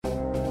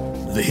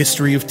The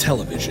history of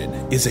television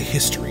is a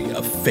history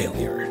of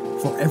failure.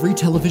 For every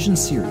television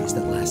series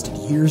that lasted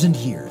years and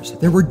years,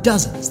 there were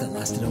dozens that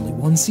lasted only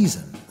one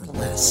season or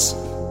less.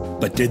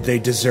 But did they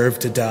deserve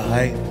to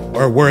die?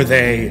 Or were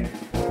they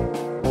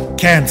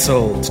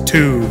canceled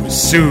too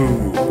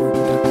soon?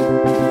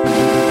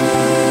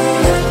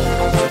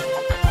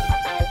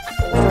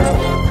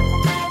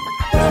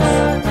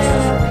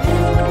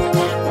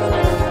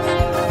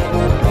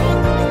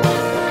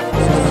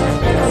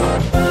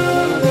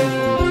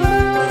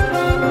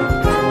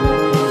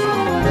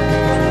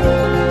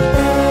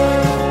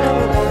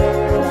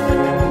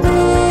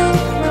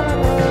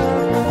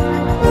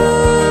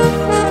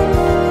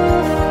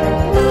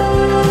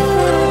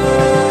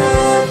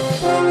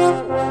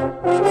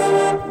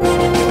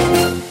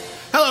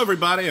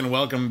 Everybody, and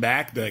welcome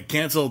back to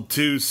Canceled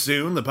Too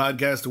Soon, the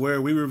podcast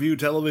where we review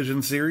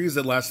television series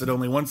that lasted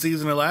only one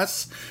season or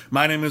less.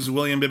 My name is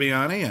William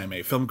Bibbiani. I'm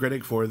a film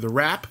critic for The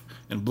Wrap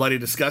and Bloody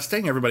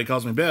Disgusting. Everybody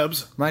calls me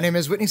Bibbs. My name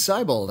is Whitney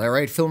Seibold. I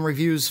write film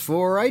reviews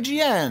for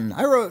IGN.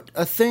 I wrote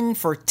a thing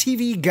for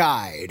TV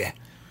Guide.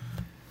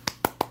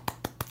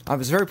 I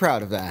was very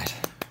proud of that.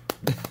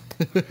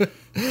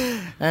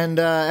 And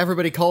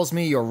everybody calls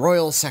me your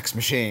royal sex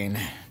machine.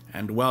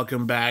 And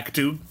welcome back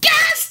to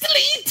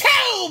Ghastly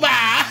Toba!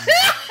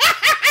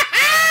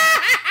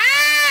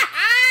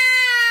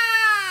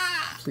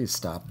 Please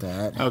stop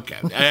that. Okay.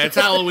 It's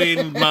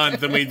Halloween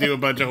month and we do a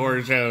bunch of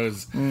horror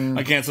shows.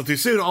 I Canceled Too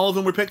Soon. All of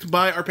them were picked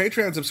by our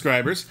Patreon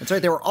subscribers. That's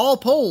right. They were all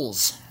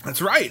polls.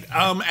 That's right.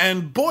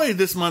 And boy,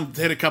 this month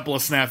hit a couple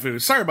of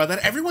snafus. Sorry about that.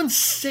 Everyone's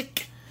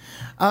sick.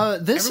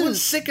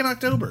 Everyone's sick in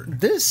October.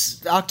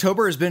 This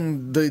October has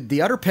been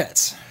the utter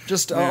pits.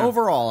 Just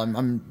overall,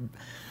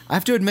 I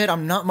have to admit,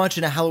 I'm not much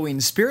in a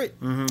Halloween spirit.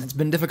 It's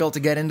been difficult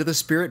to get into the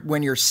spirit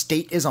when your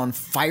state is on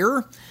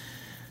fire.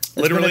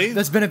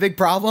 That's been a big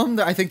problem.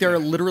 I think there are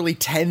literally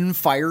 10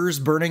 fires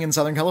burning in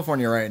Southern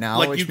California right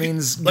now, which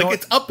means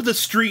it's up the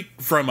street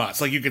from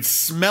us. Like you could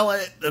smell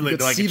it, and you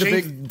could see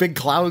the big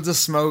clouds of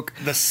smoke.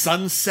 The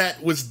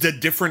sunset was a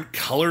different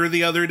color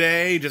the other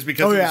day, just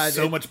because there's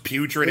so much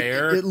putrid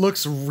air. It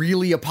looks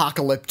really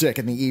apocalyptic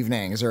in the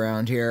evenings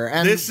around here.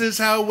 And this is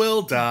how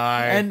we'll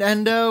die.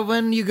 And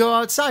when you go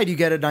outside, you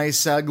get a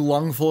nice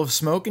lungful of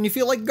smoke, and you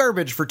feel like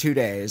garbage for 2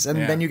 days, and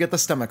then you get the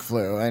stomach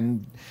flu,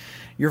 and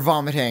you're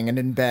vomiting and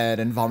in bed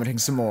and vomiting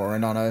some more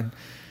and on a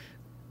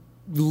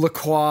La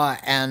Croix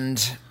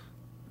and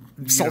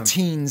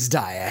saltines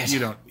diet.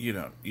 You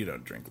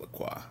don't drink La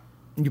Croix.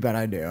 You bet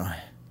I do.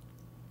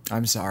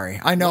 I'm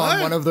sorry. I know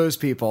I'm one of those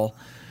people.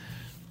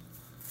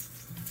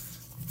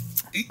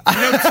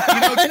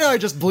 I know I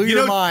just blew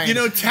your mind. You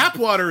know, tap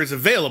water is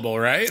available,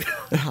 right?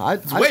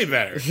 It's way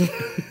better.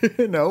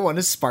 No, one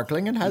is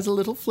sparkling and has a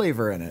little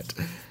flavor in it.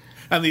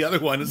 And the other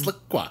one is La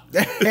Croix.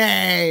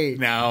 Hey!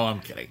 No, I'm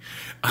kidding.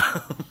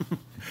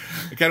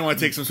 I kind of want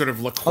to take some sort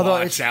of La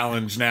Croix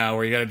challenge now,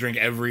 where you got to drink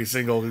every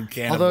single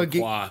can of La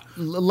Croix.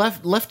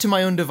 Left to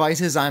my own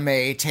devices, I'm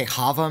a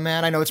Tejava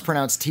man. I know it's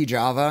pronounced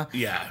Tejava.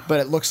 Yeah. But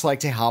it looks like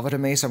Tejava to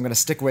me, so I'm going to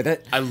stick with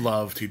it. I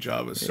love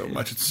Tejava so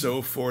much. It's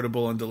so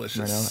affordable and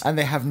delicious. I know. And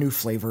they have new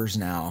flavors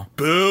now.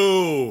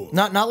 Boo!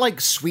 Not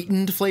like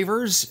sweetened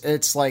flavors.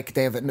 It's like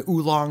they have an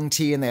oolong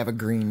tea and they have a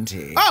green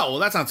tea. Oh, well,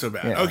 that's not so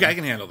bad. Yeah. Okay, I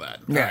can handle that.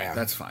 All right,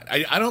 that's fine.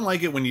 I don't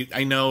like it when you...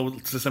 I know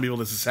to some people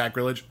this is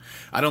sacrilege.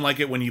 I don't like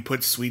it when you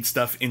put sweet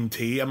stuff in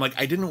tea. I'm like,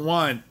 I didn't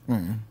want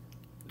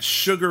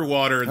sugar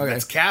water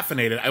that's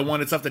caffeinated. I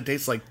wanted stuff that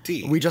tastes like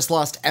tea. We just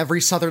lost every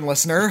Southern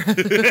listener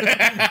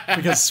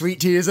because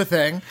sweet tea is a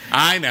thing.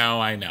 I know.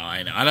 And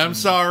I'm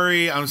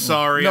sorry. No,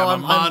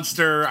 I'm a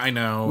monster. I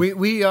know.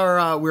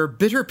 We're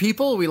bitter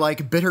people. We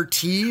like bitter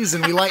teas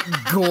and we like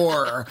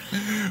gore.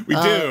 We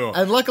do.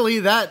 And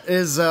luckily that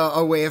is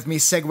a way of me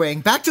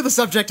segueing back to the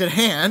subject at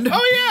hand.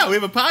 Oh yeah, we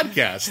have a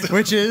podcast.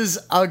 Which is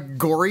a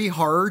gory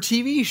horror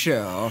TV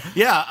show.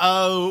 Yeah,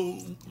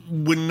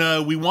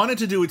 when we wanted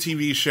to do a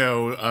TV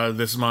show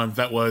this month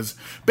that was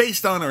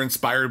based on or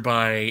inspired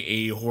by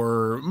a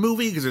horror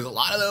movie, because there's a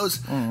lot of those,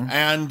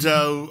 and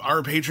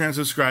our Patreon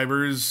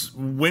subscribers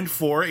went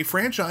for a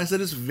franchise that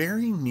is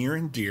very near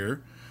and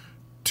dear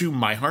to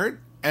my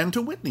heart and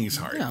to Whitney's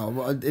heart. Yeah,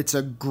 well, it's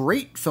a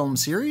great film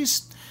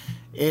series.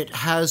 It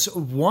has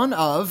one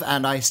of,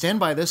 and I stand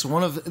by this,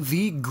 one of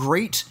the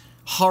great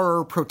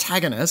horror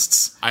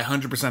protagonists. I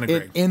 100%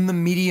 agree. In the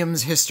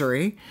medium's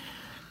history.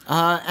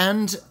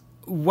 And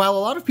while a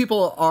lot of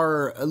people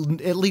are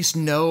at least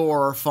know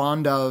or are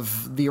fond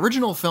of the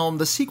original film,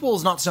 the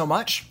sequels not so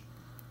much.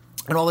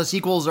 And all the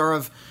sequels are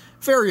of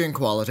varying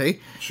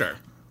quality. Sure.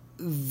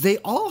 They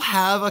all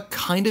have a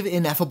kind of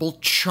ineffable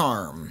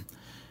charm.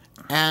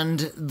 And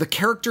the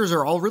characters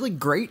are all really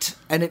great,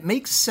 and it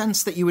makes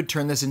sense that you would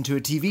turn this into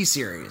a TV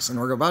series. And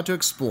we're about to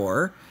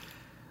explore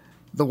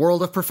the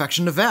world of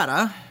Perfection,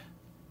 Nevada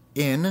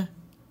in... Do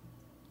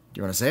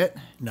you want to say it?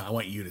 No, I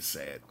want you to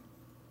say it.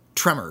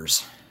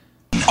 Tremors.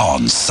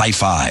 On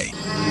Sci-Fi.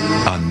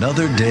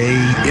 Another day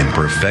in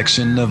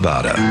Perfection,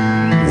 Nevada,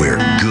 where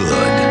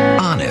good,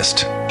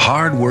 honest,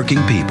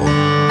 Hard-working people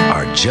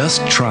are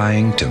just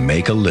trying to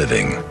make a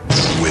living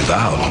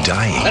without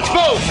dying. Let's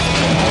move!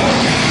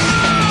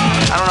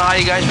 I don't know how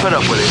you guys put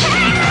up with it.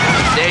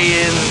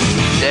 Day in,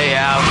 day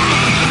out.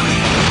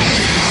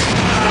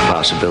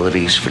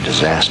 Possibilities for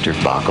disaster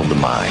boggle the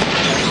mind.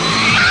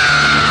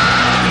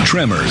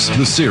 Tremors,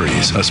 the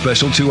series, a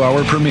special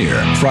 2-hour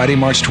premiere, Friday,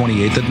 March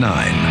 28th at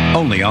 9,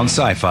 only on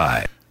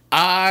Sci-Fi.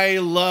 I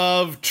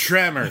love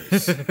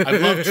Tremors. I've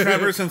loved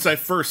Tremors since I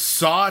first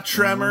saw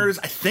Tremors.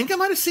 I think I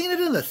might have seen it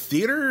in the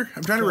theater.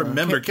 I'm trying to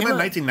remember. It came out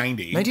in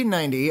 1990.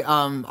 1990.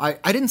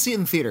 I didn't see it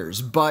in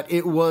theaters, but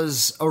it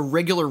was a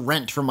regular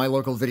rent from my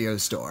local video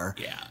store.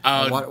 Yeah.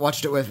 I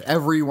watched it with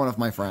every one of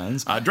my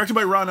friends. Directed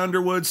by Ron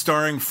Underwood,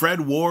 starring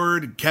Fred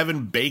Ward,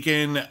 Kevin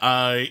Bacon.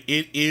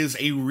 It is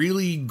a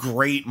really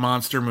great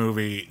monster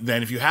movie.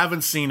 Then if you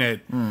haven't seen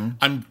it,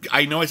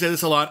 I know I say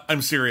this a lot.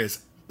 I'm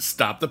serious.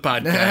 Stop the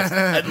podcast.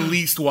 At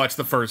least watch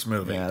the first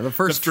movie. Yeah, the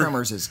first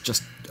Tremors is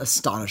just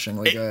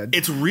astonishingly good.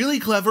 It's really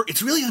clever.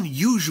 It's really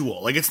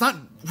unusual. Like, it's not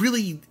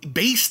really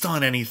based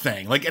on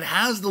anything. Like, it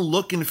has the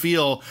look and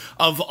feel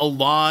of a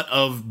lot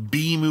of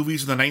B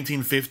movies from the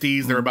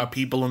 1950s. They're about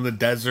people in the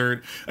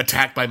desert,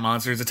 attacked by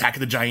monsters, Attack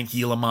of the Giant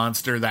Gila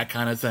Monster, that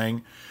kind of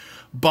thing.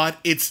 But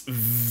it's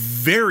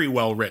very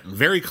well written,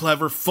 very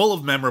clever, full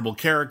of memorable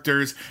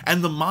characters,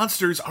 and the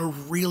monsters are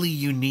really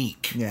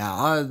unique.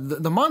 Yeah,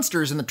 the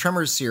monsters in the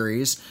Tremors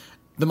series,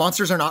 the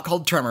monsters are not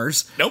called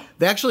Tremors. Nope.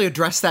 They actually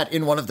address that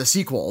in one of the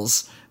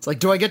sequels. It's like,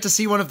 do I get to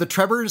see one of the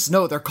Tremors?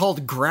 No, they're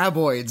called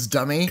Graboids,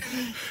 dummy.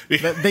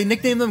 They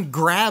nickname them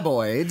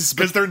Graboids.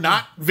 Because they're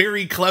not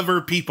very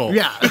clever people.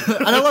 Yeah,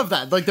 and I love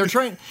that. Like, they're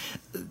trying...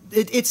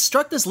 It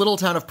struck this little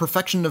town of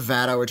Perfection,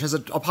 Nevada, which has a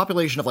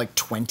population of like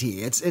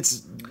 20.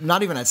 It's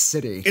not even a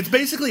city. It's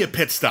basically a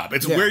pit stop.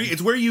 It's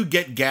where you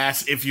get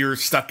gas if you're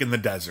stuck in the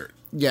desert.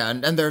 Yeah,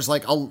 and there's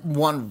like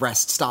one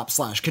rest stop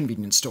 /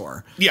 convenience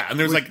store. Yeah, and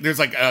there's I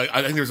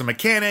think there's a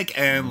mechanic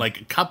and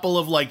like a couple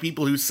of like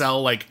people who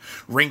sell like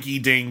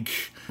rinky dink,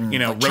 like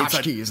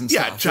tchotchkes and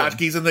stuff. Yeah,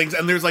 tchotchkes and things.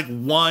 And there's like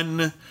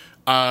one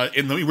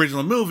in the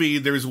original movie.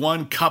 There's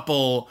one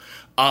couple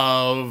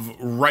of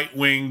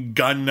right-wing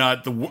gun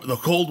nut. The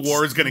Cold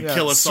War is going to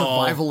kill us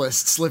all.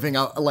 Survivalists living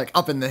out like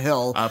up in the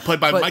hill, played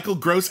by Michael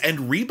Gross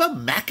and Reba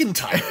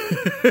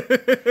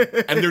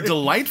McEntire, and they're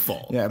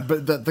delightful. Yeah,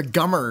 but the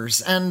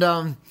Gummers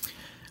and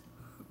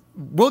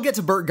we'll get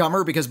to Burt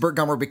Gummer because Burt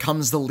Gummer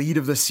becomes the lead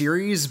of the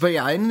series. But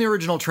yeah, in the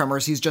original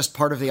Tremors, he's just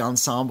part of the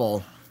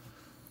ensemble.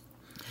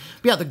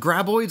 But yeah, the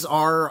Graboids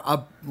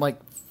are like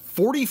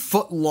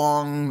 40-foot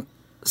long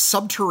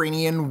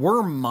subterranean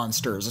worm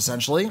monsters,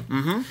 essentially,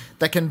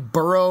 that can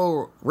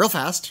burrow real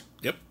fast.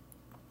 Yep.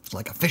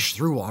 Like a fish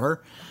through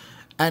water.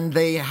 And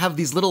they have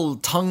these little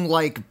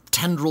tongue-like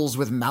tendrils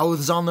with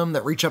mouths on them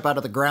that reach up out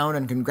of the ground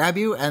and can grab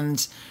you.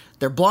 And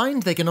they're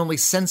blind. They can only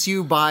sense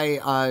you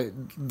by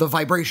the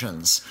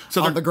vibrations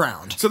on the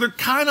ground. So they're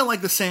kind of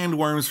like the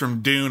sandworms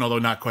from Dune, although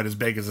not quite as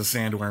big as the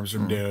sandworms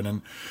from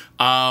Dune.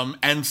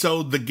 And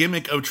so the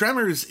gimmick of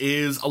Tremors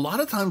is a lot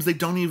of times they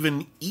don't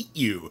even eat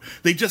you.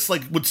 They just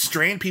like would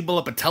strand people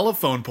up a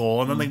telephone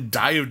pole and then they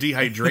die of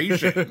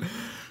dehydration.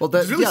 Well,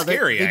 it's really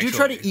scary. They do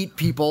try to eat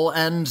people,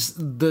 and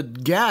the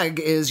gag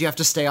is you have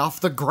to stay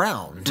off the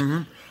ground.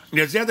 You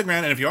have to stay on the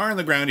ground, and if you are on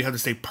the ground, you have to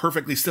stay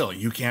perfectly still.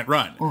 You can't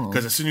run.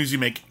 Because as soon as you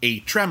make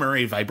a tremor,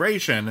 a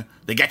vibration,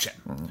 they get you.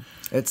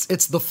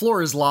 It's The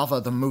Floor is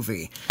Lava, the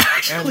movie.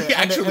 Actually,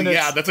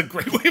 yeah, that's a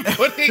great way of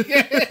putting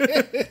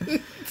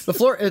it. It's The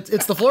Floor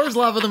is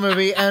Lava, the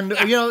movie, and,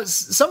 you know,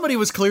 somebody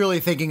was clearly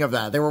thinking of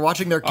that. They were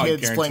watching their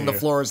kids playing The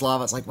Floor is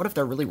Lava. It's like, what if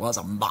there really was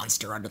a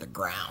monster under the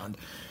ground?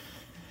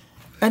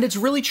 And it's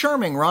really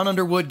charming. Ron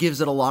Underwood gives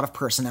it a lot of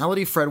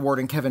personality. Fred Ward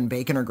and Kevin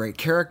Bacon are great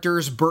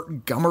characters.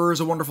 Burt Gummer is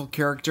a wonderful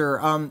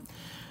character.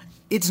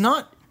 It's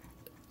not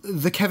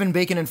the Kevin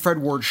Bacon and Fred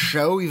Ward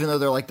show, even though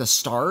they're like the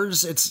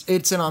stars.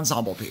 It's an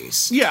ensemble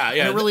piece. Yeah.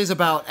 And it really is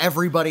about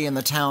everybody in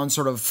the town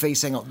sort of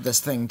facing this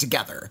thing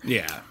together.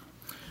 Yeah.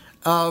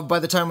 By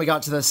the time we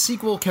got to the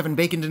sequel, Kevin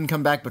Bacon didn't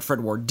come back, but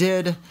Fred Ward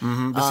did.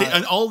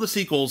 And all the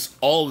sequels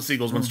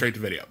went straight to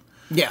video.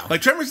 Yeah,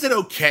 like Tremors did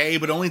okay,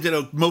 but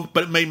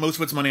it made most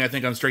of its money, I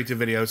think, on straight to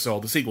video. So all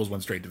the sequels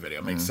went straight to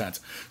video. Makes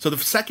sense. So the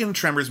second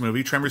Tremors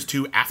movie, Tremors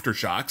 2: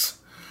 Aftershocks,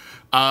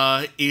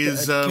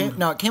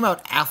 it came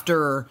out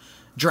after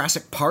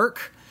Jurassic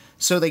Park,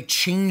 so they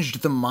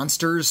changed the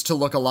monsters to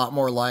look a lot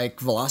more like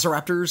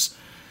velociraptors.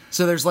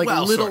 So there's like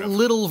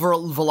little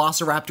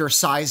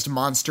velociraptor-sized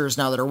monsters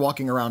now that are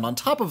walking around on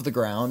top of the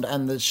ground,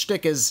 and the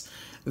shtick is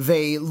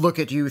they look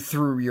at you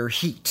through your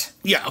heat.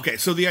 Yeah, okay,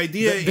 so the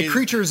idea is... The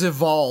creatures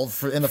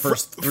evolve in the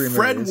first three movies.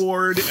 Fred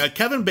Ward,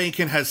 Kevin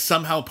Bacon has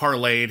somehow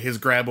parlayed his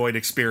Graboid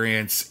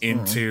experience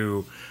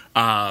into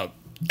a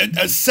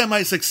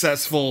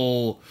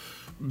semi-successful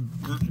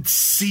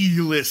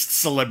C-list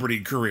celebrity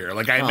career.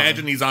 Like, I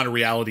imagine he's on a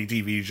reality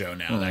TV show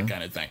now, that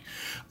kind of thing.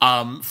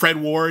 Fred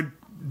Ward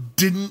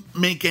didn't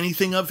make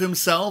anything of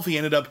himself. He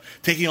ended up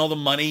taking all the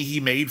money he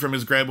made from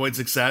his Graboid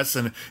success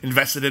and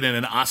invested it in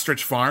an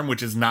ostrich farm,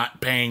 which is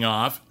not paying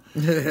off.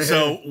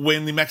 So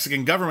when the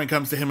Mexican government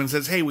comes to him and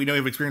says, hey, we know you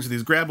have experience with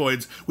these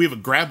graboids. We have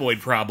a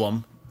graboid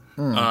problem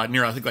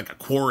near, I think, like a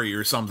quarry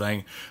or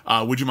something.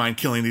 Would you mind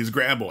killing these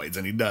graboids?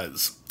 And he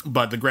does.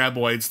 But the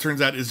graboids,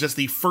 turns out, is just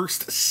the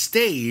first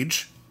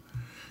stage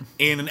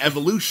in an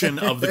evolution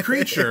of the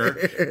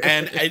creature.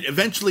 And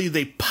eventually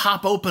they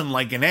pop open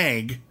like an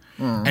egg.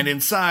 And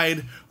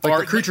inside Like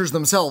are the creatures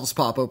themselves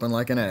pop open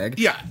like an egg.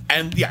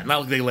 not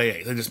like they lay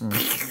eggs. They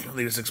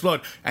just explode.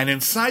 And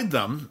inside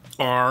them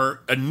are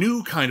a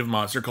new kind of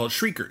monster called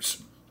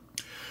Shriekers.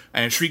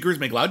 And Shriekers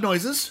make loud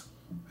noises,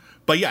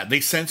 but they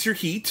sense your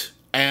heat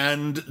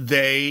and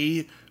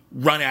they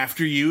run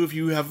after you if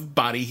you have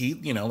body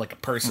heat, like a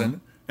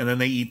person. And then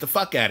they eat the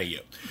fuck out of you.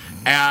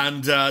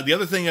 And the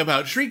other thing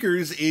about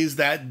Shriekers is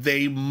that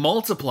they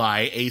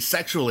multiply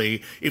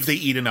asexually if they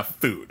eat enough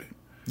food.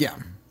 Yeah.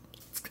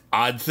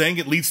 Odd thing,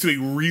 it leads to a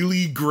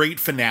really great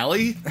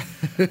finale.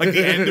 Like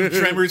the end of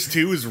Tremors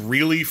 2 is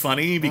really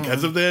funny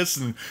because of this,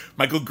 and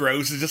Michael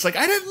Gross is just like,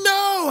 I didn't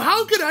know!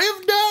 How could I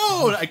have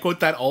known? I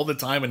quote that all the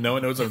time and no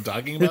one knows what I'm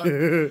talking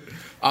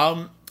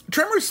about.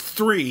 Tremors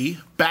 3,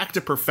 Back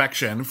to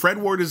Perfection. Fred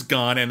Ward is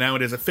gone, and now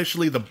it is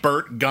officially the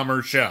Burt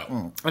Gummer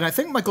Show. And I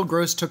think Michael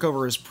Gross took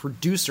over as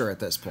producer at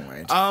this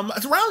point.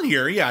 It's around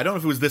here, I don't know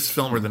if it was this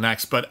film or the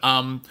next, but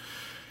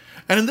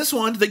and in this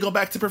one, they go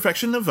back to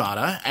Perfection,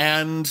 Nevada,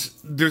 and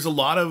there's a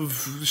lot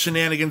of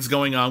shenanigans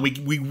going on.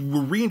 We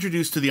were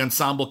reintroduced to the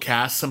ensemble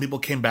cast. Some people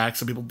came back,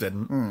 some people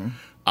didn't.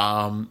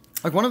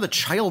 Like one of the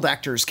child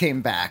actors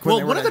came back.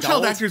 Well, one of the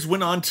child actors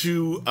went on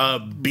to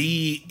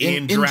be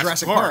in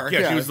Jurassic Park.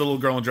 Yeah, she was the little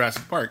girl in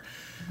Jurassic Park.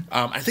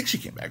 I think she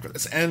came back for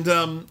this.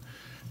 And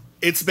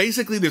it's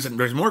basically,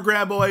 there's more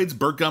graboids.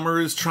 Burt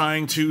Gummer is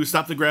trying to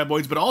stop the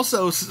graboids, but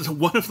also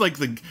one of like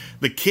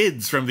the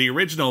kids from the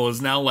original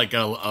is now like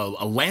a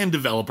land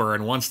developer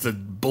and wants to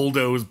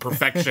bulldoze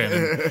perfection.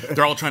 And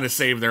they're all trying to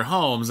save their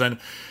homes. And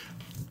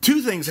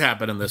two things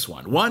happen in this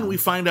one. One, we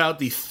find out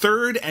the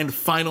third and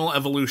final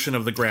evolution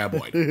of the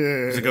graboid.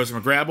 It goes from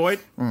a graboid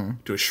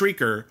to a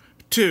shrieker.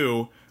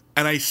 Two,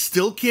 and I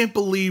still can't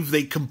believe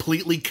they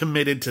completely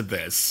committed to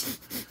this,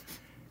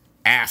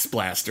 ass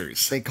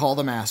blasters. They call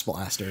them ass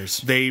blasters.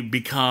 They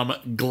become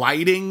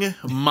gliding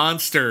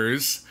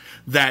monsters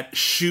that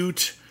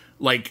shoot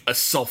like a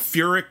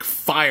sulfuric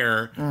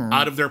fire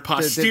out of their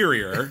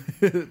posterior.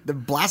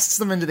 That blasts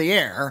them into the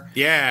air.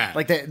 Yeah.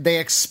 Like they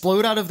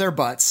explode out of their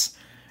butts.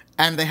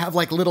 And they have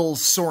like little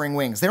soaring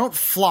wings. They don't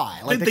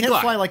fly. Like they can't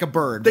glide. fly like a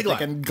bird, but they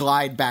can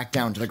glide back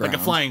down to the ground.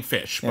 Like a flying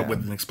fish, but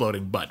with an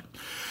exploding butt.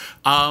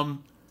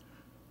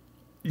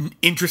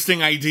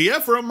 Interesting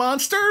idea for a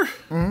monster.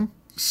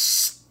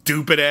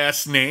 Stupid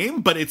ass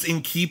name, but it's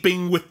in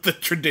keeping with the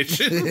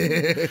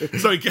tradition.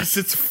 So I guess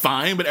it's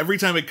fine, but every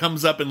time it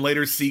comes up in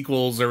later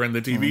sequels or in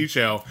the TV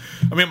show,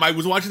 I mean, I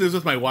was watching this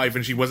with my wife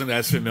and she wasn't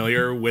as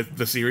familiar with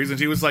the series and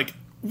she was like,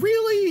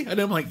 really? And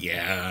I'm like,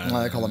 yeah.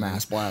 Well, they call them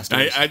ass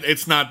blasters.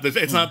 It's not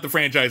the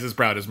franchise's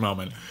proudest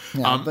moment.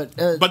 Yeah,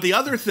 but the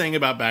other thing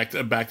about Back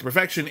to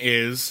Perfection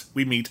is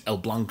we meet El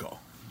Blanco.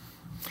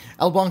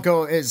 El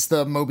Blanco is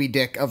the Moby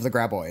Dick of the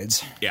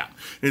graboids. Yeah.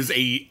 It is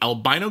a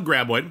albino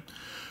graboid,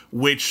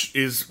 which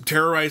is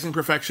terrorizing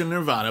Perfection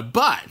Nevada,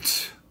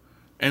 but,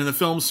 and the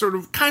film's sort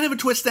of kind of a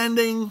twist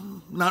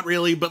ending, not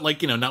really, but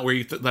like, not where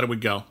you thought it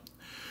would go.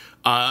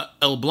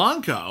 El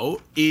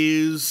Blanco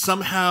is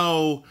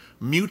somehow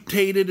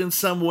mutated in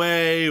some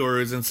way or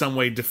is in some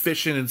way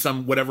deficient in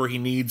some whatever he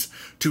needs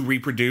to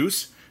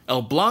reproduce.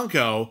 El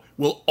Blanco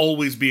will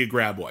always be a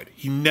graboid.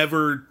 He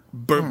never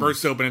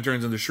bursts open and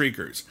turns into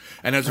Shriekers.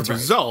 And as a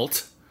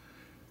result,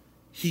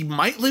 he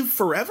might live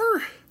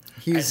forever?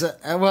 He's,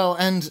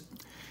 and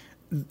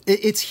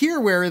it's here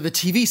where the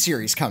TV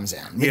series comes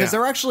in. Because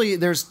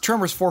there's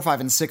Tremors 4,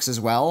 5, and 6 as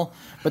well,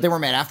 but they were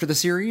made after the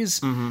series.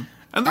 Mm-hmm.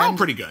 And they're all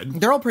pretty good.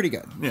 They're all pretty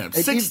good. Yeah,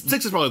 six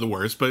is probably the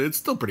worst, but it's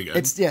still pretty good.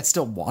 It's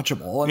still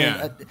watchable. I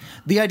mean,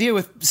 the idea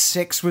with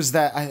 6 was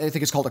that I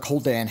think it's called A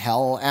Cold Day in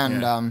Hell,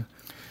 and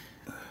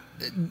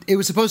it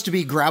was supposed to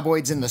be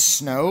graboids in the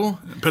snow,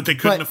 but they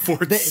couldn't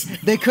afford.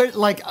 They could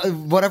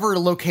whatever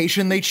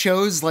location they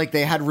chose, like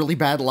they had really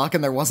bad luck,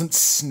 and there wasn't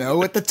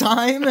snow at the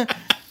time.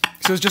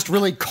 So it was just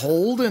really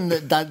cold, and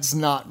that's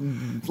not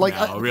like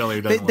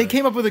really. They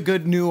came up with a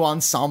good new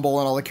ensemble,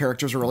 and all the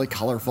characters are really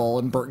colorful.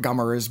 And Burt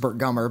Gummer is Burt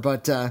Gummer,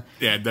 but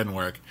it doesn't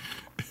work.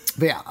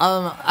 But yeah,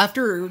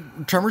 after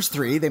Tremors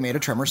 3, they made a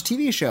Tremors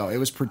TV show. It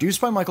was produced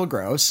by Michael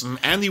Gross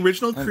and the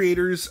original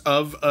creators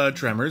of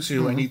Tremors,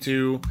 who I need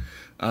to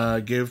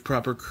give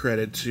proper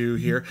credit to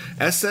here: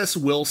 S.S.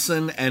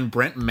 Wilson and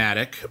Brent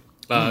Maddock.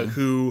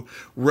 Who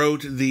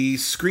wrote the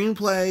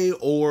screenplay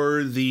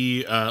or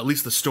the at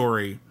least the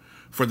story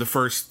for the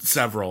first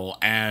several,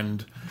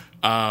 and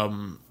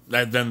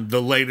then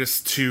the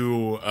latest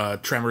two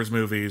Tremors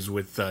movies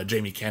with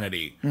Jamie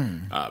Kennedy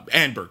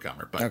and Burt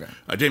Gummer.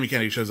 But Jamie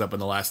Kennedy shows up in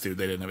the last two.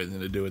 They didn't have anything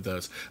to do with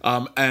those.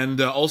 And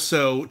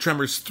also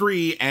Tremors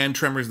 3 and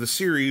Tremors the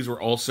series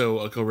were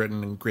also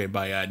co-written and created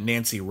by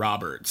Nancy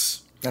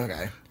Roberts.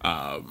 Okay.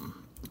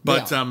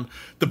 But Yeah.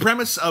 the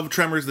premise of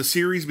Tremors, the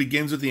series,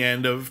 begins with the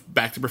end of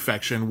Back to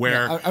Perfection,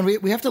 where And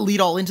we have to lead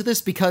all into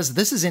this because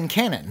this is in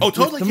canon. oh,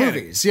 totally with the canon.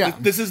 movies. Yeah,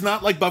 This is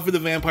not like Buffy the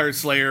Vampire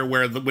Slayer,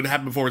 where what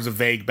happened before was a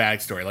vague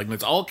backstory. Like,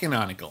 it's all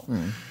canonical.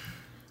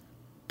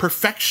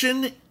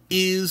 Perfection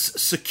is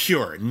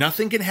secure.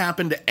 Nothing can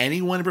happen to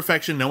anyone in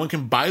Perfection. No one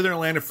can buy their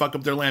land or fuck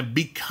up their land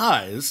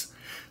because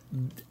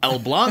El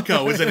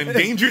Blanco is an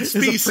endangered It's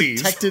a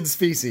species. protected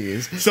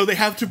species. So they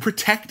have to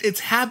protect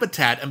its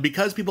habitat, and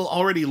because people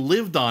already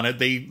lived on it,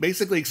 they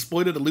basically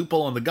exploited a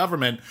loophole in the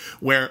government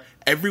where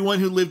everyone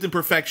who lived in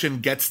Perfection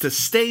gets to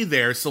stay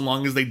there so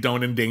long as they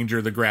don't endanger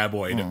the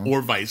graboid,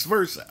 or vice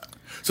versa.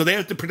 So they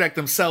have to protect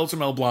themselves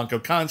from El Blanco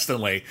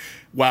constantly,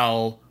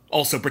 while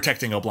also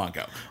protecting El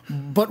Blanco.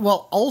 But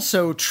while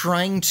also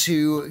trying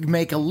to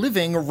make a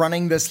living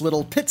running this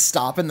little pit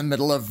stop in the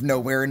middle of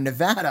nowhere in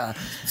Nevada.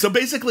 So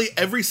basically,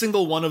 every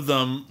single one of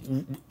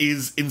them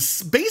is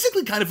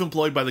basically kind of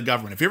employed by the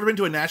government. Have you ever been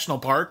to a national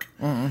park?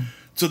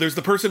 So there's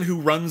the person who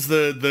runs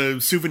the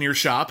souvenir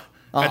shop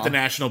at the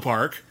national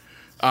park.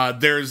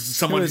 There's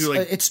someone who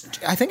like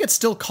I think it's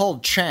still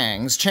called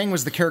Chang's. Chang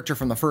was the character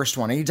from the first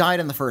one. He died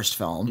in the first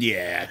film.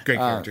 yeah, great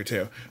character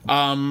too.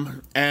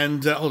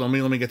 And hold on,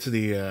 let me get to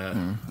the.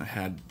 I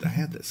had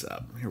this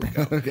up. Here we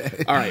go.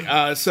 Okay. All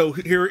right. So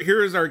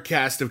here is our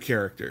cast of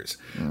characters.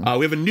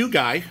 We have a new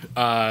guy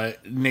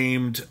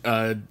named.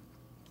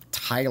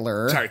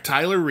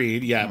 Tyler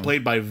Reed,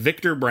 played by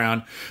Victor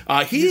Brown.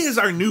 He is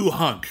our new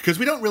hunk, because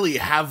we don't really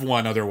have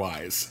one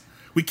otherwise.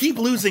 We keep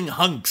losing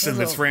hunks in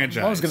this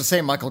franchise. I was going to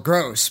say Michael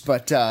Gross,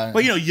 but...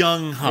 well,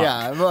 young hunk.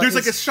 Yeah, well, there's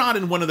like a shot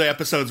in one of the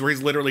episodes where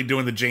he's literally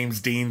doing the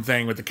James Dean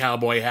thing with the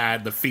cowboy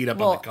hat, the feet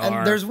up on the car.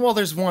 And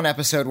there's one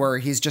episode where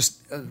he's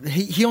just...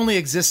 he only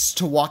exists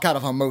to walk out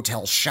of a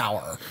motel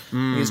shower.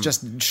 He's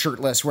just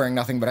shirtless, wearing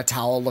nothing but a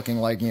towel, looking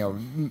like,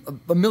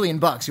 $1 million.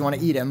 You want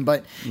to eat him,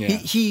 but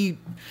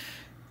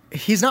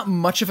he's not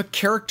much of a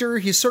character.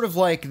 He's sort of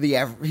like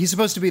he's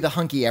supposed to be the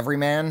hunky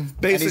everyman,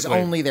 basically. And he's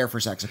only there for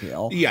sex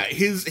appeal. Yeah,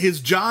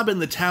 his job in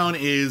the town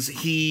is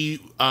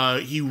he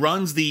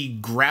runs the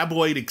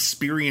Graboid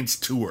Experience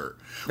Tour.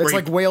 It's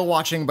like whale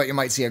watching, but you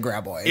might see a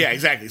graboid. Yeah,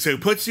 exactly. So he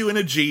puts you in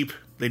a Jeep.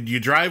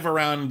 You drive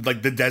around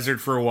like the desert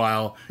for a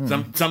while.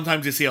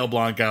 Sometimes you see El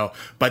Blanco,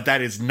 but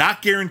that is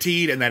not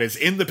guaranteed, and that is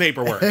in the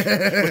paperwork, which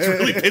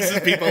really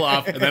pisses people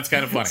off, and that's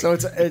kind of funny. So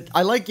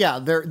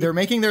they're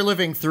making their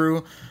living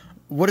through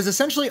what is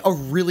essentially a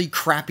really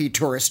crappy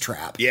tourist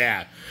trap.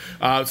 Yeah.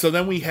 So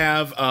then we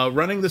have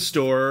running the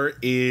store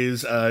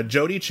is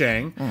Jodie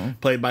Chang,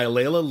 played by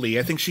Layla Lee.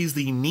 I think she's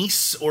the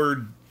niece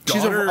or daughter.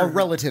 She's a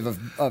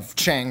relative of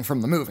Chang from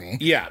the movie.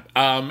 Yeah.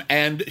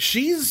 And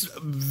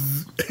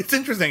it's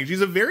interesting. She's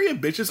a very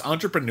ambitious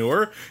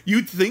entrepreneur.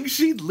 You'd think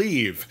she'd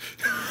leave.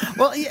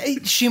 Well,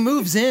 she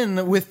moves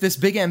in with this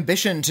big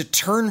ambition to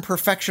turn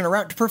Perfection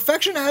around.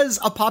 Perfection has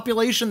a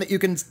population that you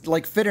can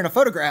fit in a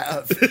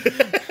photograph.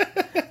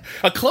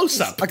 A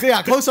close-up.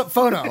 A close-up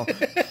photo.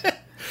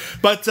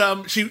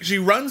 But she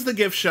runs the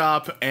gift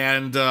shop,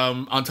 and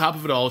on top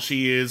of it all,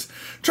 she is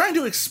trying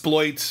to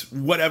exploit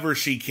whatever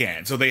she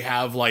can. So they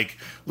have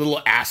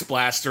little ass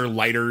blaster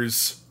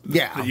lighters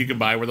that you can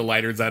buy where the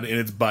lighter's in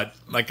its butt,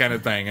 that kind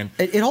of thing. And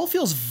it all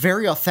feels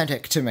very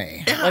authentic to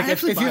me. Yeah,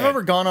 if you've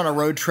ever gone on a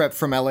road trip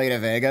from LA to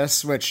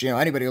Vegas, which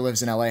anybody who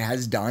lives in LA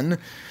has done.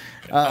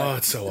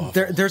 It's so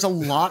awful. There's a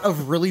lot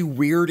of really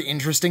weird,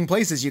 interesting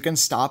places you can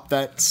stop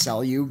that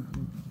sell you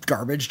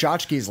garbage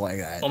tchotchkes like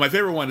that. Oh, my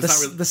favorite one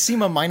is the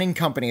SEMA Mining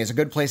Company is a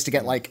good place to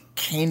get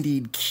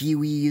candied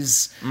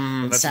kiwis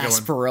and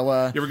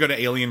sarsaparilla. You ever go to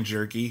Alien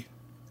Jerky?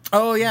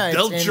 Oh yeah,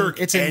 they'll jerk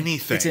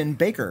anything. It's in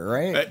Baker,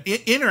 right?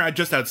 In or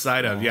just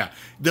outside of,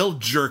 they'll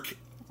jerk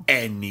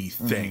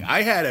anything.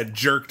 I had a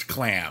jerked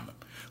clam.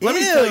 Let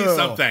me tell you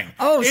something.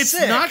 Oh, it's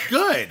sick. not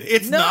good.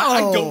 It's not. I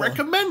don't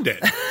recommend it.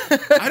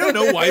 I don't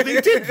know why they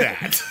did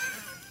that.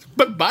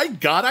 But by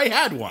God, I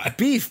had one.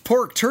 Beef,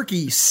 pork,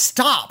 turkey,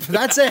 stop.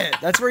 That's it.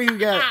 That's where you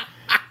get.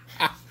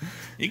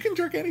 You can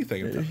jerk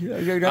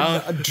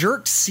anything.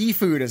 Jerked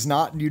seafood is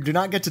not. You do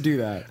not get to do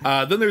that.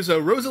 Then there's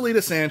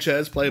Rosalita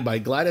Sanchez, played by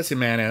Gladys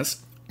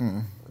Jimenez.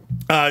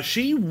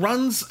 She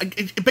runs.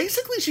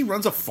 Basically, she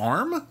runs a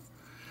farm.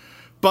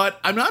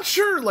 But I'm not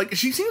sure,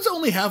 she seems to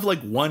only have,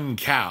 one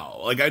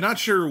cow. I'm not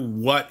sure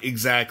what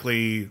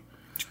exactly...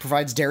 She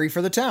provides dairy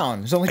for the town.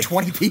 There's only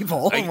 20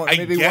 people.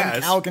 Maybe guess.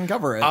 one cow can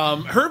cover it.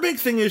 Her big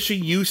thing is she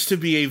used to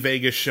be a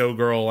Vegas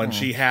showgirl, and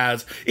she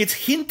has... It's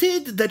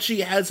hinted that she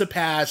has a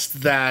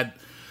past that...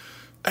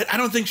 I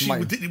don't think she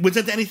was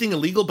into anything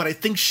illegal, but I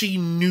think she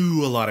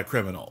knew a lot of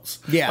criminals.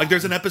 Yeah.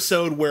 There's an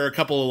episode where a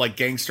couple of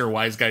gangster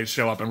wise guys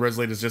show up, and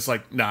Rosalita's just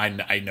nah,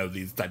 I know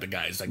these type of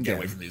guys. I can get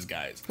away from these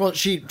guys. Well,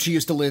 she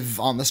used to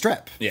live on the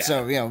Strip. Yeah.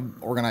 So,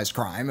 organized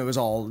crime. It was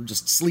all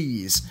just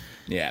sleaze.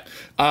 Yeah.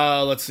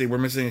 Let's see. We're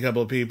missing a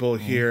couple of people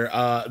here.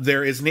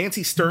 There is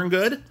Nancy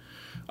Sterngood,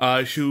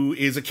 who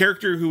is a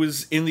character who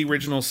was in the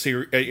original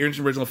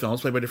films,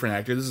 played by a different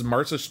actor. This is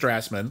Marcia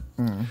Strassman,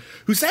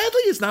 who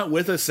sadly is not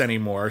with us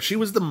anymore. She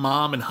was the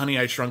mom in Honey,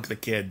 I Shrunk the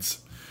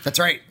Kids. That's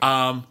right.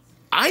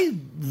 I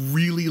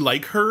really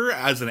like her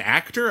as an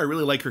actor. I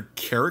really like her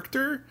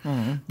character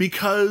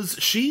because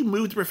she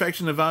moved to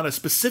perfection Nevada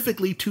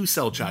specifically to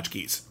sell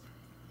tchotchkes.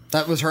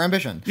 That was her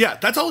ambition. Yeah,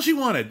 that's all she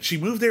wanted. She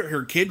moved there.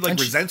 Her kid And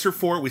resents her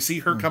for it. We see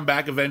her come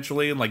back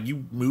eventually, and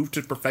you moved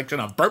to perfection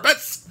on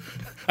purpose.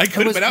 I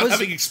could have been out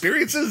having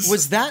experiences.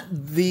 Was that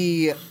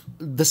the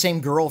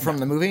same girl from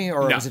the movie,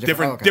 or No, was it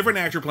different? different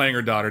actor playing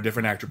her daughter,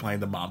 different actor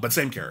playing the mom, but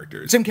same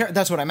characters.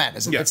 That's what I meant.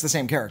 It's the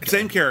same character.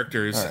 Same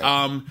characters.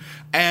 Right.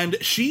 And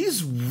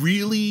she's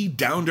really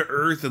down to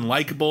earth and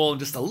likable and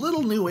just a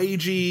little new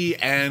agey,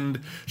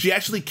 and she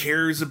actually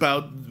cares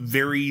about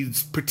very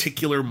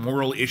particular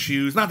moral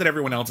issues. Not that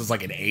everyone else is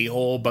like an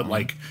a-hole,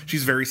 but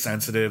she's very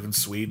sensitive and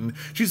sweet, and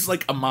she's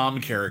like a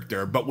mom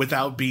character, but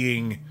without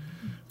being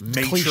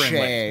matronly.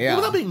 Cliche, yeah.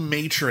 Without being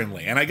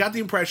matronly. And I got the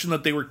impression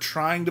that they were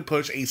trying to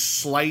push a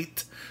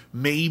slight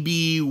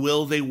maybe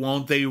will they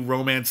won't they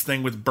romance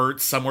thing with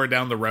Bert somewhere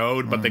down the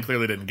road, but they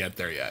clearly didn't get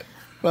there yet.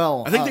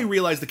 Well, I think they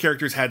realized the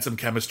characters had some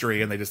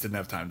chemistry and they just didn't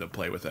have time to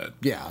play with it.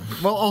 Yeah.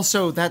 Well,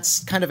 also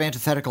that's kind of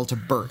antithetical to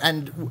Bert,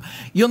 and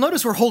you'll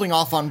notice we're holding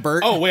off on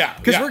Bert. Oh yeah,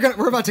 because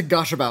we're about to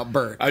gush about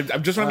Bert. I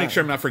just want to make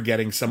sure I'm not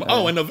forgetting some.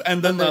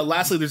 And then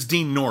lastly, there's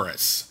Dean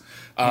Norris.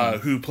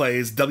 Who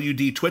plays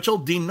W.D. Twitchell.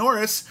 Dean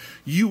Norris,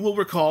 you will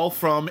recall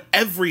from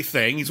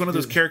everything. He's one of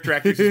those character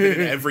actors who's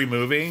been in every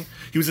movie.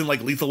 He was in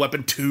Lethal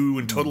Weapon 2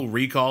 and Total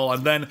Recall.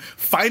 And then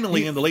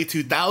finally, in the late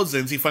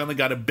 2000s, he finally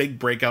got a big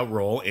breakout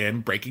role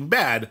in Breaking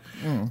Bad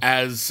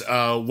as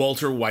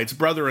Walter White's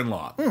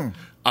brother-in-law.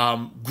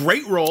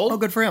 Great role. Oh,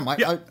 good for him.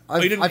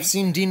 I've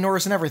seen Dean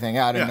Norris and everything.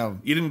 Yeah, I didn't know.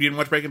 You didn't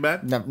watch Breaking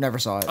Bad? Never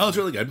saw it. Oh, it's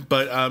really good.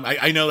 But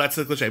I know that's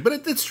the cliche, but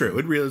it's true.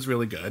 It really is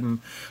really good.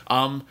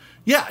 And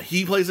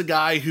he plays a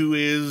guy who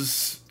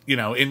is,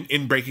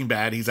 in Breaking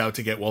Bad, he's out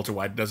to get Walter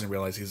White, doesn't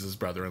realize he's his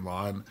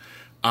brother-in-law.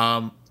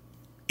 And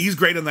he's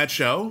great on that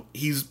show.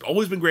 He's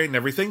always been great in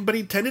everything, but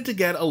he tended to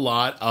get a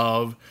lot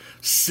of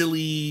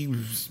silly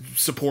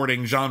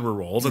supporting genre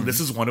roles, and this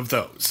is one of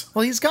those.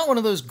 Well, he's got one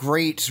of those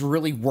great,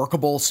 really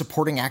workable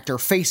supporting actor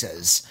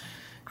faces.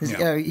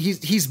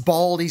 He's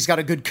bald. He's got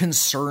a good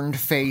concerned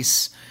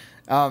face.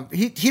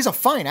 He's a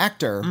fine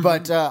actor,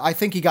 but I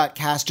think he got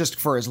cast just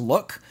for his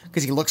look,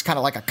 because he looks kind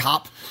of like a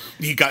cop.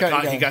 He got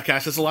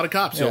cast as a lot of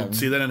cops. Yeah. You'll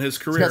see that in his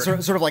career. He's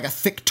got sort of like a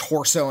thick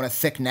torso and a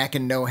thick neck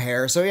and no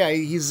hair. So yeah,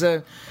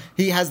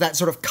 he has that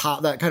sort of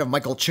cop, that kind of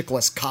Michael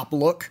Chiklis cop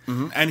look.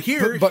 Mm-hmm. And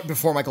here, but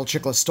before Michael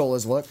Chiklis stole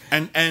his look.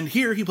 And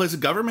here he plays a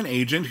government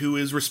agent who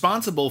is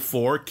responsible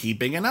for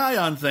keeping an eye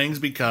on things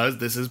because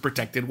this is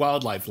protected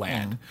wildlife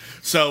land.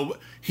 So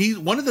he's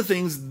one of the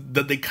things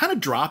that they kind of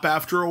drop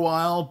after a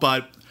while,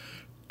 but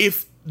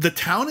if the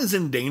town is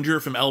in danger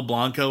from El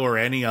Blanco or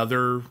any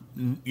other,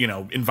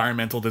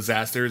 environmental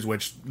disasters,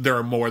 which there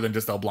are more than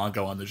just El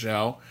Blanco on the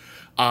show,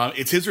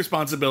 it's his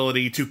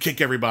responsibility to kick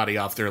everybody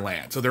off their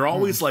land. So they're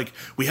always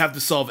we have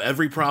to solve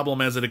every problem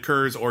as it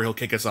occurs, or he'll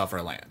kick us off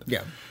our land.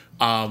 Yeah.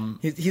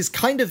 He's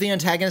kind of the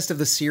antagonist of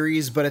the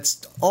series, but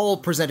it's all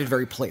presented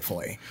very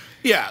playfully.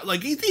 Yeah,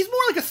 he's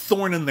more like a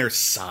thorn in their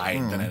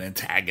side than an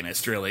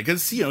antagonist, really,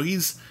 because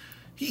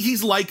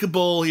he's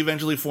likable. He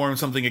eventually forms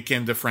something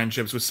akin to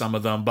friendships with some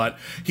of them, but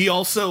he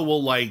also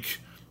will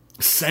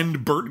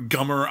send Burt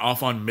Gummer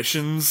off on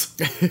missions,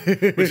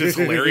 which is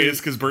hilarious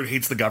because Burt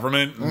hates the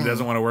government and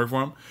doesn't want to work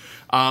for him.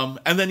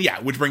 And then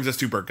which brings us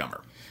to Burt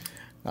Gummer.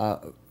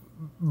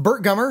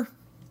 Burt Gummer,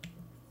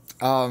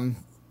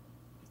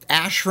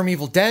 Ash from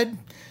Evil Dead.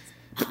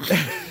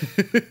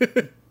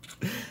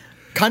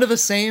 Kind of the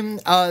same.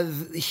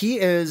 He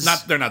is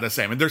they're not the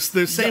same, and they're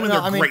the same in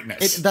their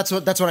greatness. That's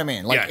what I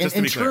mean.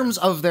 In terms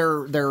of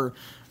their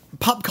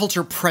pop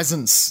culture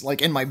presence,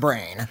 in my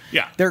brain,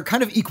 they're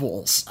kind of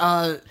equals.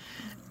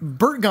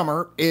 Burt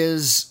Gummer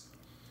is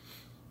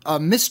a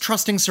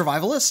mistrusting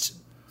survivalist.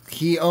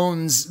 He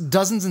owns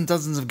dozens and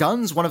dozens of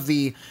guns. One of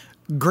the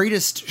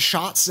greatest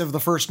shots of the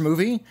first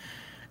movie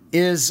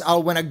is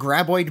when a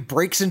graboid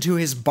breaks into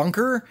his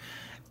bunker,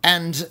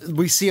 and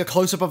we see a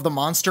close-up of the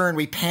monster, and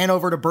we pan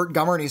over to Burt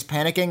Gummer, and he's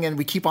panicking, and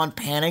we keep on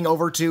panning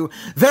over to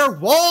their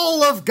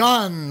wall of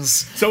guns.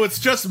 So it's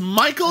just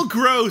Michael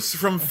Gross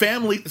from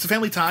Family Ties.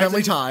 Family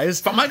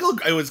Ties.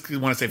 I always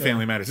want to say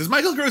Family Matters. It's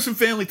Michael Gross from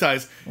Family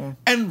Ties,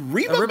 and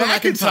Reba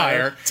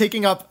McEntire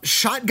taking up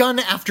shotgun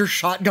after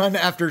shotgun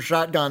after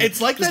shotgun. It's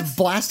like just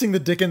blasting the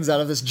dickens out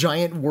of this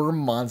giant worm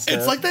monster.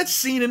 It's like that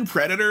scene in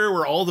Predator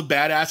where all the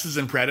badasses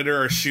in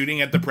Predator are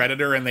shooting at the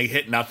Predator and they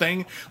hit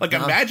nothing.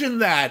 Imagine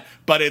that,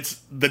 but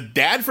it's the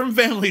dad from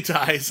Family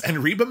Ties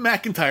and Reba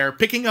McEntire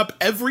picking up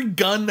every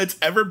gun that's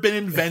ever been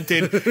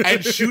invented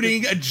and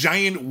shooting a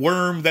giant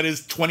worm that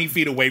is 20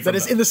 feet away from them.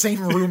 That is in the same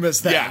room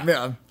as them.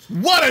 Yeah.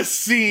 What a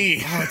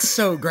scene! Oh, it's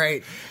so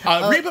great.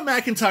 Reba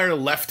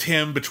McEntire left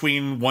him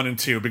between 1 and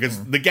 2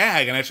 because the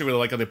gag, and I actually really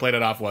like how they played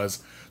it off,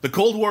 was the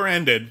Cold War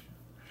ended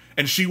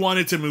and she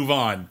wanted to move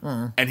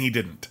on and he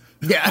didn't.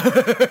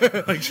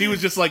 Yeah. She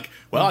was just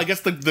well, I guess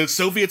the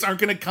Soviets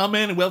aren't going to come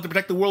in and we'll have to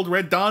protect the world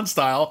Red Dawn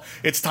style.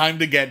 It's time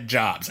to get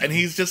jobs. And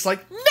he's just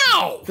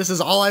no! This is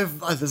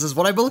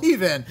what I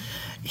believe in.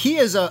 He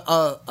is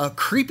a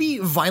creepy,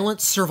 violent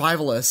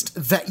survivalist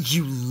that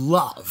you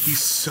love.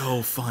 He's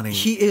so funny.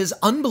 He is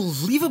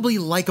unbelievably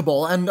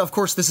likable, and of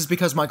course this is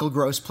because Michael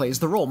Gross plays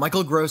the role.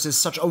 Michael Gross is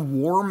such a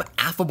warm,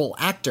 affable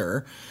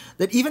actor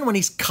that even when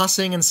he's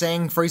cussing and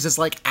saying phrases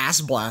like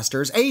ass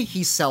blasters,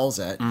 he sells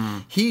it.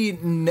 He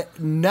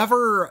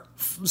never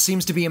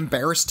seems to be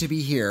embarrassed to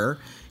be here.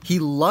 He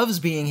loves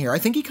being here. I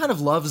think he kind of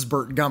loves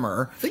Burt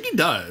Gummer. I think he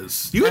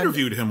does. You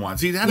interviewed him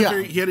once. He had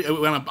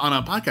on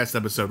a podcast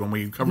episode when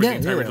we covered the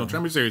entire original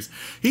Tremors series.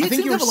 I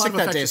think you were sick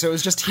that day, so it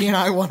was just he and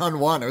I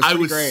one-on-one. It was I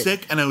was great.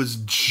 sick and I was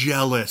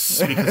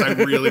jealous because I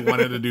really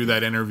wanted to do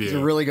that interview. It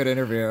was a really good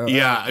interview.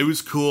 Yeah, it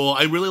was cool.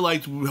 I really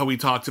liked how we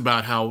talked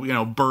about how,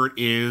 Burt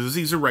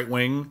he's a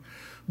right-wing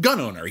gun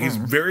owner. He's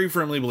very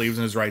firmly believes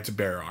in his right to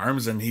bear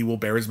arms, and he will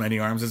bear as many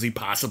arms as he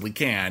possibly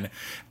can.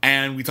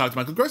 And we talked to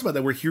Michael Gross about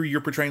that, where here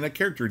you're portraying that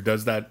character.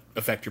 Does that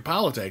affect your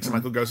politics? And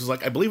Michael Gross is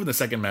like, I believe in the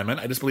Second Amendment.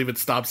 I just believe it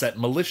stops at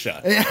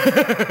militia.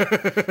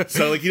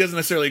 So he doesn't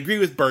necessarily agree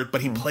with Burt, but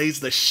he plays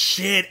the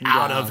shit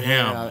out of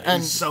him. Yeah.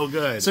 And he's so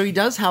good. So he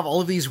does have all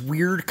of these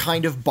weird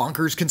kind of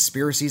bonkers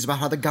conspiracies about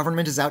how the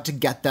government is out to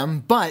get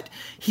them, but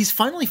he's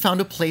finally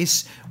found a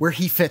place where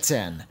he fits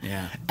in.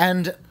 Yeah.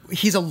 And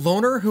he's a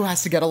loner who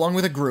has to get along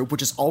with a group,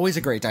 which is always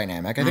a great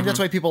dynamic. I think that's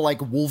why people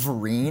like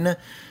Wolverine.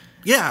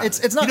 Yeah,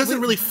 it's not. He doesn't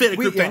really fit a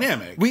group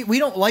dynamic. We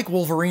don't like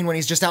Wolverine when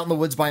he's just out in the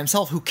woods by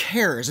himself. Who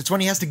cares? It's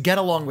when he has to get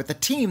along with the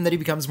team that he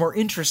becomes more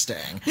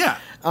interesting. Yeah.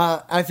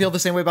 I feel the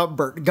same way about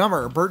Burt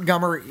Gummer. Burt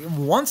Gummer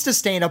wants to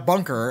stay in a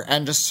bunker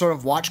and just sort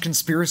of watch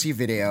conspiracy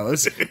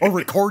videos or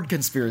record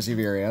conspiracy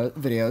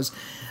videos.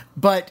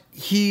 But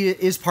he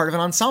is part of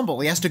an ensemble.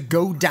 He has to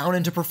go down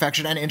into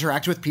perfection and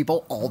interact with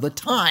people all the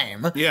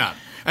time. Yeah.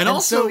 And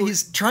also,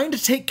 he's trying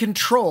to take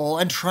control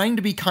and trying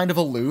to be kind of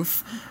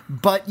aloof,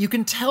 but you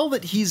can tell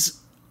that he's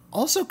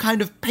also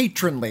kind of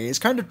patronly. He's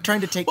kind of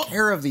trying to take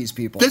care of these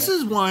people. This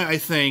is why I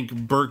think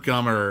Burt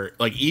Gummer,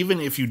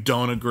 even if you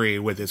don't agree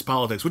with his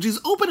politics, which he's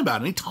open about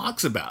and he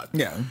talks about,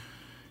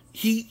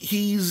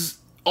 he's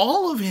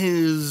all of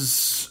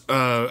his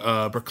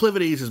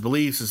proclivities, his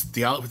beliefs, his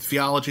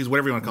theologies,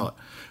 whatever you want to call it.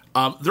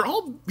 They're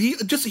all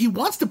he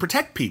wants to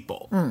protect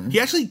people. He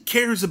actually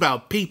cares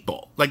about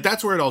people.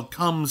 That's where it all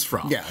comes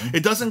from. Yeah.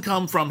 It doesn't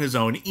come from his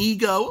own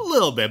ego, a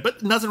little bit,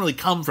 but it doesn't really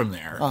come from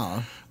there.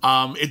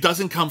 It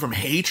doesn't come from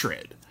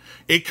hatred.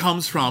 It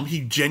comes from he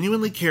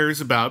genuinely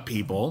cares about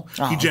people.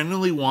 He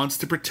genuinely wants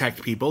to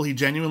protect people. He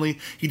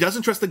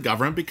doesn't trust the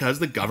government because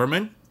the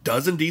government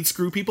does indeed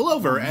screw people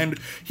over, and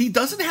he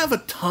doesn't have a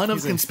ton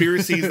of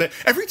conspiracies that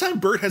every time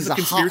Burt has a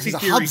conspiracy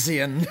theory,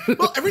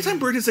 well, every time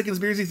Burt has a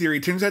conspiracy theory,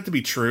 it turns out to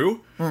be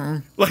true.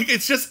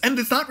 It's just, and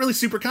it's not really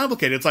super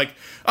complicated. It's like,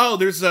 oh,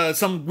 there's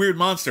some weird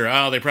monster.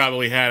 Oh, they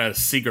probably had a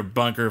secret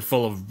bunker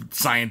full of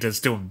scientists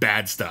doing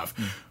bad stuff.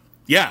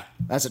 Yeah,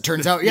 as it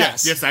turns out,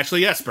 yes. Yes,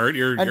 actually, yes, Burt,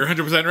 you're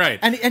 100% right.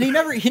 And he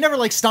never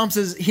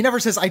stomps he never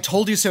says, "I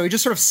told you so." He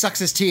just sort of sucks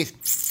his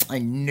teeth. I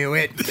knew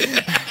it.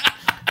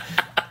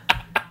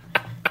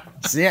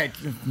 So yeah,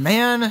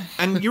 man.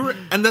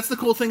 And that's the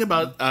cool thing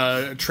about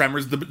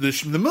Tremors,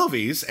 the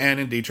movies, and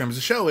indeed Tremors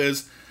the show,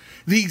 is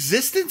the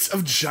existence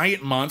of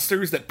giant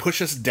monsters that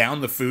push us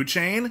down the food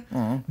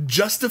chain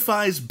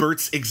justifies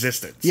Burt's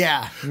existence.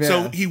 Yeah.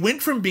 So he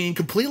went from being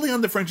completely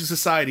on the fringe of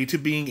society to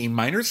being a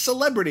minor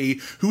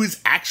celebrity who is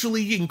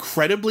actually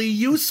incredibly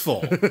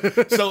useful.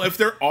 So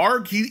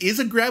he is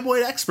a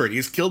graboid expert.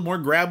 He's killed more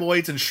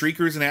graboids and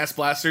shriekers and ass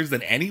blasters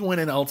than anyone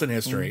in Alton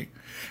history.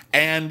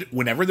 And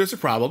whenever there's a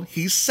problem,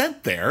 he's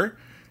sent there.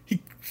 He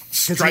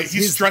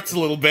struts a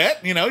little bit,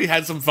 he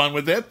had some fun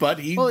with it, but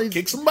he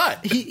kicks some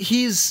butt.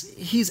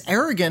 He's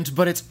arrogant,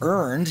 but it's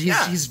earned.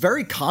 He's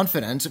very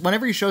confident.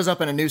 Whenever he shows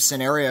up in a new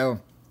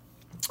scenario,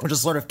 or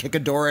just sort of kick a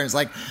door and is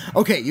like,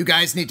 okay, you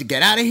guys need to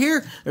get out of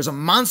here. There's a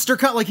monster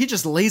cut. He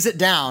just lays it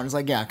down. He's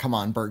like, yeah, come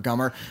on, Burt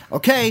Gummer.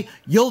 Okay,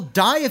 you'll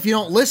die if you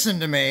don't listen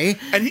to me.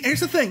 And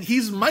here's the thing.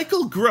 He's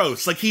Michael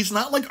Gross. He's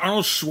not like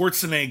Arnold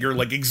Schwarzenegger,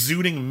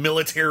 exuding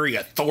military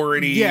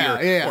authority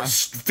or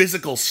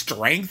physical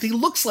strength. He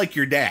looks like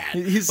your dad.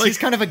 He's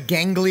kind of a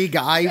gangly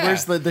guy. He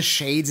wears the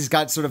shades. He's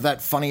got sort of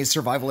that funny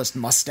survivalist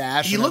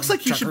mustache. He looks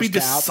like he should be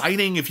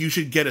deciding if you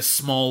should get a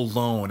small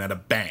loan at a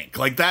bank.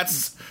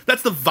 That's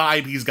the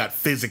vibe he's got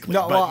physically.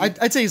 No,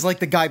 I'd say he's like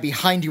the guy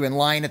behind you in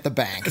line at the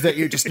bank that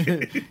you just want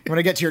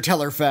to get to your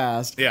teller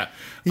fast. Yeah.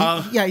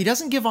 He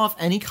doesn't give off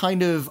any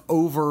kind of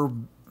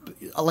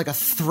a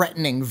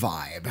threatening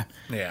vibe.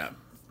 Yeah.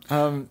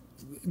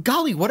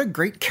 Golly, what a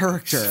great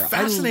character. It's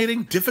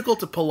fascinating, difficult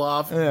to pull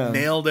off,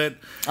 nailed it.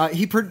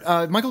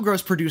 Michael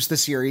Gross produced the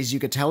series. You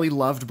could tell he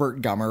loved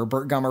Burt Gummer.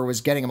 Burt Gummer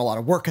was getting him a lot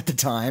of work at the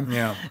time.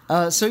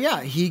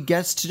 Yeah. He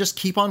gets to just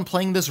keep on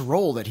playing this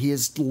role that he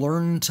has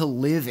learned to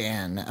live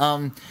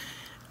in.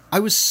 I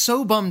was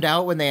so bummed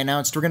out when they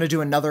announced we're going to do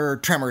another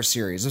Tremors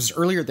series. It was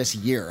earlier this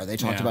year. They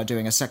talked about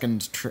doing a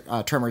second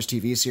Tremors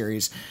TV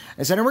series.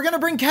 They said, and we're going to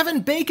bring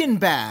Kevin Bacon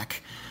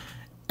back.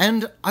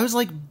 And I was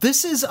like,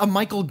 this is a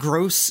Michael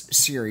Gross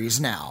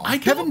series now.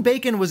 Kevin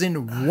Bacon was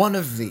in one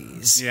of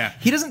these. Yeah.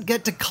 He doesn't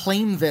get to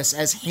claim this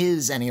as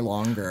his any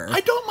longer. I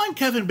don't mind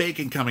Kevin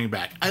Bacon coming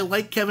back. I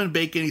like Kevin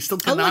Bacon. He's still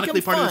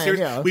canonically part of the series.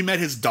 Yeah. We met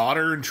his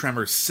daughter in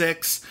Tremors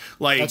 6.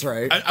 Like, that's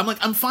right.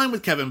 I'm fine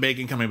with Kevin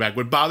Bacon coming back.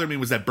 What bothered me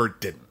was that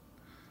Burt didn't.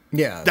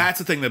 Yeah. That's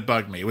the thing that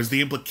bugged me. It was the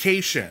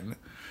implication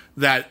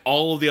that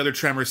all of the other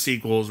Tremor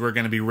sequels were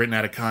going to be written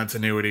out of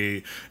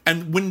continuity.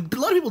 And when a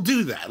lot of people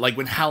do that, like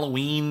when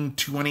Halloween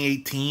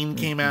 2018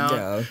 came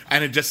out,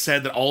 and it just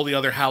said that all the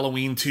other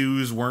Halloween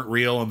 2s weren't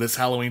real, and this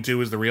Halloween 2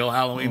 is the real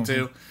Halloween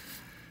 2.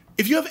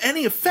 If you have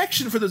any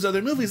affection for those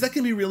other movies, that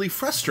can be really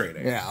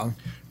frustrating. Yeah.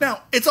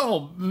 Now, it's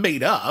all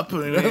made up.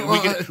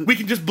 We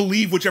can just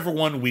believe whichever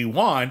one we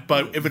want,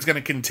 but if it's going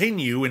to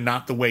continue and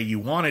not the way you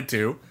want it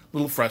to, a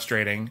little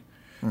frustrating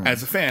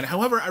as a fan.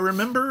 However, I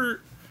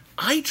remember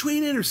I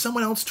tweeted or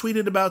someone else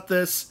tweeted about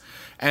this,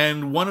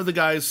 and one of the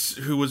guys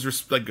who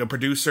was like a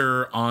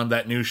producer on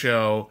that new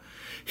show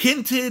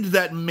hinted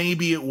that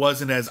maybe it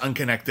wasn't as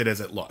unconnected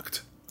as it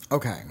looked.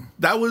 Okay.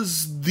 That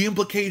was the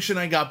implication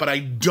I got, but I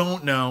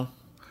don't know.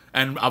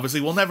 And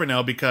obviously we'll never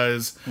know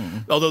because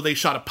although they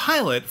shot a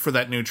pilot for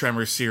that new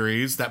Tremors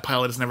series, that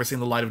pilot has never seen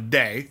the light of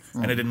day,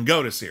 and it didn't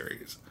go to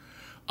series.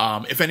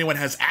 If anyone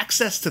has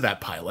access to that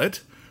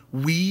pilot,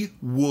 we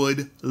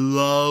would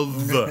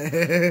love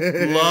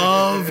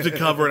to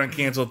cover it on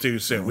Cancel Too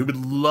Soon. We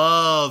would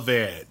love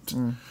it.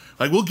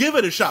 Like, we'll give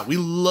it a shot. We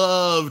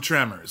love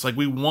Tremors. Like,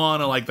 we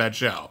want to like that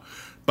show.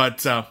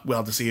 But we'll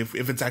have to see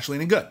if it's actually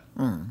any good.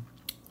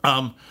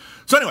 So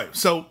anyway,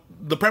 so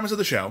the premise of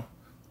the show,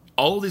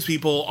 all of these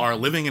people are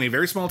living in a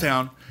very small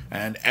town,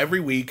 and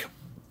every week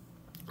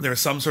there's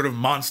some sort of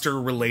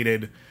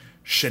monster-related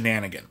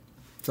shenanigan.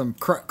 Some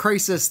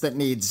crisis that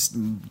needs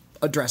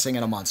addressing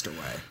in a monster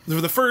way.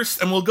 For the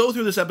first, and we'll go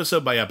through this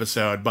episode by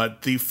episode,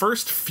 but the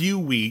first few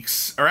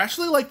weeks are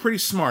actually like pretty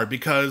smart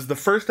because the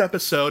first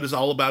episode is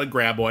all about a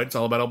graboid. It's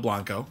all about El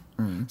Blanco.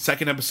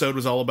 Second episode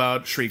was all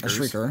about Shriekers.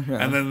 A Shrieker, yeah.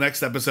 And then the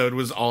next episode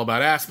was all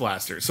about Ass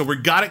Blasters. So we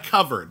got it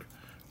covered.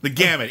 The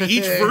gamut.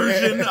 Each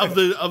version of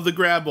the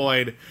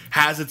graboid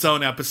has its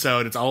own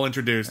episode. It's all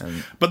introduced.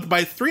 But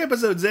by 3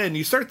 episodes in,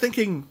 you start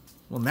thinking,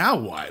 well, now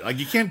what? Like,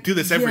 you can't do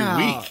this every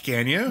week,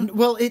 can you?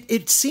 Well,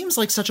 it seems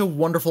like such a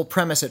wonderful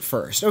premise at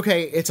first.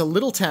 Okay, it's a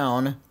little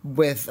town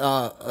with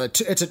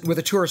with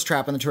a tourist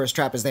trap, and the tourist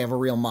trap is they have a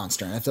real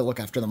monster, and they have to look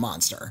after the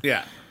monster.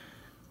 Yeah.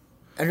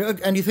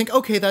 And you think,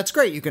 okay, that's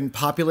great. You can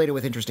populate it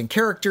with interesting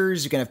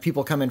characters. You can have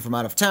people come in from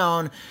out of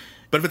town.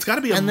 But if it's got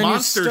to be a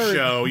monster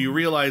show, you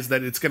realize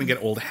that it's going to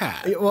get old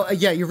hat. Well,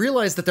 yeah, you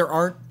realize that there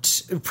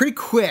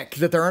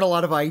aren't a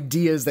lot of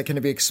ideas that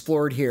can be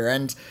explored here.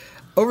 And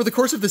over the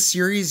course of the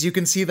series, you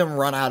can see them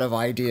run out of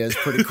ideas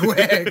pretty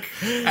quick.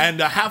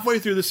 And halfway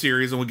through the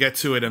series, and we'll get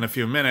to it in a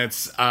few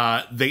minutes,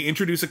 they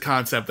introduce a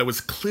concept that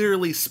was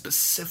clearly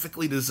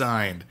specifically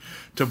designed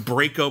to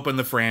break open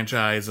the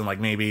franchise and like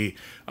maybe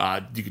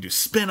you could do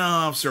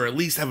spin-offs or at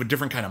least have a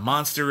different kind of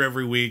monster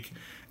every week.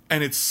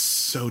 And it's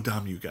so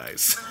dumb, you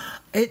guys.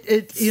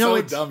 It's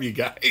dumb, you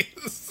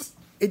guys.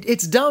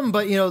 It's dumb,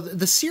 but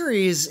the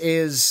series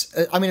is.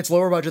 I mean, it's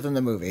lower budget than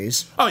the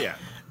movies. Oh yeah,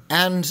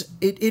 and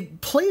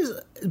it plays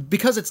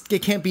because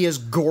it can't be as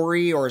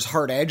gory or as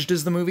hard edged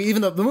as the movie.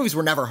 Even though the movies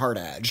were never hard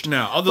edged.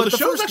 No, although the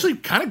show's actually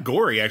kind of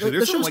gory. Actually,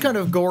 the show's kind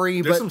of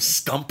gory. There's but some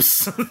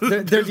stumps.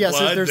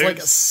 There's like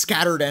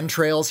scattered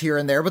entrails here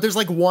and there, but there's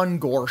like one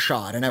gore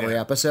shot in every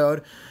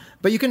episode.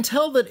 But you can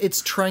tell that it's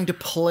trying to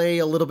play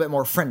a little bit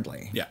more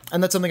friendly. Yeah.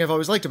 And that's something I've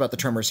always liked about the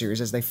Tremor series,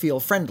 is they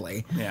feel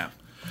friendly. Yeah.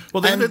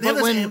 Well, they have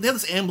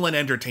this Amblin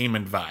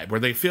Entertainment vibe,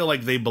 where they feel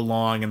like they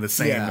belong in the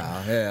same...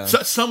 Yeah.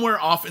 So somewhere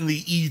off in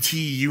the E.T.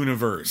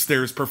 universe,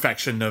 there's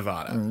Perfection,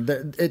 Nevada.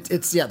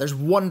 There's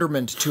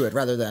wonderment to it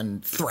rather than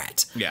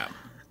threat. Yeah.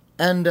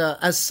 And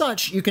as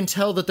such, you can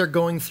tell that they're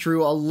going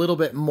through a little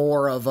bit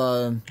more of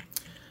a...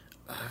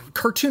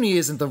 cartoony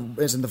isn't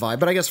the vibe,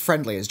 but I guess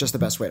friendly is just the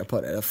best way to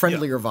put it. A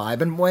friendlier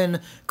vibe. And when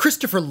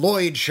Christopher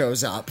Lloyd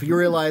shows up, you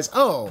realize,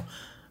 oh,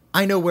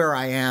 I know where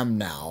I am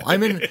now.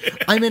 I'm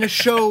in a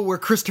show where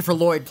Christopher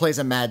Lloyd plays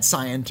a mad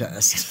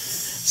scientist.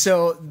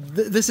 So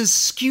this is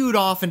skewed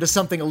off into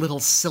something a little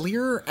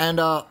sillier and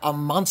a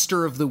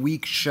Monster of the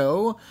Week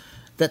show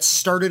that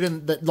started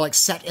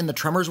set in the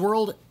Tremors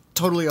world.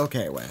 Totally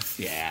okay with.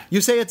 Yeah.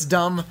 You say it's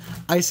dumb.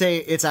 I say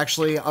it's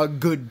actually a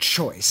good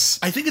choice.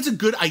 I think it's a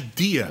good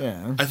idea.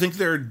 Yeah. I think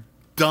there are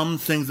dumb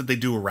things that they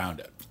do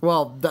around it.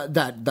 Well,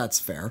 that's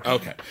fair.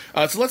 Okay.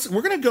 So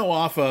we're going to go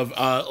off of,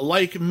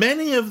 like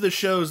many of the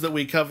shows that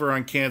we cover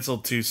on Cancel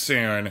Too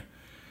Soon,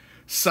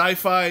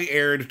 Sci-Fi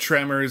aired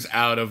Tremors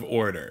out of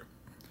order.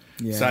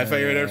 Yeah.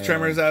 Sci-Fi aired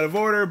Tremors out of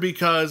order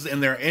because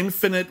in their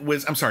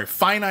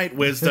finite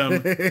wisdom...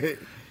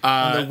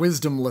 and their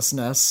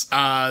wisdomlessness.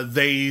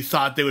 They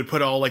thought they would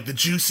put all like the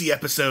juicy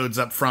episodes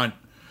up front.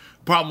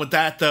 Problem with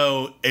that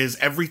though is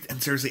every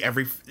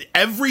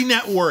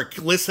network,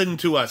 listen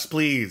to us,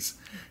 please.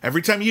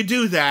 Every time you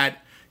do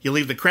that, You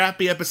leave the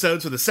crappy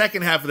episodes for the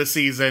second half of the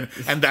season,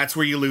 and that's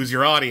where you lose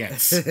your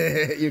audience.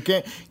 You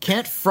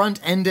can't front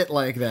end it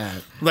like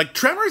that. Like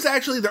Tremors,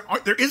 actually,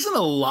 there isn't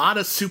a lot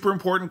of super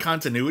important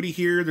continuity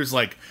here. There's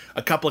like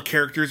a couple of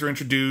characters are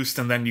introduced,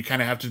 and then you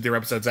kind of have to do their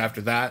episodes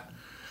after that.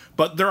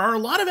 But there are a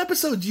lot of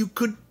episodes you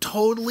could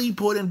totally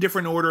put in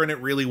different order, and it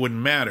really wouldn't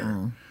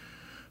matter.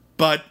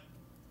 But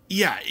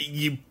yeah,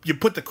 you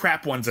put the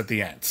crap ones at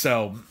the end.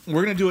 So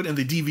we're going to do it in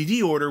the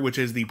DVD order, which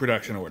is the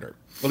production order,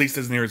 at least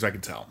as near as I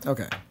can tell.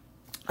 Okay.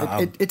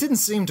 It didn't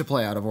seem to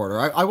play out of order.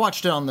 I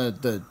watched it on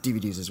the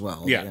DVDs as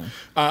well. Yeah.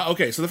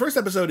 Okay, so the first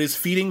episode is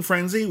Feeding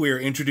Frenzy. We are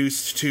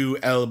introduced to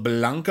El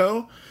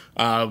Blanco.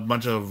 A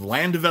bunch of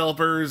land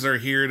developers are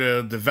here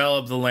to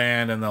develop the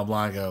land, and El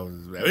Blanco...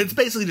 It's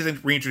basically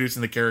just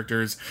reintroducing the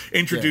characters,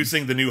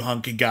 introducing the new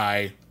hunky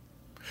guy,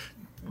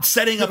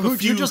 setting up who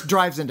just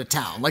drives into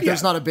town. Like,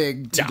 there's not a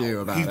big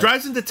to-do about it. He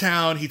drives into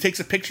town, he takes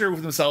a picture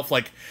with himself,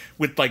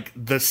 with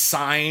the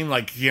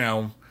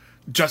sign,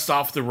 just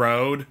off the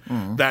road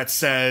that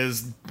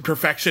says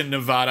Perfection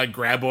Nevada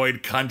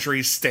Graboid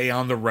Country, stay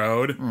on the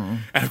road. And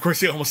of course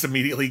he almost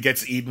immediately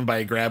gets eaten by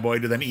a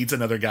graboid who then eats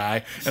another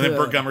guy, and then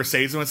Burt Gummer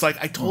saves him. It's like,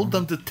 I told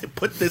them to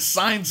put this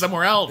sign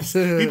somewhere else.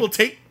 People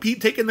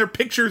taking their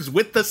pictures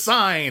with the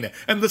sign,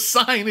 and the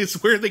sign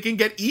is where they can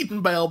get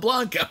eaten by El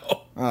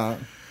Blanco.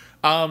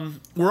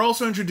 We're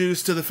also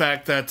introduced to the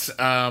fact that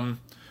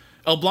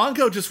El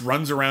Blanco just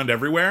runs around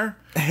everywhere.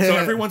 So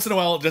every once in a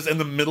while, just in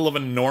the middle of a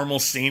normal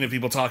scene of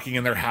people talking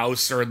in their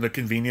house or in the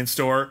convenience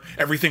store,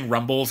 everything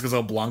rumbles because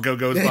El Blanco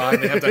goes by.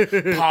 And they have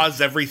to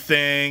pause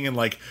everything and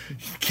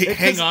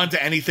hang on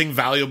to anything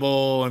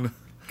valuable. And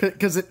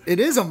because it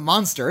is a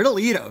monster, it'll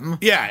eat them.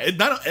 Yeah,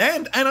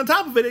 and on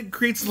top of it, it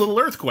creates little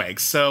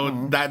earthquakes.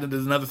 So that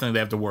is another thing they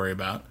have to worry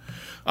about.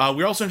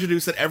 We're also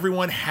introduced that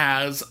everyone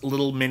has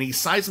little mini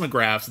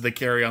seismographs that they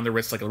carry on their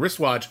wrists like a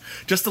wristwatch,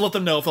 just to let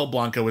them know if El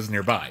Blanco is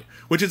nearby,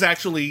 which is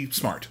actually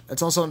smart.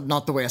 It's also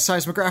not the way a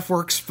seismograph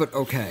works, but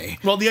okay.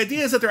 Well, the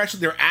idea is that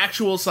they're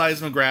actual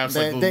seismographs.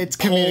 It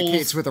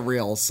communicates with a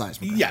real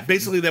seismograph. Yeah,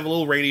 basically they have a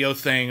little radio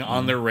thing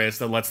on their wrist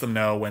that lets them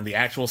know when the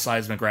actual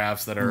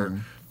seismographs that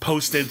are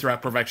posted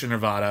throughout Perfection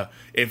Nevada,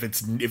 if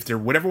they're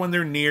whatever one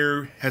they're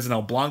near has an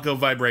El Blanco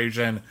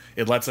vibration,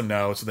 it lets them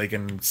know so they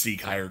can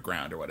seek higher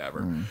ground or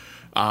whatever.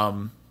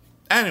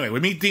 Anyway, we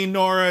meet Dean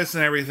Norris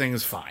and everything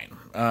is fine.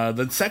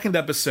 The second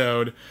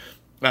episode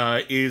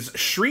is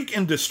Shriek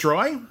and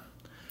Destroy.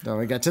 Then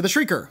we get to the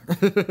Shrieker.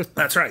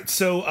 That's right.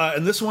 So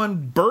in this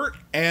one, Burt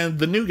and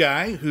the new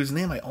guy, whose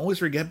name I always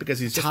forget because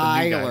he's just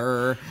the new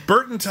guy.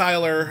 Burt and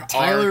Tyler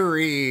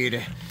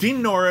Reed.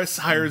 Dean Norris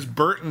hires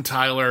Burt and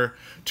Tyler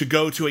to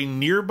go to a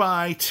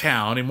nearby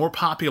town, a more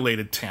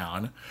populated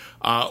town,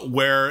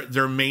 where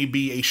there may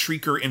be a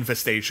Shrieker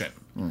infestation.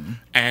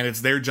 And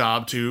it's their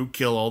job to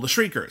kill all the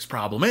Shriekers.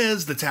 Problem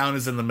is, the town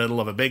is in the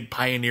middle of a big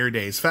Pioneer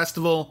Days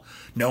festival.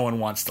 No one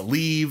wants to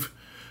leave.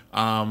 They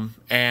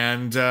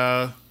have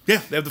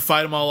to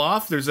fight them all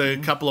off. There's a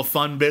couple of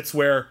fun bits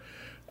where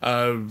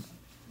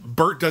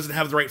Burt doesn't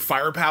have the right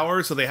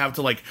firepower, so they have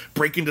to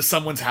break into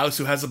someone's house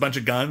who has a bunch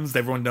of guns.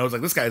 Everyone knows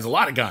this guy has a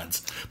lot of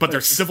guns, but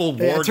they're Civil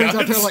War guns. It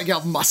turns out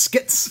they're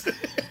muskets.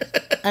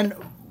 And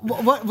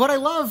what I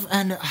love,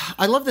 and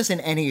I love this in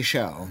any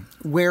show,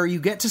 where you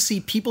get to see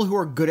people who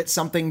are good at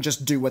something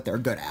just do what they're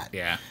good at.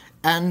 Yeah.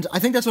 And I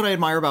think that's what I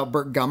admire about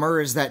Burt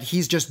Gummer, is that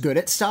he's just good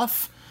at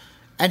stuff,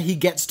 and he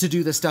gets to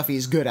do the stuff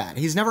he's good at.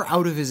 He's never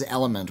out of his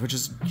element, which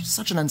is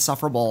such an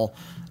insufferable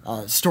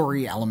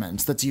story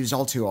element that's used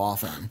all too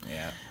often.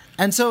 Yeah.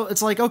 And so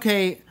it's like,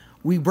 okay,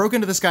 we broke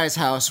into this guy's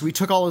house, we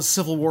took all his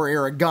Civil War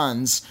era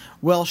guns,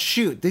 well,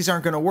 shoot, these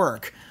aren't going to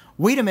work.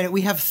 Wait a minute,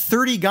 we have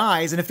 30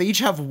 guys, and if they each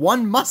have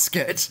one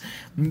musket,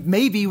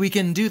 maybe we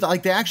can do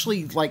that. They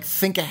actually,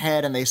 think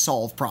ahead and they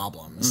solve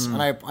problems.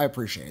 And I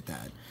appreciate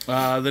that.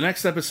 The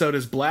next episode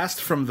is Blast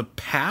from the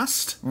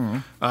Past.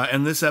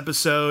 In this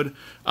episode,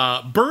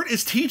 Burt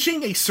is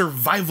teaching a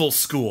survival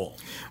school.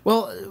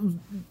 Well,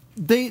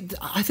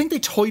 I think they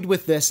toyed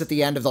with this at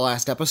the end of the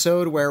last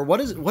episode, where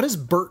what is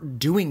Burt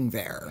doing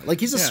there?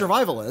 He's a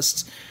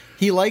survivalist.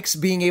 He likes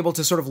being able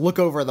to sort of look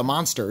over the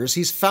monsters.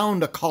 He's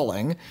found a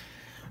calling.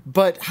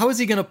 But how is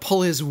he going to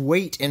pull his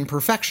weight in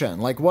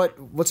perfection?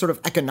 What sort of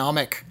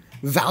economic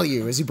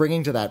value is he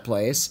bringing to that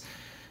place?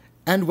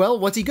 And, well,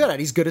 what's he good at?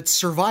 He's good at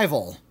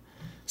survival.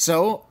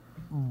 So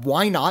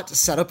why not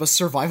set up a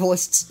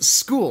survivalist's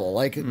school,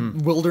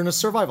 wilderness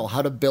survival,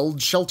 how to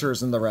build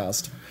shelters and the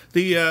rest?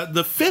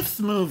 The fifth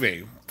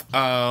movie,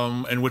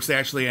 in which they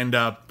actually end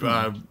up,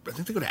 I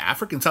think they go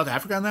to South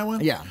Africa on that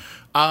one? Yeah.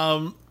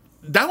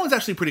 That one's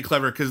actually pretty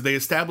clever because they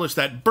established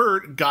that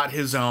Burt got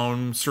his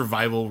own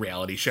survival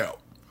reality show.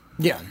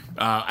 Yeah.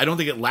 I don't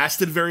think it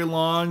lasted very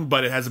long,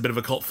 but it has a bit of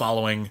a cult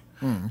following.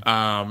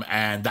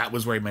 And that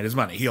was where he made his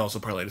money. He also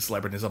parlayed his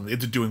celebrity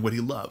into doing what he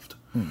loved.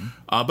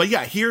 But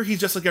yeah, here he's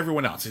just like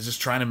everyone else. He's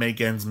just trying to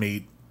make ends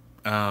meet.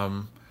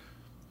 And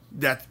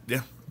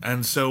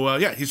so,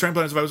 he's trying to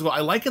play on survival school. I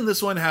like in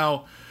this one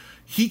how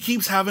he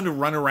keeps having to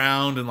run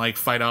around and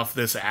fight off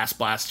this ass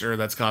blaster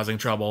that's causing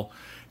trouble.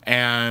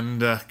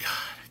 And, God,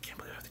 I can't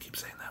believe I have to keep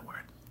saying that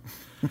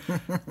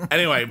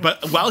Anyway,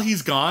 but while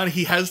he's gone,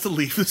 he has to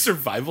leave the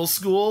survival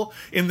school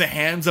in the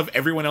hands of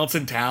everyone else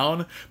in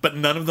town, but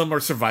none of them are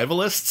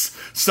survivalists.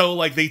 So,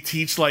 like, they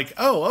teach, like,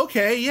 oh,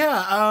 okay,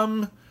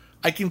 yeah,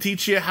 I can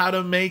teach you how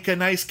to make a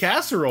nice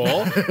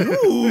casserole.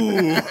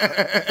 Ooh.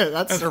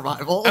 That's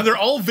survival. And they're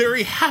all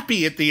very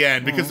happy at the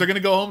end because they're going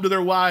to go home to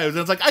their wives. And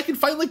it's like, I can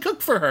finally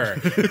cook for her.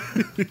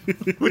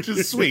 Which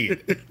is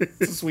sweet. It's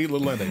a sweet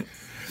little ending.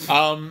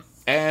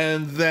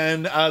 And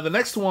then the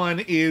next one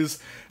is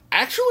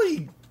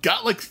actually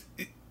got, like...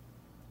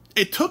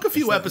 It took a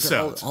few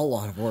episodes. A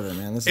lot of order,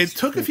 man. It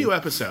took a few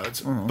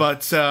episodes,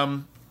 but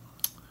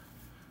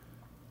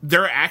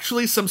there are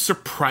actually some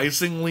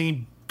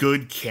surprisingly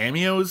good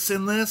cameos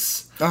in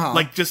this,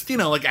 like just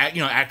like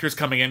actors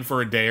coming in for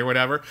a day or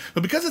whatever.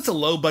 But because it's a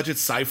low budget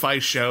sci-fi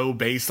show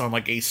based on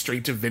like a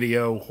straight to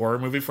video horror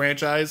movie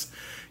franchise,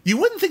 you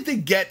wouldn't think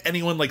they'd get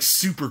anyone like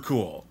super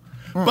cool.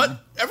 But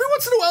every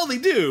once in a while they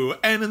do,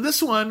 and in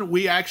this one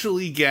we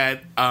actually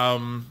get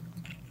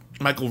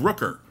Michael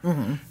Rooker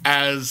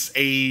as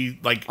a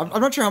like.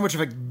 I'm not sure how much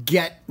of a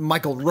get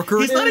Michael Rooker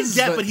he's is. Not a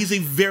get, but he's a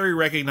very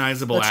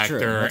recognizable actor,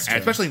 That's true.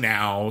 especially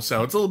now.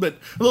 So it's a little bit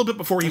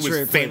before he was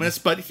really famous,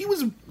 but he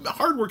was a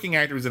hardworking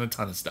actor. He was in a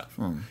ton of stuff.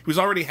 He was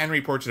already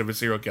Henry Portrait of a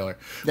Serial Killer.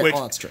 Yeah, which,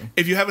 that's true.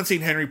 If you haven't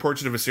seen Henry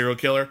Portrait of a Serial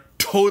Killer,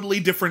 totally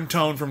different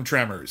tone from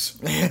Tremors.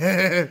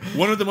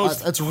 One of the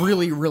most that's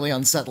really, really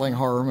unsettling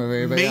horror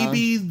movie. But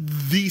maybe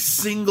the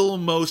single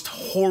most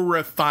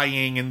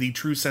horrifying, in the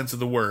true sense of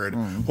the word,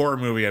 horror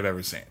movie I've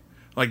ever seen.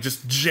 Like,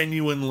 just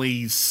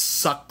genuinely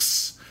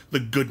sucks the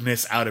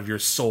goodness out of your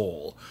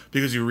soul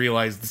because you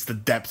realize it's the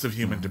depths of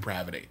human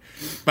depravity.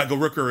 Michael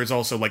Rooker is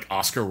also like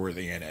Oscar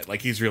worthy in it.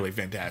 Like, he's really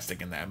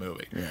fantastic in that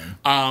movie.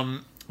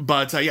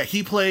 But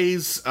he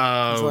plays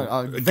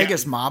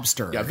Vegas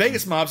Mobster. Yeah,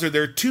 Vegas Mobster.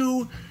 There are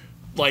two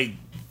like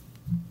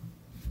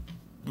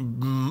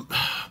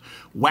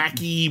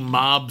wacky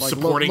mob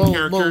supporting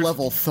characters, low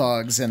level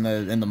thugs in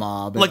the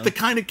mob, like the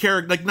kind of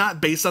character, like not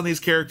based on these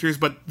characters,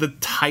 but the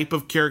type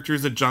of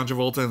characters that John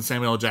Travolta and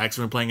Samuel L.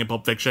 Jackson were playing in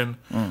Pulp Fiction.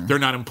 They're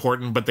not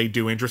important, but they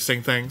do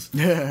interesting things.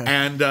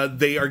 And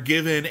they are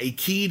given a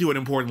key to an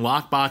important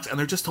lockbox, and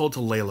they're just told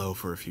to lay low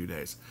for a few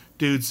days.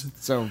 Dudes,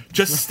 so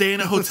just stay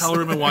in a hotel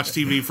room and watch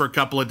TV for a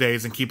couple of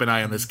days and keep an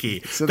eye on this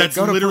key. So that's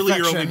literally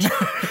your only.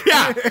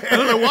 Yeah, and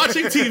then they're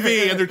watching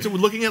TV and they're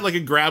looking at like a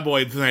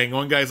graboid thing.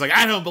 One guy's like,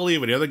 "I don't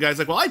believe it." The other guy's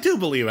like, "Well, I do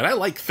believe it. I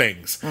like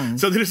things."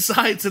 So they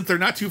decide, since they're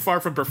not too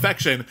far from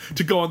perfection,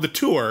 to go on the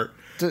tour.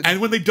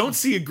 And when they don't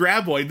see a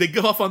graboid, they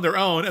go off on their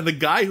own, and the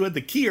guy who had the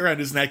key around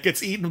his neck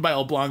gets eaten by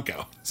El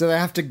Blanco. So they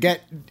have to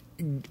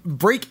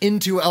break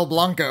into El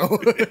Blanco.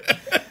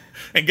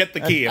 And get the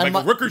key. And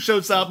Michael Rooker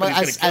shows up and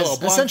he's going to kill El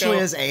Blanco. Essentially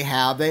as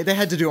Ahab. They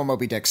had to do a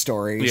Moby Dick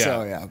story.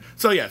 Yeah.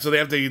 So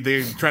they're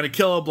trying to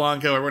kill El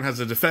Blanco. Everyone has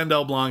to defend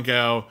El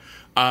Blanco.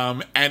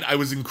 And I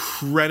was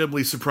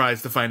incredibly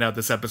surprised to find out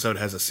this episode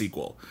has a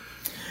sequel.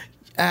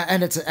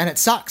 And it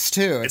sucks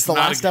too. It's the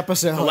last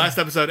episode. The last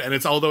episode,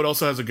 and although it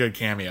also has a good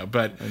cameo,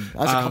 but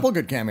has a couple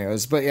good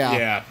cameos. But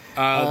yeah.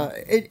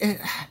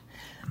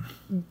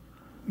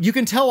 You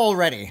can tell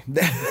already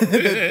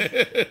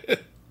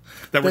that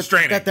we're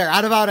straining. That they're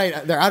out of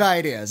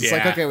ideas. It's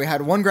like, okay, we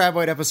had one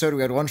Graboid episode,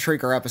 we had one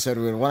Shrieker episode,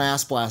 we had one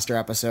Ass Blaster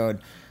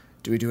episode.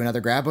 Do we do another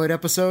Graboid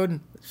episode?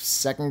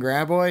 Second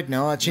Graboid?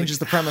 No, that changes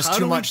the premise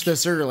too much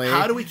this early.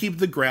 How do we keep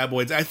the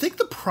Graboids? I think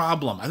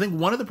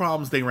one of the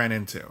problems they ran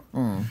into,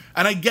 and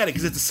I get it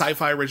because it's a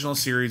sci-fi original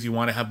series, you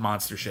want to have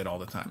monster shit all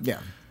the time.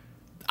 Yeah.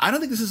 I don't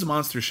think this is a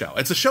monster show.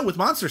 It's a show with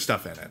monster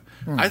stuff in it.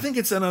 I think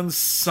it's an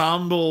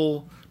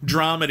ensemble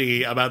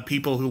dramedy about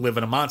people who live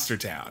in a monster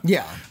town.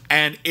 Yeah.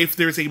 And if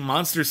there's a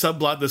monster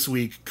subplot this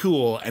week,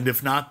 cool. And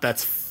if not,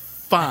 that's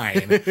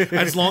fine.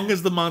 As long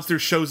as the monster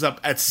shows up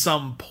at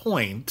some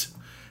point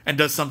and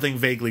does something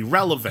vaguely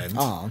relevant,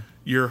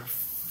 you're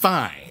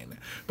fine.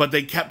 But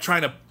they kept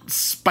trying to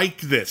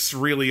spike this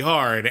really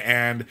hard,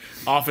 and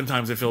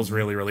oftentimes it feels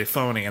really, really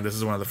phony, and this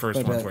is one of the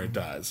first ones where it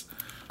does.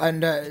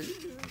 And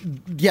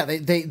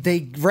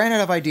they ran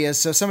out of ideas,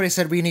 so somebody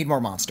said, we need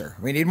more monster.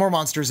 We need more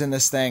monsters in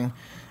this thing.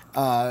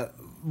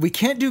 We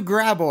can't do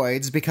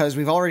Graboids because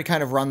we've already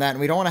kind of run that, and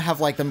we don't want to have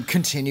like them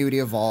continue to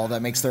evolve.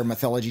 That makes their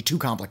mythology too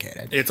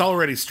complicated. It's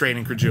already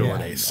straining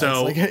credulity. Yeah,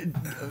 so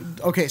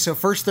okay, so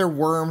first they're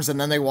worms,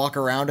 and then they walk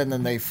around, and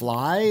then they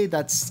fly.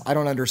 I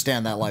don't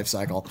understand that life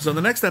cycle. So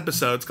the next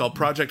episode's called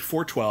Project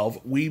 412.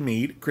 We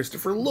meet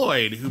Christopher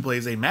Lloyd, who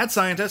plays a mad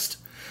scientist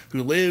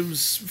who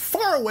lives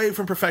far away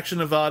from Perfection,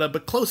 Nevada,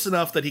 but close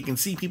enough that he can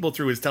see people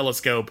through his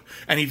telescope,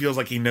 and he feels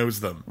like he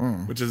knows them,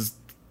 which is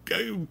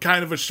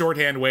kind of a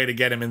shorthand way to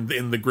get him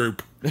in the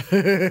group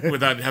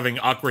without having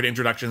awkward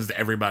introductions to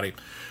everybody.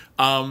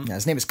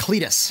 His name is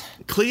Cletus.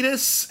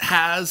 Cletus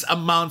has a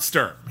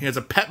monster. He has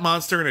a pet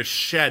monster in a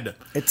shed.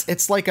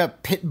 It's like a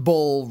pit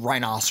bull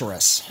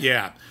rhinoceros.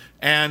 Yeah.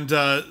 And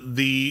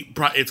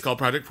it's called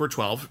Project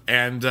 412,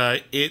 and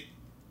it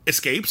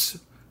escapes,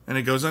 and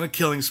it goes on a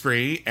killing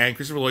spree, and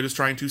Christopher Lloyd is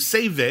trying to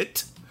save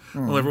it,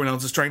 while everyone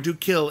else is trying to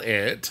kill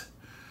it.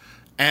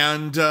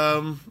 And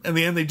in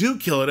the end, they do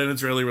kill it, and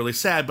it's really, really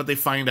sad. But they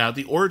find out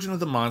the origin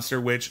of the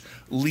monster, which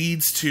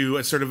leads to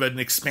a sort of an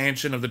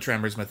expansion of the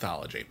Tremors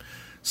mythology.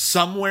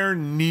 Somewhere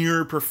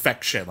near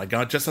perfection, like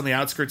just on the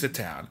outskirts of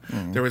town,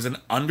 there was an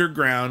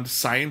underground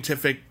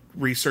scientific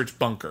research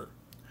bunker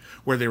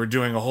where they were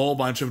doing a whole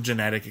bunch of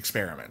genetic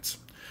experiments.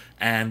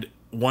 And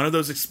one of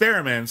those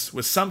experiments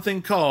was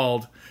something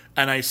called,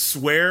 and I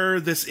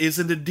swear this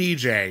isn't a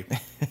DJ,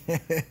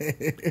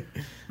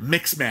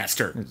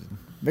 Mixmaster.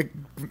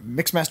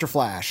 Mixmaster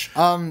Flash.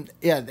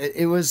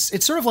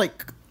 It's sort of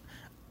like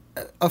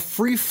a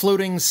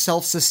free-floating,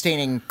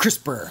 self-sustaining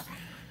CRISPR.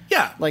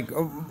 Yeah. Like,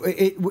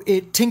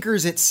 it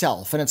tinkers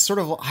itself, and it's sort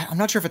of, I'm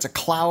not sure if it's a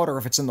cloud or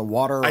if it's in the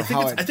water or I think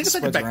how it's like a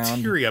spreads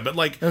bacteria, around. but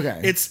like,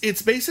 okay.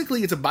 it's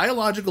basically, it's a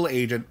biological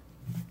agent.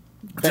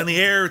 It's in the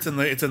air, it's in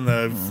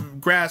the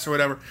grass or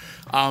whatever.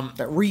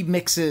 That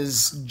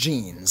remixes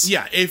genes.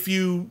 Yeah,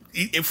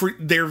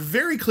 they're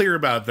very clear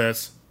about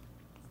this.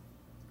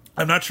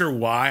 I'm not sure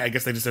why. I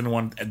guess they just didn't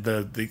want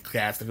the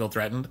cast to feel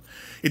threatened.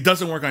 It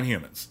doesn't work on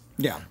humans.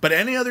 Yeah. But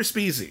any other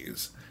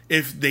species,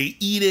 if they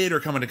eat it or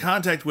come into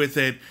contact with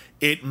it,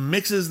 it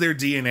mixes their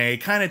DNA,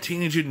 kind of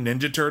Teenage Mutant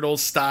Ninja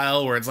Turtles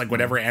style, where it's like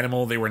whatever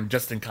animal they were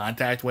just in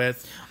contact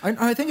with.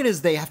 I think it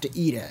is they have to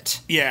eat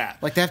it. Yeah.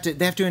 Like they have to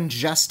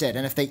ingest it,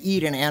 and if they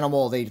eat an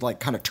animal, they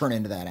like kind of turn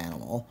into that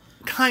animal.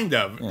 Kind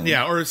of.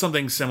 Yeah, or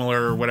something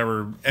similar or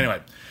whatever.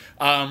 Anyway.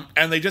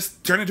 And they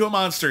just turn into a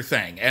monster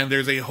thing. And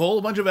there's a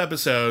whole bunch of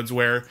episodes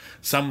where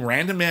some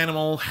random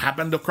animal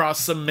happened across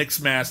some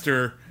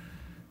Mixmaster.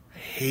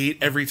 Hate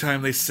every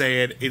time they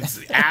say it.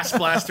 It's Ass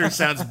Blaster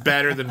sounds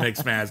better than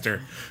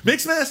Mixmaster.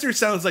 Mixmaster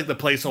sounds like the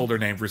placeholder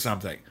name for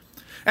something.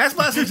 Ass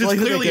Blaster is just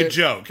clearly a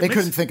joke. They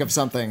couldn't think of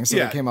something, so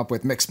they came up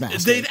with Mixmaster.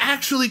 If they'd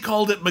actually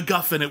called it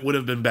MacGuffin, it would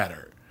have been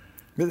better.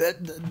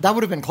 That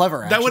would have been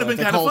clever, actually. That would have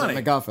been kind of funny.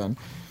 MacGuffin.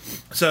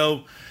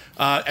 So,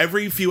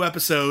 every few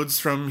episodes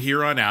from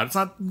here on out, it's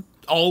not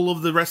all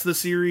of the rest of the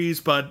series,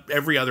 but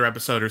every other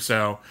episode or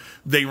so,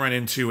 they run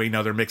into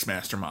another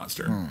Mixmaster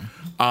monster.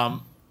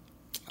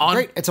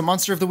 Great, it's a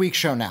Monster of the Week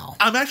show now.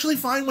 I'm actually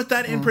fine with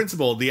that in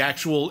principle. The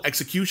actual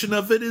execution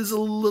of it is a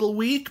little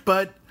weak,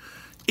 but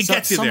it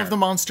gets you there. Some of the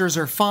monsters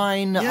are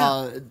fine.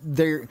 Yeah.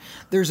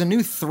 There's a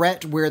new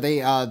threat where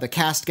the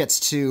cast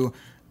gets to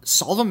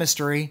solve a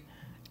mystery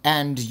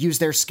and use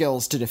their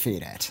skills to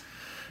defeat it.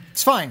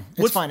 It's fine.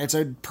 It's fine. It's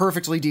a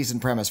perfectly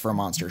decent premise for a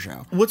monster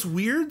show. What's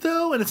weird,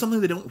 though, and it's something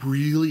they don't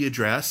really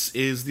address,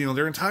 is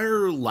their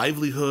entire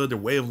livelihood, their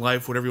way of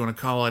life, whatever you want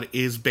to call it,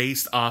 is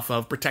based off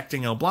of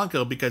protecting El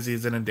Blanco because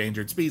he's an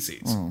endangered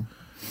species.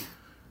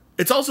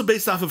 It's also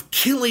based off of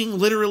killing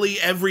literally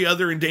every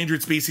other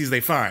endangered species they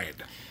find.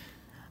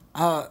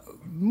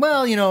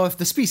 Well, if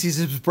the species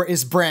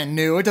is brand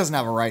new, it doesn't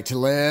have a right to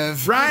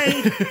live.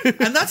 Right.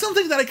 And that's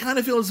something that I kind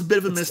of feel is a bit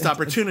of a missed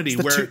opportunity.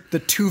 The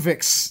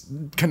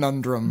Tuvix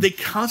conundrum. They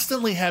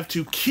constantly have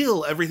to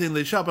kill everything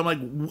they shop. I'm like,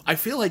 I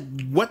feel like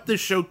what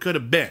this show could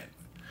have been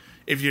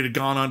if you'd have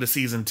gone on to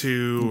season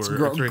 2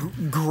 or 3.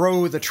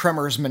 Grow the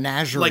Tremors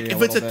menagerie. Like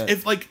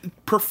if like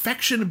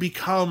perfection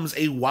becomes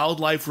a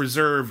wildlife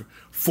reserve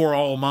for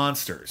all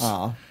monsters.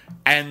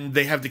 And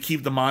they have to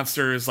keep the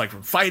monsters like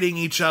from fighting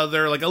each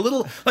other, like a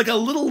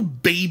little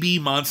baby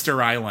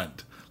Monster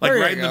Island, like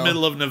right in the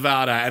middle of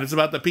Nevada, and it's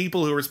about the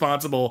people who are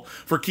responsible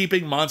for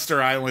keeping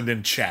Monster Island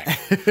in check.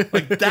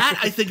 Like that,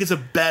 I think is a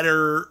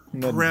better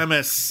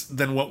premise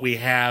than what we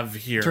have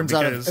here. Turns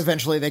out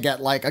eventually they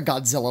get like a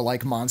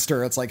Godzilla-like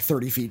monster. It's like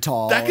 30 feet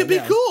tall. That could be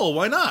cool.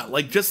 Why not?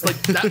 Like just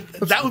like that.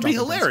 That would be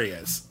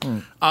hilarious.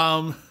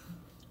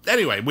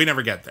 Anyway, we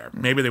never get there.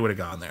 Maybe they would have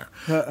gone there.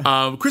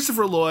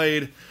 Christopher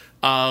Lloyd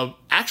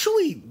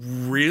actually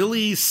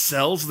really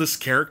sells this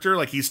character.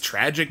 Like he's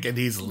tragic and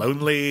he's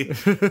lonely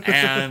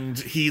and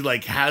he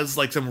like has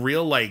like some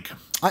real like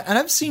and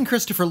I've seen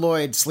Christopher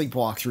Lloyd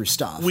sleepwalk through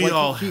stuff. We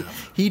all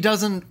have. He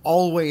doesn't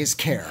always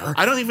care.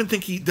 I don't even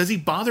think he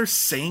bother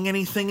saying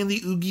anything in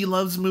the Oogie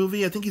Loves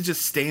movie. I think he's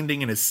just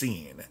standing in a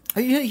scene.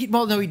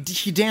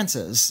 He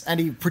dances and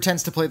he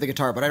pretends to play the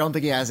guitar, but I don't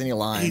think he has any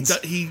lines.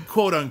 He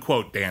quote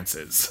unquote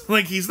dances.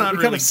 Like he's not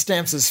really. Kind of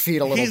stamps his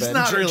feet a little bit.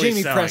 Not really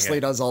Jamie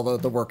Presley does all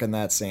the work in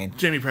that scene.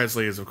 Jamie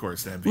Presley is of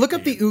course the MVP. Look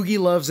up the Oogie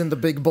Loves and the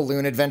Big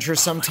Balloon Adventure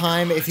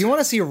sometime if you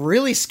want to see a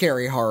really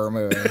scary horror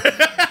movie.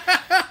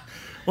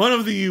 One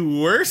of the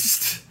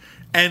worst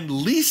and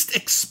least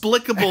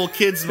explicable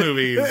kids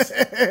movies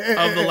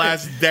of the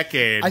last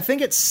decade. I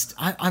think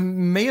I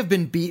may have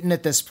been beaten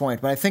at this point,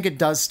 but I think it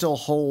does still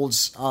hold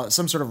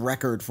some sort of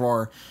record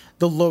for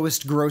the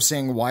lowest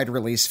grossing wide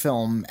release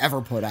film ever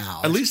put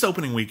out. At least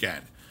opening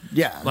weekend.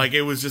 Yeah. Like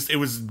it was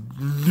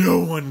no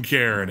one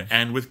cared,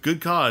 and with good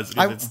cause,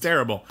 because it's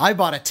terrible. I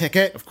bought a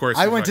ticket. Of course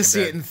I went to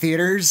see it in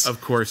theaters.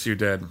 Of course you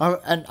did.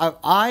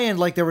 And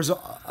like there was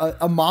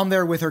a mom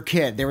there with her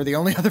kid. They were the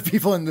only other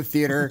people in the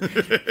theater.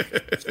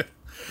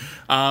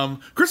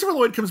 Christopher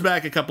Lloyd comes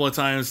back a couple of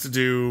times to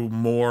do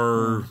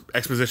more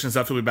exposition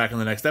stuff. He'll be back in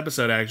the next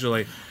episode,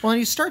 actually. Well, and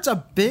he starts a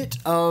bit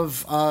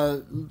of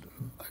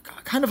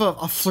kind of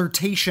a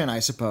flirtation, I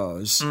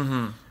suppose,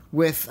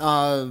 with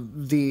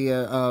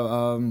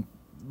the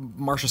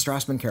Marsha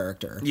Strassman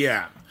character.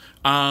 Yeah.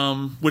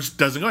 Which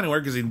doesn't go anywhere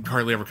because he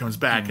hardly ever comes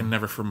back and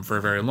never for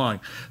very long.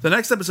 The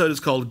next episode is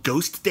called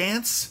Ghost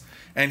Dance,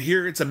 and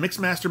here it's a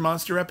Mixmaster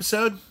Monster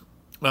episode.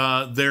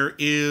 There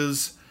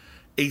is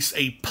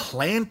a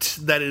plant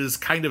that is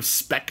kind of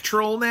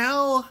spectral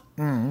now.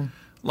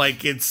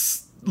 Like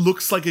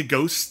looks like a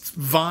ghost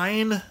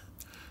vine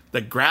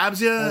that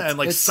grabs you and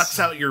like sucks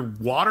out your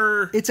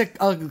water. It's a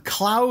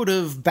cloud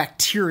of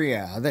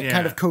bacteria that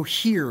kind of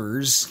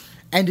coheres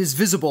and is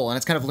visible, and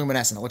it's kind of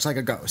luminescent. It looks like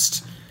a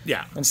ghost.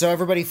 Yeah. And so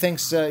everybody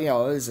thinks,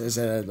 is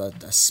it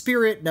a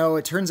spirit? No,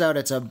 it turns out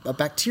it's a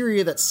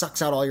bacteria that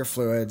sucks out all your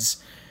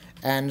fluids,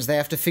 and they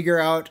have to figure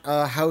out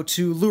how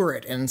to lure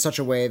it in such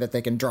a way that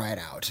they can dry it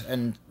out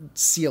and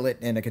seal it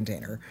in a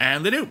container.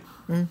 And they do.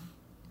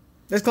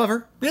 It's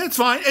clever. Yeah, it's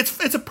fine.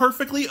 It's a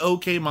perfectly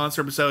okay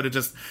monster episode. It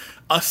just,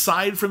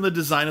 aside from the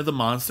design of the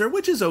monster,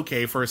 which is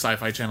okay for a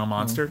Sci-Fi Channel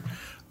monster,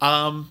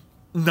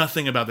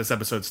 nothing about this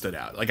episode stood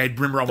out. Like, I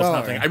remember almost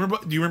nothing. Yeah.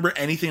 Do you remember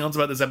anything else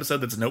about this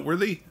episode that's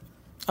noteworthy?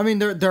 I mean,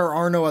 there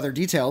are no other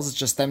details. It's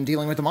just them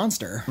dealing with the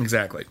monster.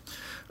 Exactly.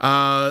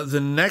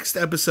 The next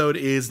episode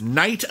is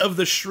Night of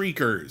the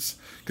Shriekers,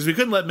 because we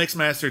couldn't let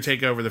Mixmaster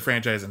take over the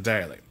franchise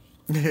entirely.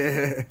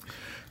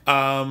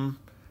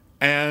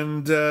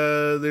 And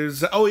there's...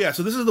 so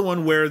this is the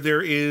one where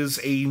there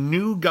is a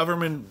new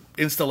government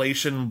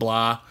installation,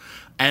 blah,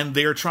 and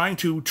they're trying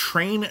to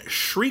train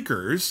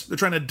shriekers. They're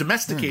trying to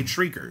domesticate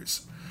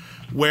shriekers,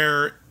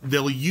 where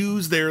they'll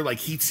use their, like,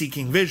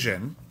 heat-seeking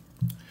vision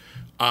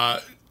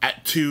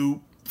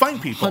to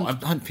find people.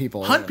 Hunt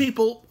people. Hunt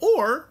people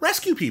or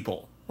rescue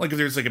people. Like, if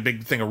there's, like, a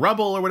big thing of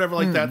rubble or whatever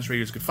like that,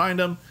 shriekers could find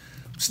them.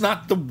 It's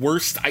not the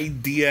worst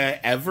idea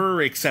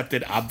ever, except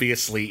it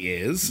obviously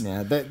is.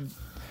 Yeah, they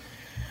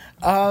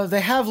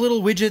have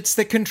little widgets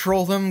that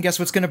control them. Guess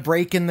what's going to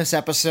break in this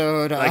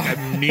episode? Like,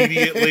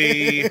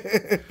 immediately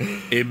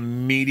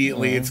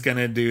it's going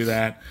to do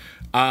that.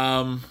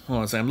 Hold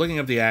on a second. I'm looking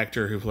up the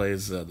actor who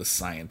plays the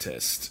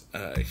scientist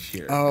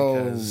here.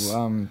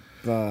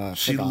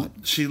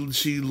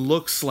 She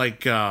looks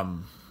like not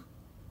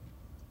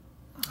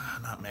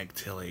Meg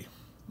Tilly,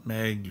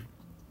 Meg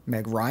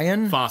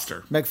Ryan?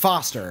 Foster. Meg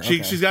Foster.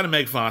 Okay. She's got a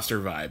Meg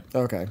Foster vibe.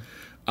 Okay.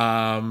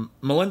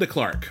 Melinda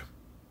Clark.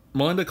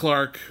 Melinda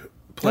Clark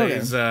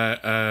plays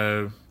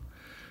the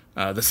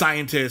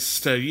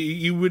scientist.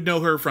 You would know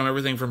her from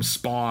everything from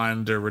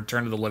Spawn to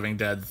Return of the Living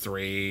Dead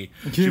 3.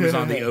 She was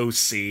on the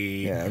OC.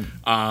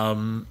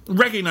 Yeah.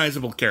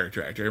 Recognizable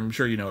character actor. I'm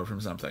sure you know her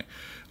from something.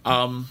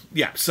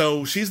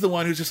 So she's the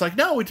one who's just like,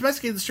 no, we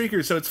domesticated the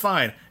Streakers, so it's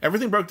fine.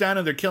 Everything broke down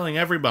and they're killing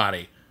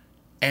everybody.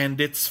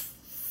 And it's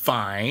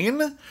fine.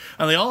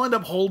 And they all end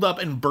up holed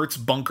up in Bert's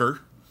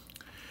bunker.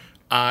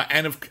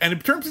 And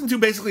it turns into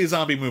basically a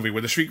zombie movie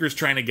where the Shriekers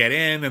trying to get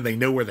in and they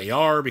know where they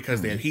are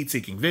because they have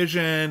heat-seeking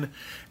vision.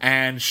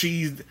 And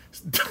she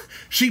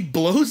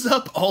blows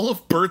up all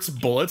of Bert's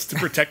bullets to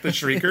protect the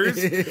Shriekers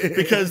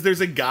because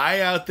there's a guy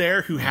out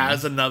there who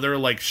has another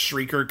like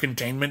Shrieker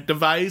containment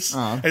device.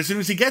 And as soon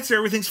as he gets there,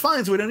 everything's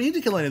fine, so we don't need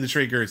to kill any of the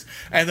Shriekers.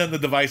 And then the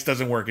device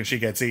doesn't work and she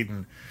gets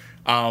eaten.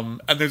 And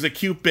there's a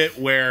cute bit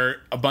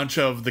where a bunch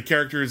of the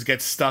characters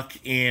get stuck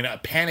in a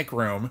panic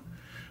room,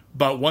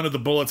 but one of the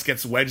bullets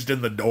gets wedged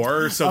in the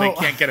door, so they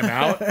can't get him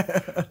out.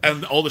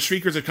 And all the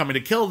Shriekers are coming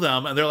to kill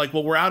them, and they're like,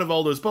 well, we're out of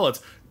all those bullets.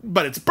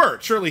 But it's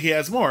Bert. Surely he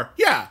has more.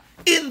 Yeah,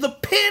 in the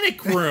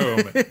panic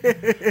room.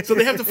 So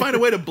they have to find a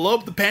way to blow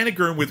up the panic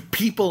room with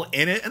people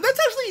in it. And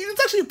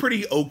it's actually a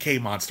pretty okay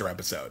monster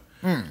episode.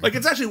 Like,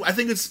 it's actually, I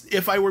think it's,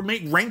 if I were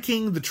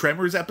ranking the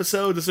Tremors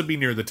episode, this would be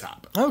near the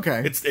top.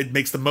 Okay. It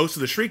makes the most of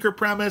the Shrieker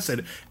premise.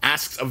 It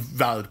asks a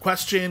valid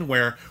question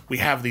where we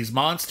have these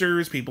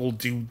monsters. People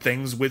do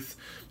things with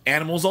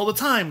animals all the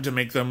time to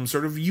make them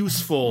sort of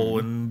useful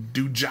and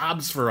do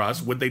jobs for us.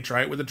 Would they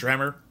try it with a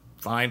Tremor?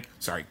 Fine.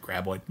 Sorry,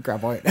 Graboid.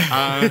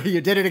 You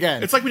did it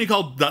again. It's like when you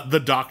call the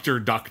Doctor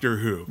Doctor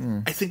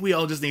Who. I think we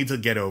all just need to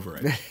get over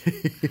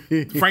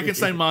it.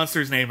 Frankenstein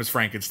monster's name is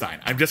Frankenstein.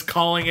 I'm just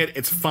calling it.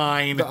 It's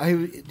fine.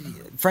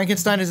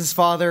 Frankenstein is his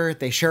father.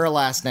 They share a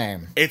last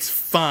name. It's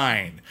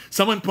fine.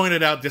 Someone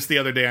pointed out just the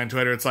other day on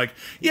Twitter, it's like,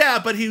 yeah,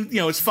 but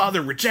his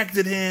father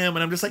rejected him.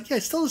 And I'm just like, yeah,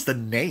 it still is the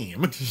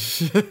name.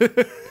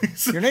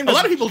 Your name a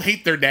lot of people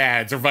hate their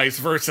dads or vice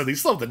versa. They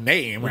still have the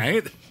name,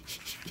 right?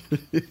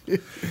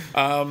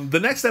 The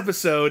next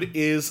episode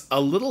is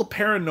A Little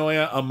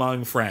Paranoia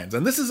Among Friends.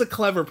 And this is a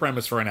clever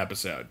premise for an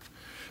episode.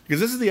 Because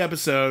this is the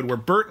episode where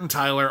Bert and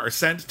Tyler are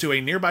sent to a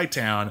nearby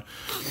town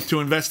to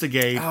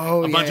investigate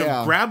a bunch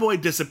of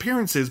Graboid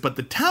disappearances, but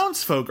the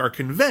townsfolk are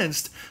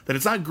convinced that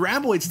it's not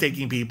Graboids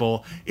taking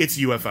people, it's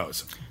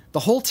UFOs.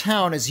 The whole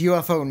town is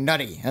UFO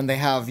nutty, and they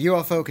have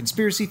UFO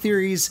conspiracy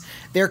theories.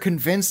 They're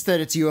convinced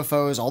that it's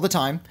UFOs all the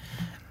time.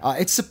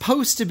 It's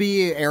supposed to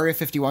be Area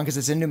 51 because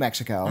it's in New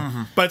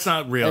Mexico. But it's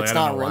not really. It's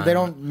not real. They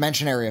don't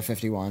mention Area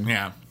 51.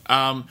 Yeah.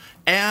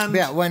 And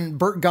Yeah, when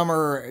Burt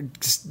Gummer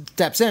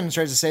steps in and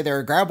tries to say there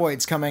are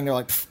graboids coming, they're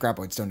like,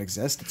 graboids don't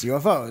exist. It's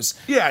UFOs.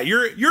 yeah,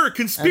 you're a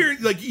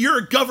conspiracy, like you're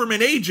a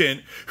government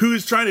agent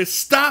who's trying to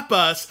stop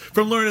us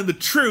from learning the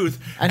truth.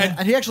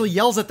 And he actually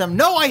yells at them,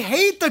 "No, I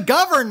hate the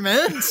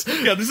government!"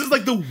 Yeah, this is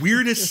like the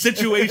weirdest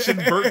situation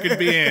Burt could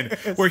be in,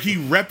 where he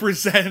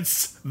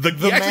represents the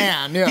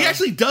man, yeah. He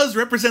actually does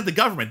represent the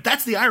government.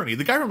 That's the irony.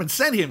 The government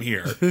sent him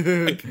here,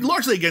 like,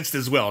 largely against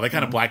his will. They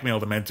kind of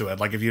blackmailed him into it.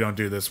 Like, if you don't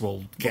do this,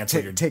 we'll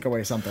cancel your... Take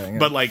away something. Yeah.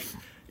 But, like,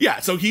 yeah,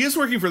 so he is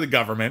working for the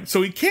government,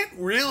 so he can't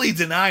really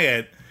deny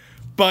it,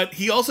 but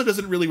he also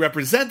doesn't really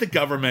represent the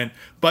government,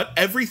 but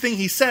everything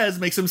he says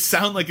makes him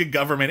sound like a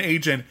government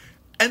agent,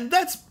 and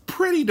that's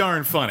pretty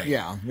darn funny.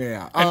 Yeah.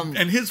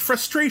 And his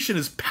frustration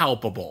is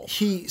palpable.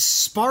 He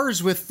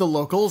spars with the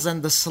locals,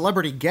 and the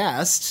celebrity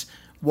guest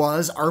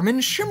was Armin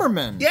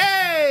Shimmerman.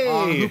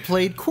 Yay! Who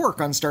played Quark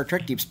on Star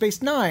Trek Deep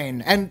Space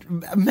Nine,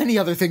 and many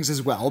other things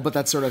as well, but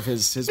that's sort of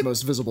his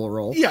most visible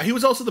role. Yeah, he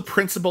was also the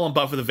principal on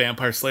Buffy the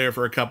Vampire Slayer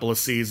for a couple of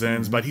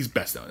seasons, but he's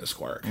best known as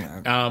Quark.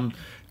 Yeah.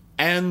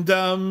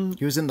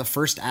 He was in the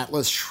first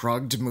Atlas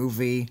Shrugged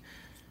movie.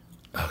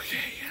 Okay,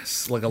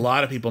 yes. Like, a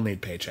lot of people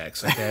need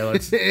paychecks, okay?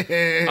 Let's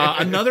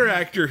another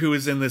actor who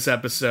was in this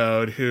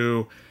episode,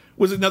 who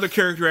was another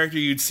character actor,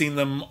 you'd seen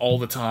them all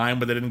the time,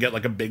 but they didn't get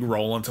like a big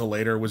role until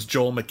later, was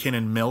Joel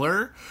McKinnon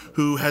Miller,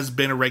 who has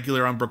been a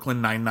regular on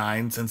Brooklyn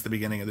Nine-Nine since the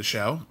beginning of the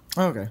show.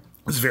 Okay.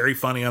 Was very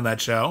funny on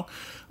that show.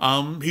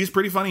 He's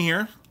pretty funny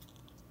here.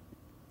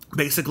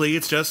 Basically,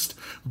 it's just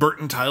Burt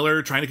and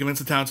Tyler trying to convince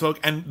the townsfolk,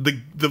 and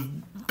the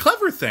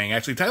clever thing,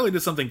 actually, Tyler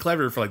did something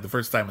clever for like the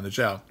first time in the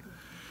show,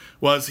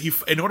 was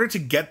in order to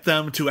get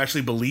them to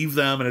actually believe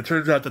them, and it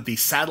turns out that the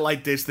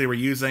satellite dish they were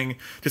using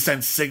to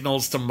send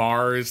signals to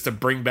Mars to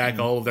bring back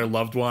all of their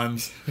loved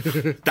ones,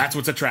 that's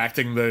what's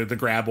attracting the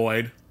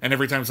graboid. And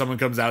every time someone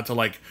comes out to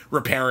like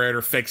repair it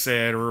or fix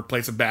it or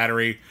replace a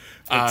battery,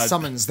 It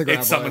summons the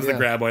graboid. the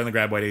graboid, and the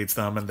graboid eats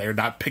them, and they're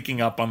not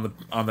picking up on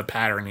the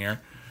pattern here.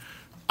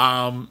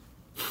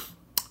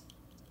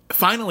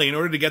 Finally, in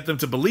order to get them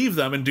to believe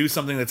them and do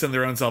something that's in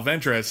their own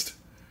self-interest,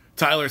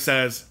 Tyler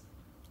says,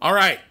 "All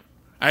right,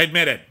 I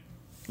admit it.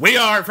 We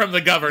are from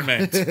the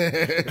government."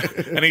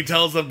 And he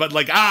tells them, but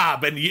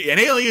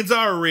aliens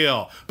are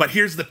real. But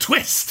here's the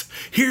twist.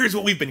 Here's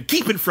what we've been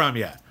keeping from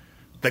you.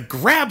 The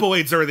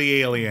graboids are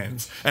the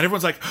aliens. And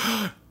everyone's like,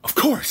 of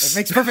course. It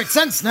makes perfect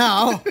sense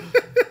now.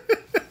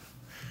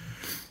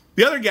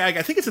 The other gag,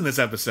 I think it's in this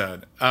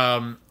episode,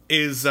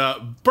 is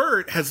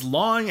Burt has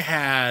long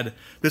had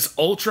this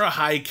ultra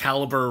high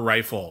caliber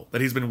rifle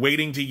that he's been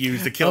waiting to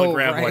use to kill a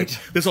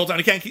graboid this whole time.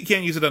 He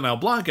can't use it on El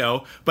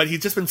Blanco, but he's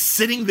just been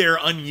sitting there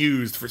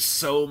unused for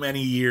so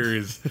many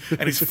years,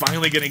 and he's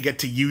finally going to get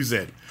to use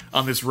it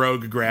on this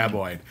rogue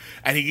graboid.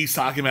 And he keeps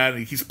talking about it,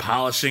 and he's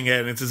polishing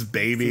it, and it's his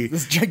baby.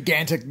 This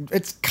gigantic,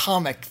 it's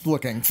comic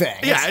looking thing.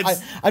 Yeah,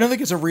 I don't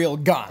think it's a real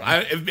gun.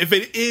 If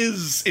it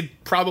is,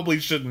 it probably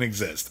shouldn't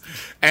exist.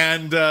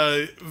 And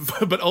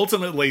but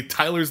ultimately,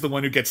 Tyler's the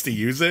one who gets to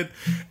use it,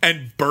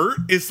 and Burt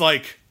is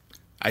like,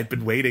 "I've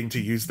been waiting to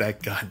use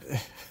that gun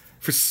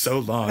for so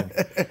long,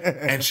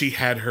 and she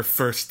had her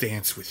first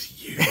dance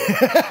with you."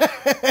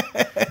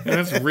 And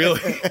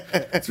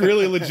it's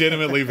really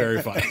legitimately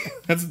very funny.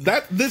 I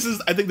think this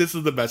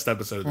is the best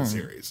episode of the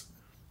series.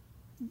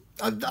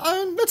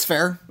 That's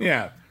fair.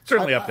 Yeah,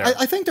 certainly up there.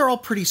 I think they're all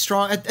pretty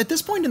strong. At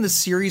this point in the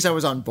series, I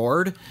was on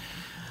board.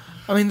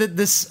 I mean,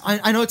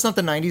 I know it's not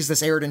the 90s.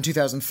 This aired in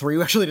 2003.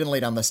 We actually didn't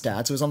lay down the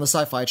stats. It was on the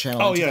Sci-Fi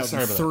Channel in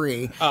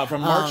 2003.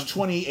 From March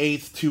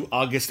 28th to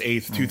August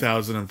 8th,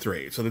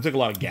 2003. So they took a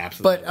lot of gaps.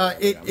 But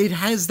it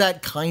has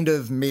that kind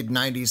of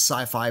mid-90s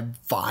sci-fi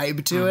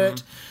vibe to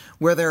it,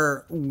 where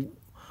they're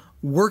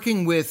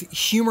working with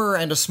humor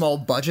and a small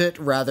budget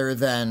rather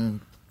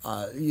than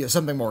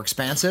something more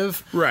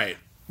expansive. Right.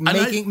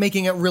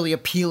 Making it really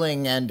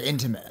appealing and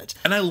intimate.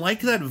 And I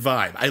like that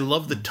vibe. I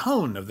love the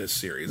tone of this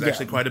series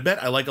actually quite a bit.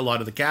 I like a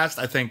lot of the cast.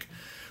 I think,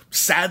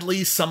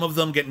 sadly, some of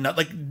them get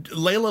like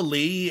Layla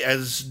Lee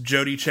as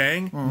Jodie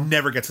Chang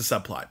never gets a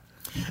subplot.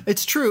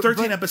 It's true.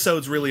 13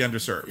 episodes really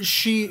underserved.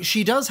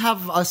 She does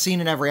have a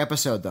scene in every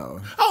episode, though.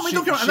 Oh, I mean,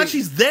 don't get me wrong. I'm not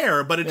she's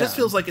there, but it just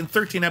feels like in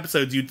 13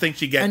 episodes you'd think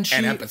she'd get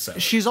an episode.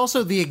 She's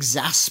also the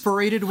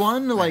exasperated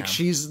one. Like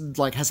she's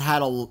like has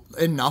had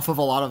enough of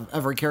a lot of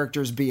every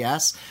character's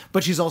BS,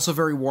 but she's also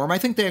very warm. I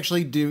think they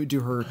actually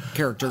do her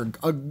character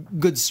a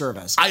good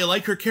service. I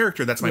like her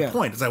character. That's my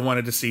point. Is I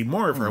wanted to see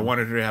more of her. I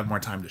wanted her to have more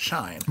time to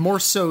shine. More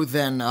so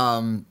than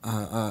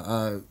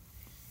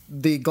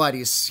the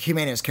Gladys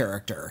Jimenez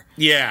character.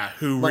 Yeah,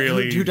 who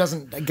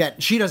doesn't get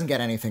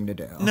anything to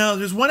do. No,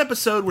 there's one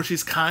episode where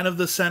she's kind of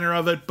the center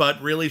of it,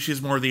 but really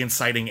she's more the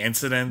inciting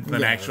incident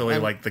than actually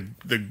like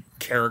the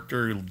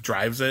character who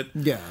drives it.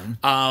 Yeah.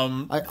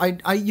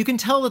 You can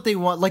tell that they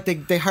want, like,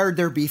 they hired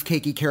their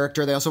beefcakey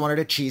character. They also wanted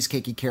a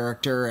cheesecakey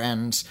character,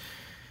 and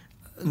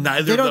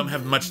neither of them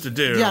have much to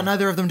do. Yeah,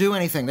 neither of them do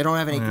anything. They don't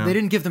have any. They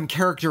didn't give them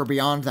character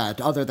beyond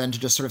that, other than to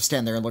just sort of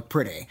stand there and look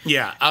pretty.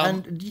 Yeah.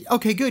 And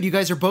okay, good. You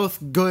guys are both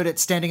good at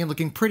standing and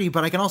looking pretty,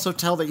 but I can also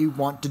tell that you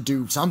want to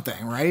do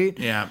something, right?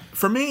 Yeah.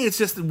 For me, it's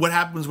just what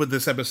happens with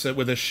this episode,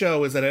 with this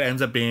show, is that it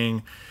ends up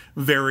being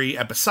very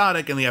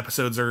episodic, and the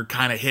episodes are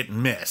kind of hit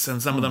and miss.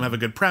 And some of them have a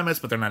good premise,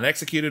 but they're not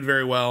executed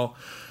very well.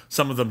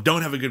 Some of them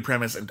don't have a good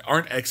premise and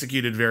aren't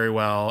executed very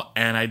well,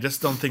 and I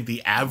just don't think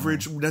the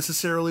average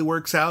necessarily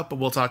works out, but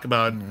we'll talk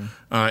about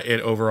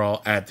it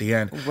overall at the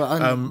end.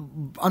 Well,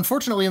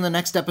 unfortunately, in the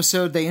next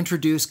episode, they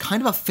introduce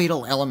kind of a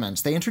fatal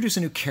element. They introduce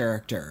a new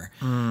character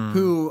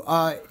who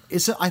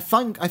is, I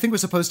think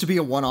was supposed to be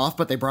a one-off,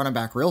 but they brought him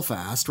back real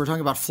fast. We're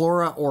talking about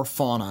Flora or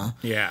Fauna.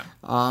 Yeah.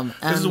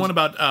 This is one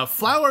about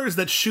flowers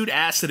that shoot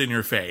acid in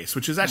your face,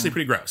 which is actually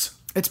pretty gross.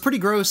 It's pretty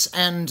gross,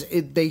 and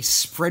they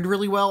spread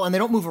really well, and they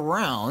don't move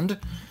around,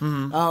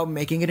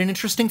 making it an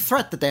interesting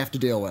threat that they have to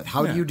deal with.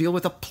 How do you deal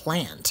with a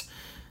plant?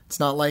 It's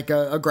not like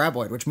a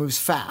graboid, which moves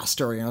fast,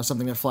 or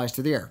something that flies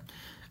through the air.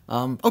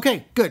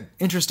 Okay, good,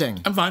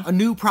 interesting. I'm fine. A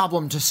new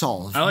problem to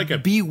solve. I like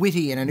it. Be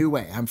witty in a new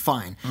way. I'm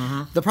fine.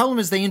 The problem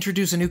is they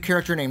introduce a new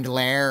character named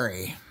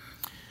Larry.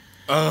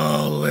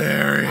 Oh,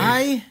 Larry.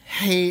 I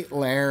hate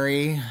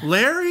Larry.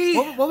 Larry?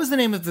 What was the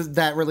name of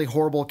that really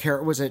horrible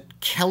character? Was it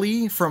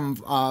Kelly from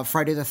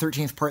Friday the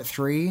 13th Part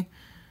 3?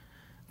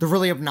 The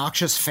really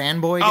obnoxious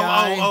fanboy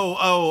guy?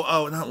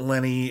 Oh, not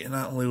Lenny,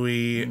 not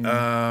Louie.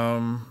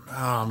 I'm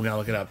gonna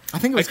look it up. I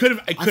think it was,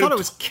 I thought it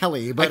was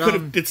Kelly, but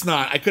it's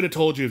not. I could have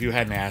told you if you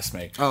hadn't asked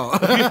me. Oh.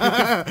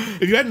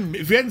 if you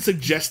hadn't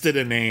suggested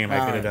a name,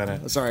 I could have done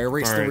it. Sorry, I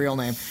erased the real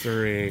name.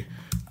 3.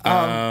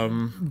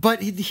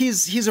 But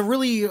he's a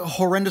really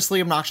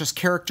horrendously obnoxious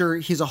character.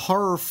 He's a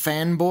horror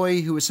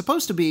fanboy who was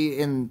supposed to be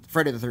in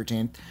Friday the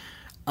 13th,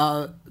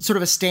 sort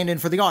of a stand-in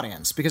for the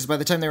audience, because by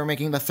the time they were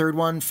making the third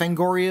one,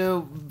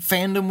 Fangoria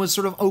fandom was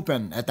sort of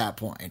open at that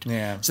point.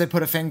 Yeah. So they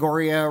put a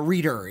Fangoria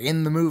reader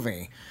in the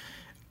movie.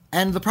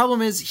 And the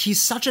problem is,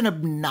 he's such an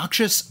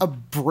obnoxious,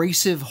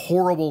 abrasive,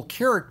 horrible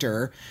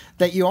character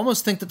that you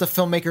almost think that the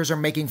filmmakers are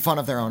making fun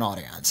of their own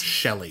audience.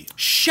 Shelley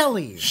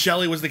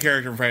was the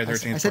character from Friday the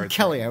 13th. I said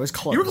Kelly. I was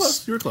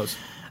close. You were close.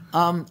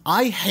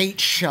 I hate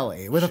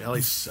Shelley with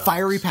a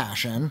fiery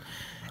passion.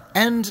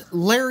 And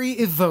Larry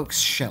evokes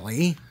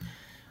Shelley.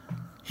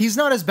 He's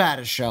not as bad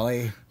as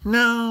Shelley.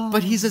 No.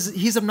 But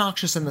he's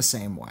obnoxious in the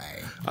same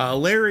way.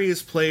 Larry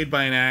is played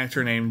by an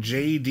actor named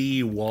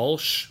J.D.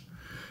 Walsh.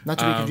 Not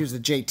to be confused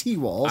with J.T.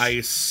 Walsh. I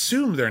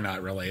assume they're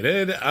not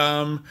related.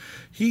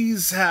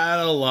 He's had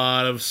a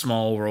lot of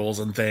small roles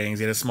and things.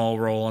 He had a small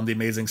role on The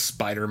Amazing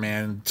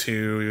Spider-Man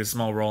 2. He had a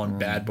small role in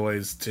Bad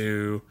Boys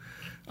 2.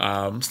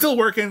 Still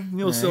working.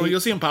 You'll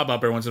see him pop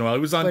up every once in a while.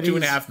 He was on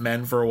 2.5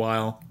 Men for a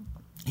while.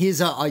 He's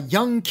a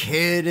young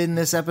kid in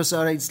this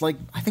episode. He's I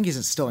think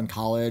he's still in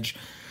college.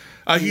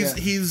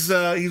 He's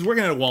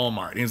working at a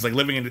Walmart.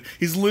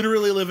 He's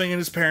literally living in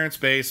his parents'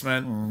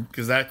 basement,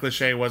 because that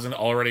cliche wasn't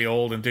already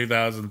old in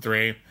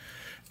 2003.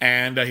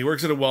 And he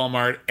works at a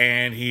Walmart,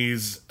 and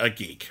he's a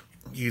geek.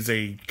 He's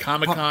a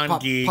Comic-Con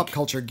geek, pop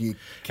culture geek,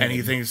 and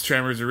he thinks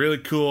Tremors are really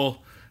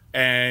cool.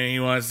 And he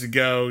wants to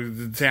go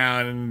to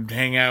town and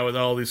hang out with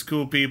all these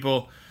cool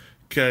people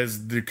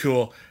because they're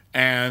cool.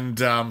 And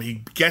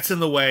he gets in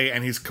the way,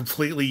 and he's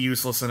completely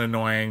useless and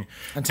annoying.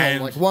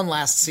 Until one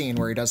last scene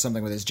where he does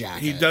something with his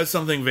jacket. He does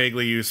something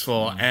vaguely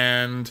useful,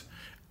 and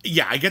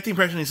yeah, I get the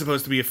impression he's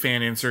supposed to be a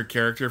fan insert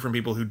character from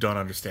people who don't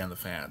understand the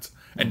fans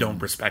and don't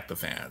respect the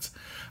fans.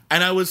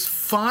 And I was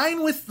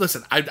fine with.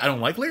 Listen, I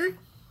don't like Larry.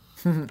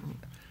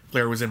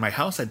 Larry was in my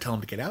house. I'd tell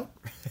him to get out.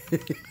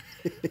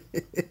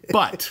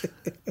 But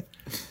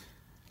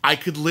I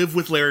could live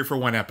with Larry for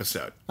one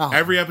episode. Oh.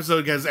 Every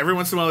episode has, every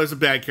once in a while, there's a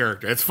bad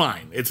character. It's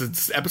fine. It's an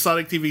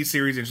episodic TV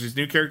series. Introduce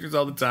new characters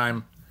all the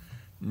time.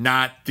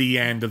 Not the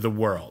end of the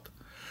world.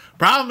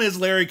 Problem is,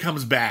 Larry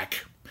comes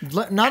back.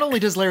 Not only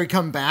does Larry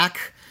come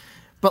back,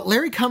 but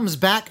Larry comes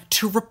back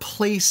to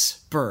replace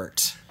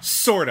Bert.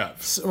 Sort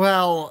of.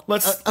 Well,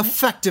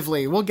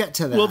 effectively, we'll get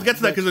to that. We'll get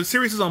to that because the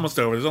series is almost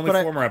over. There's only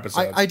 4 more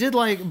episodes. I did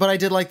like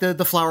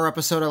the flower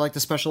episode. I like the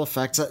special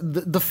effects.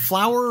 The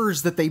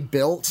flowers that they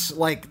built,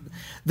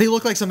 they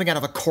look like something out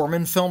of a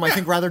Corman film. I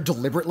think rather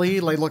deliberately.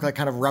 They look like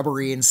kind of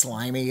rubbery and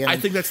slimy. And I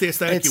think that's the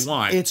aesthetic you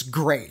want. It's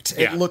great.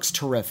 It looks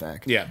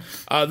terrific. Yeah.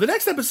 The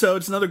next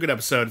episode is another good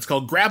episode. It's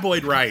called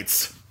Graboid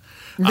Rights.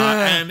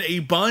 And a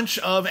bunch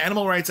of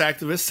animal rights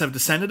activists have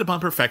descended upon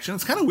perfection.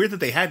 It's kind of weird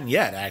that they hadn't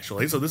yet,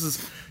 actually. So this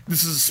is a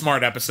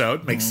smart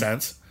episode. Makes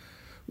sense.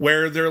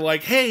 Where they're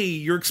like, hey,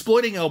 you're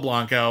exploiting El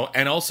Blanco.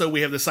 And also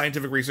we have the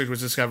scientific research which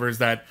discovers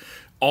that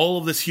all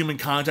of this human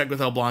contact with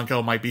El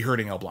Blanco might be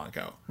hurting El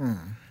Blanco.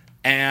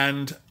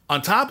 And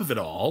on top of it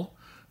all,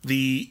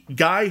 the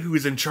guy who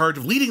is in charge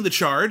of leading the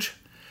charge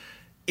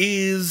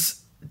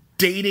is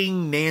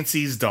dating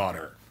Nancy's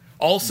daughter.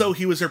 Also,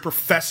 he was her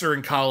professor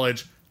in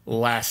college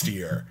last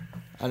year.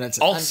 And it's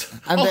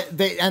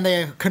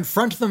they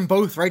confront them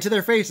both right to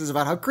their faces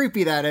about how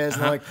creepy that is.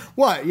 And they're like,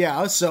 what?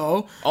 Yeah,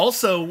 so.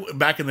 Also,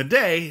 back in the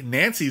day,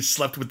 Nancy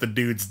slept with the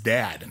dude's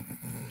dad.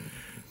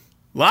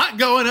 lot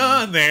going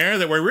on there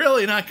that we're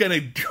really not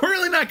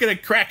gonna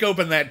crack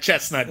open that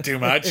chestnut too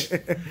much.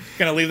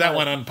 Gonna leave that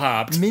one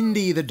unpopped.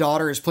 Mindy, the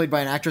daughter, is played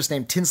by an actress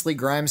named Tinsley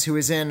Grimes, who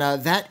is in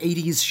That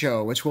 80s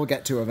Show, which we'll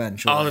get to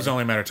eventually. Oh, there's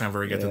only a matter of time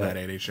before we get to that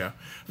 80s show.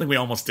 I think we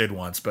almost did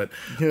once, but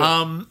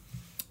but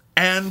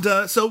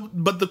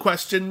the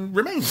question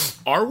remains: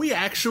 are we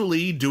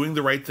actually doing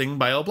the right thing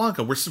by El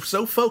Blanco? We're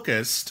so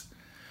focused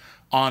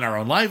on our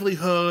own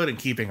livelihood and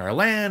keeping our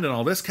land and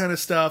all this kind of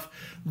stuff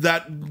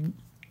that.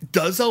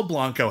 Does El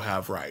Blanco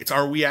have rights?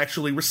 Are we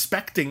actually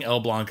respecting El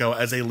Blanco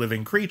as a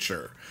living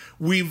creature?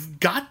 We've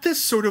got this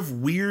sort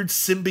of weird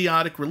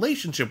symbiotic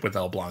relationship with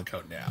El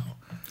Blanco now.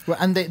 Well,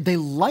 and they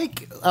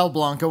like El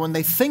Blanco and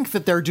they think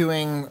that they're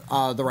doing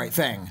the right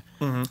thing,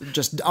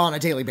 just on a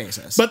daily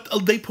basis. But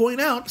they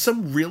point out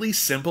some really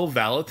simple,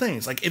 valid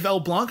things. Like, if El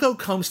Blanco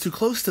comes too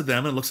close to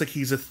them and looks like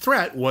he's a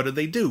threat, what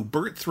do?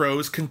 Bert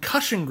throws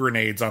concussion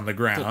grenades on the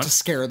ground. To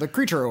scare the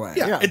creature away.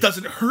 Yeah, it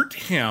doesn't hurt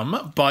him,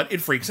 but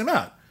it freaks him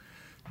out.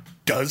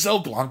 Does El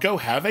Blanco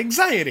have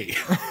anxiety?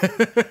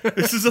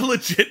 This is a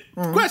legit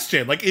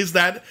question. Like, is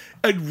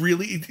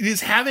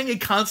having a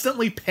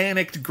constantly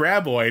panicked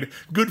graboid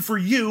good for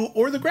you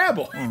or the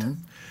graboid?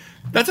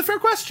 That's a fair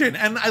question.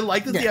 And I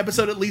like that the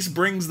episode at least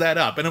brings that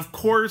up. And of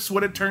course,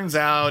 what it turns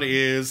out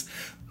is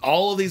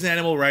all of these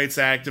animal rights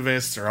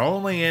activists are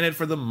only in it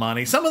for the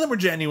money. Some of them are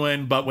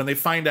genuine, but when they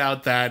find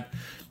out that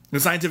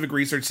the scientific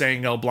research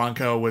saying El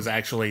Blanco was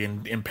actually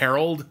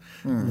imperiled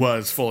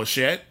was full of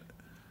shit,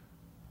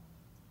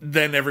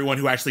 then everyone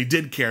who actually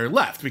did care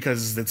left,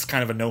 because it's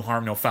kind of a no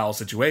harm, no foul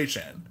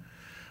situation.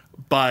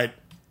 But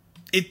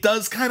it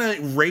does kind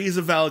of raise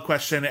a valid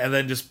question and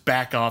then just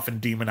back off and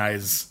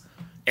demonize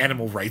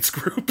animal rights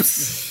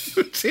groups,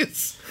 which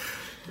is...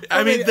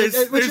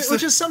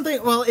 which is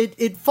something. Well,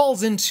 it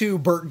falls into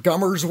Burt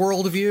Gummer's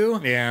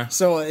worldview. Yeah.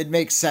 So it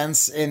makes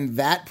sense in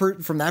that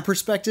from that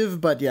perspective.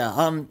 But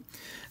yeah,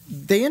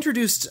 they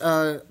introduced...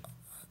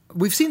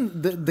 we've seen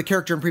the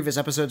character in previous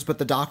episodes, but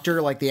the doctor,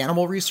 like the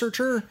animal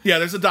researcher. Yeah,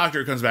 there's a doctor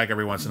who comes back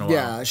every once in a while.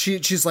 Yeah,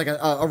 she's like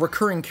a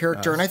recurring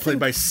character, and I think played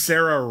by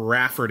Sarah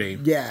Rafferty.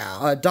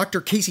 Yeah, Dr.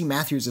 Casey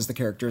Matthews is the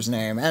character's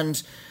name,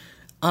 and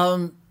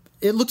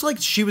it looked like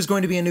she was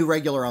going to be a new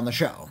regular on the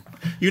show.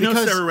 You know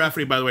Sarah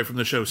Rafferty, by the way, from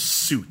the show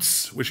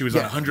Suits, which she was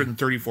on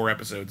 134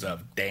 episodes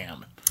of.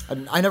 Damn.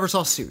 I never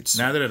saw Suits.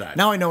 Neither did I.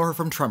 Now I know her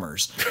from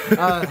Tremors.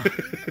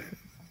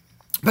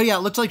 But yeah,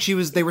 it looked like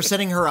they were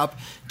setting her up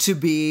to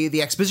be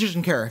the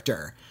exposition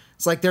character.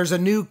 It's like there's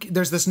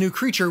this new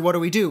creature,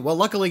 what do? Well,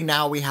 luckily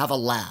now we have a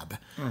lab.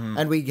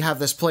 And we have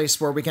this place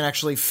where we can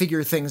actually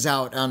figure things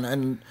out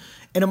and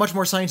in a much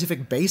more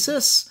scientific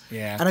basis.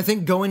 Yeah. And I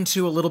think go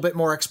into a little bit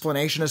more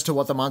explanation as to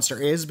what the monster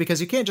is, because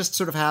you can't just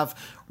sort of have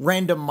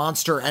random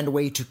monster and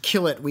way to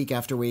kill it week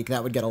after week.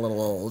 That would get a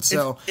little old.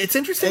 So it's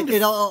interesting.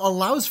 It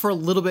allows for a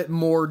little bit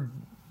more,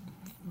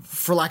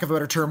 for lack of a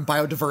better term,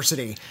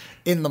 biodiversity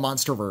in the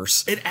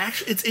Monsterverse.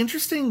 It's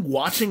interesting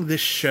watching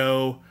this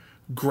show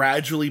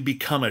gradually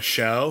become a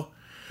show.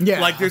 Yeah.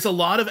 Like, there's a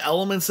lot of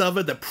elements of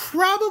it that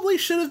probably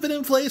should have been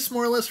in place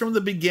more or less from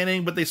the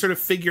beginning, but they sort of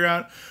figure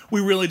out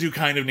we really do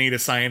kind of need a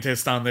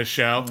scientist on this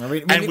show.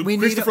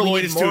 Christopher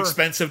Lloyd is too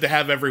expensive to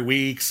have every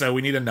week, so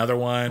we need another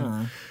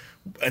one.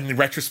 In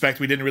retrospect,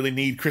 we didn't really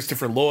need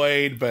Christopher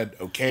Lloyd, but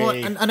okay. Well,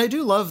 and I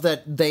do love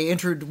that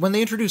when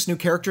they introduce new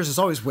characters, it's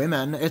always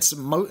women. It's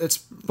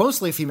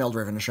mostly a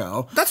female-driven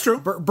show. That's true.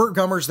 Burt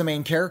Gummer's the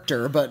main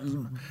character, but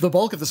the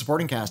bulk of the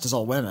supporting cast is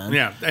all women.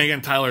 Yeah, and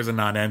again, Tyler's a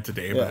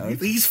non-entity,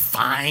 but he's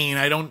fine.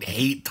 I don't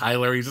hate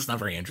Tyler. He's just not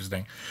very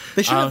interesting.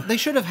 They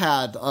should have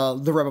had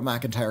the Reba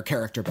McEntire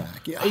character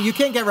back. You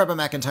can't get Reba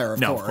McEntire,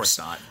 of course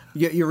not.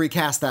 You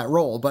recast that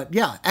role, but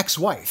yeah,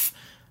 ex-wife.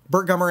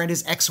 Burt Gummer and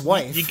his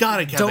ex-wife you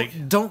gotta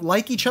don't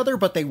like each other,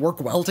 but they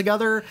work well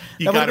together.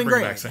 That would have been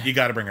great. You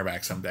got to bring her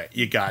back someday.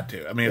 You got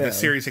to. I mean, if the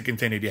series had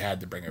continued, you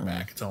had to bring her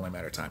back. It's only a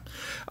matter of time.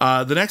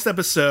 The next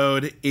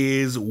episode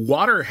is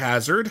Water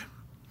Hazard.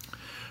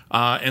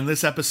 In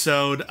this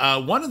episode,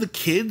 one of the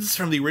kids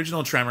from the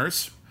original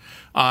Tremors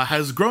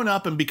has grown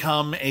up and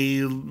become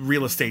a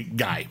real estate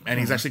guy, and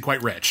he's actually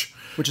quite rich.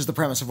 Which is the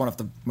premise of one of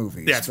the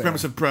movies. Yeah, it's the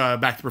premise of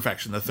Back to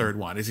Perfection, the third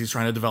one, is he's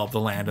trying to develop the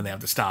land and they have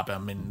to stop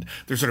him, and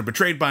they're sort of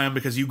betrayed by him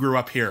because you grew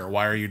up here.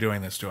 Why are you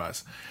doing this to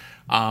us?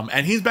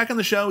 And he's back on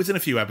the show. He's in a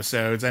few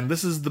episodes, and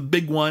this is the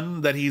big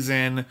one that he's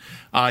in.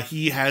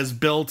 He has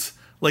built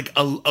like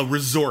a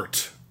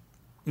resort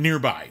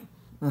nearby,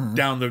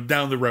 down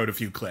the road a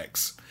few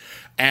clicks,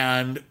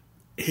 and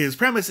his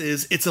premise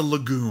is it's a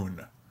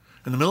lagoon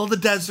in the middle of the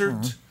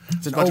desert.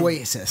 It's an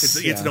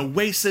oasis. It's an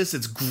oasis.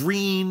 It's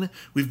green.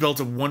 We've built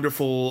a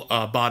wonderful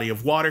body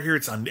of water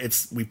here.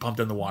 We pumped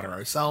in the water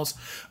ourselves.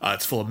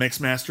 It's full of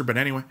Mixmaster, but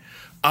anyway.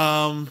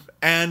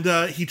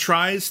 And he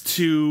tries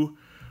to,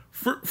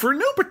 for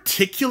no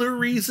particular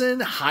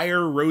reason, hire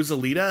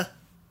Rosalita.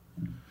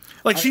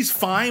 Like, she's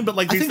fine, but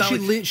like, I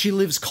think she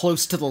lives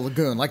close to the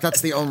lagoon. Like,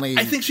 that's the only.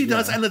 I think she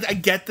does, and I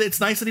get that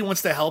it's nice that he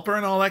wants to help her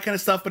and all that kind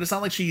of stuff. But it's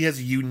not like she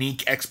has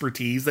unique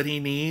expertise that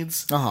he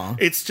needs.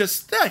 It's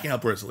just I can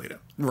help Rosalita,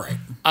 right?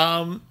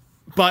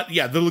 But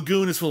yeah, the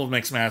lagoon is full of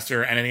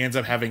Mixmaster, and it ends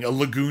up having a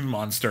lagoon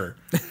monster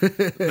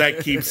that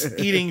keeps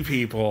eating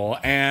people.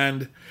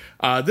 And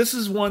this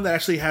is one that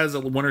actually has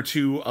one or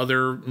two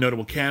other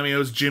notable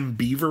cameos. Jim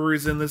Beaver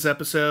is in this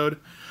episode.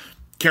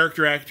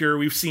 Character actor,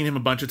 we've seen him a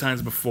bunch of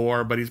times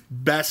before, but he's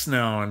best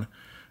known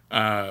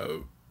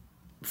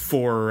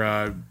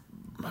for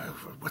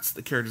what's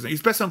the character's name?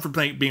 He's best known for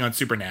being on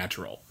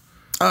Supernatural.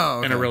 Oh,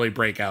 okay. In a really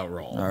breakout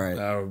role. All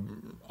right.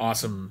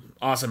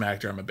 Awesome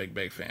actor. I'm a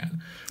big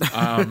fan.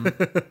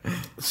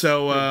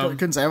 So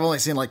couldn't say I've only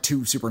seen like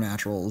 2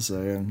 Supernaturals.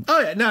 So, yeah. Oh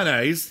yeah, no.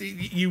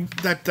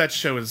 That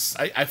show is.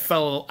 I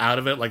fell out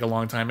of it like a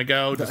long time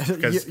ago. Just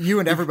because you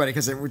and everybody,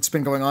 because it's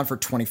been going on for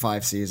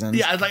 25 seasons.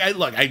 Yeah,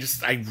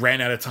 I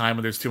ran out of time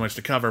when there's too much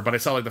to cover. But I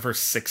saw like the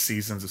first 6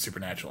 seasons of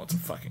Supernatural. It's a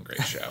fucking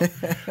great show.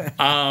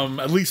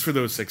 At least for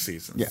those 6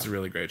 seasons, It's a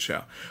really great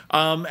show.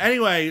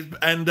 Anyway,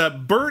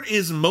 and Bert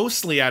is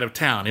mostly out of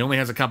town. He only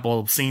has a couple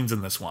of scenes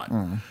in this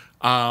one.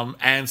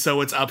 And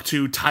so it's up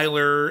to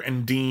Tyler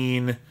and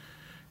Dean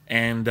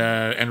and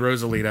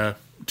Rosalita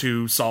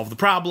to solve the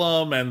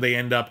problem, and they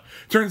end up.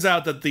 Turns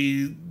out that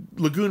the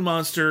lagoon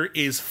monster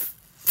is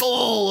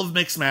full of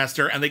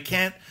Mixmaster, and they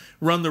can't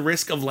run the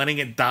risk of letting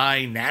it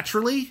die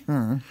naturally,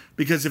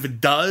 because if it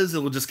does, it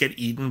will just get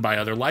eaten by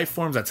other life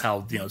forms. That's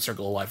how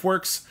Circle of Life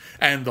works,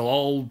 and they'll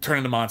all turn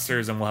into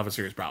monsters, and we'll have a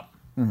serious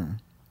problem.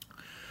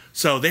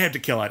 So they have to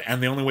kill it,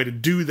 and the only way to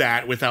do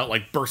that without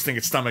like bursting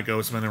its stomach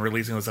open and then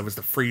releasing the stuff is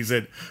to freeze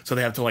it. So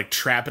they have to like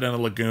trap it in a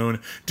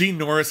lagoon. Dean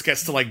Norris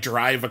gets to like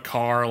drive a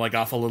car like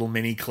off a little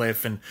mini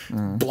cliff and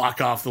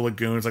block off the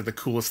lagoon. It's like the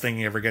coolest thing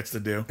he ever gets to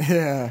do.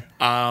 Yeah.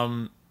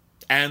 And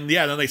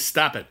then they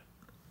stop it,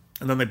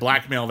 and then they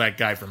blackmail that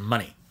guy for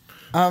money.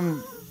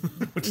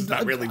 Which is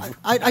not really.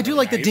 I do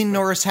like that Dean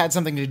Norris had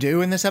something to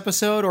do in this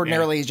episode.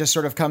 Ordinarily, he just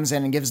sort of comes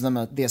in and gives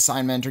them the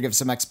assignment or gives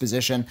some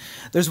exposition.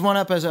 There's one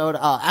episode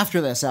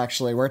after this,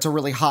 actually, where it's a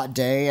really hot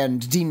day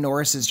and Dean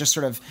Norris is just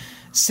sort of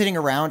sitting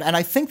around. And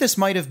I think this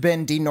might have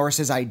been Dean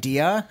Norris's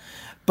idea,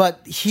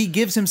 but he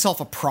gives himself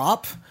a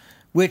prop,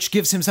 which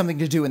gives him something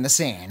to do in the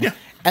scene. Yeah.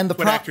 And the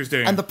What prop, actors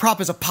doing. and the prop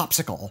is a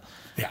popsicle.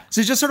 Yeah.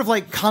 So he's just sort of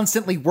like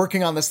constantly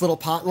working on this little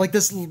pot, like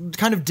this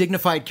kind of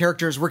dignified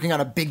character is working on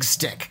a big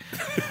stick.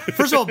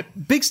 First of all,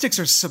 big sticks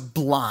are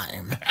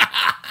sublime.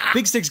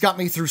 Big sticks got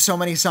me through so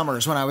many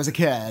summers when I was a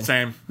kid.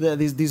 Same.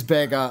 These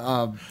big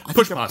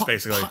push pops,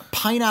 basically.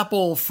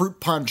 Pineapple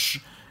fruit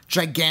punch,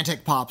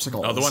 gigantic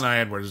popsicles. Oh, the one I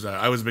had was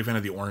I was a big fan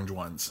of the orange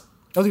ones.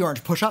 Oh, the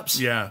orange push-ups?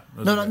 Yeah.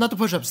 No, not the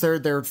push-ups.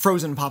 They're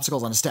frozen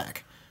popsicles on a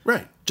stick.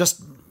 Right.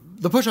 Just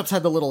the push-ups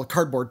had the little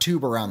cardboard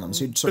tube around them,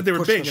 so you'd sort But they of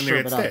were push big the and they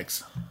had sherbet out.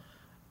 sticks.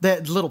 The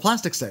little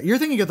plastic stick. You're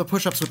thinking of the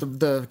push-ups with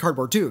the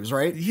cardboard tubes,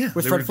 right? Yeah.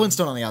 With Fred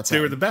Flintstone on the outside.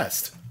 They were the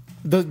best.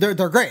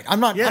 They're great.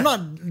 I'm not Yeah.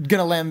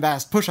 gonna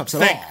lambast push-ups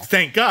at all.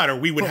 Thank God, or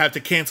we would have to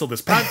cancel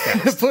this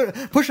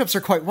podcast. Push-ups are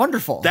quite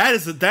wonderful. That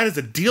is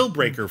a deal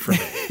breaker for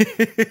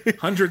me.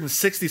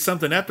 160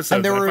 something episodes.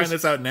 And there I was- find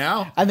this out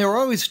now. And they were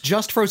always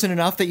just frozen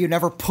enough that you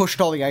never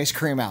pushed all the ice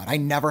cream out. I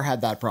never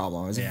had that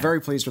problem. I was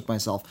very pleased with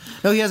myself.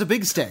 No, he has a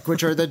big stick,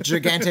 which are the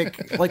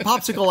gigantic, like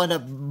Popsicle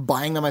ended up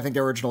buying them. I think they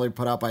were originally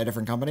put out by a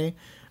different company.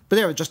 But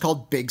they were just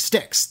called big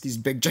sticks. These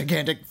big,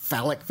 gigantic,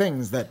 phallic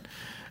things that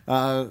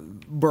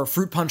were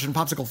fruit punch and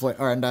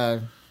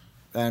popsicle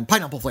and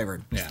pineapple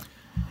flavored. Yeah.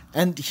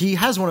 And he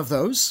has one of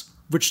those,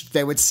 which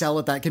they would sell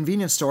at that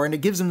convenience store, and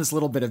it gives him this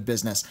little bit of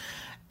business.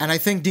 And I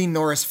think Dean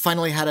Norris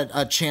finally had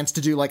a chance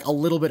to do like a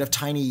little bit of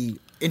tiny,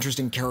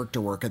 interesting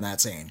character work in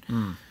that scene.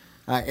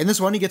 In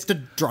this one, he gets to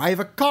drive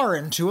a car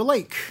into a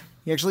lake.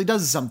 He actually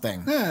does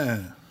something. Yeah.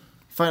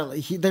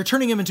 Finally, they're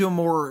turning him into a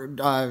more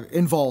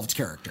involved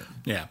character.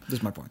 Yeah.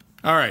 That's my point.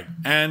 All right.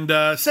 And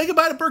say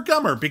goodbye to Burt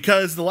Gummer,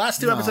 because the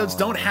last 2 episodes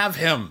don't have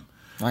him.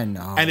 I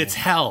know. And it's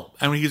hell.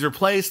 And he's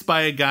replaced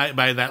by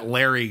that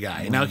Larry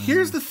guy. Now,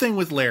 here's the thing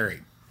with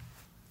Larry.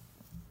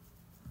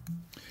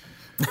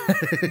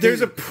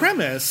 There's a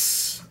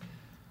premise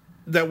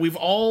that we've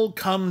all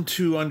come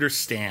to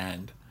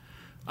understand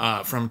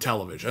from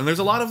television. And there's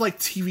a lot of like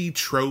TV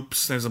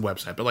tropes. There's a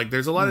website, but like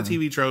there's a lot of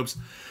TV tropes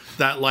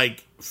that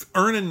like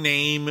earn a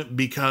name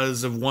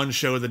because of one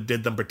show that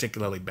did them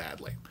particularly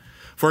badly.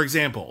 For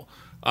example,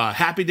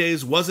 Happy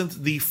Days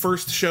wasn't the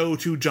first show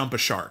to jump a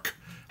shark.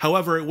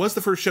 However, it was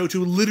the first show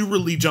to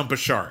literally jump a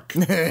shark.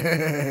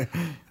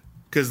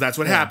 Because that's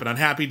what happened on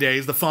Happy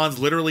Days. The Fonz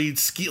literally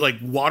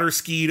water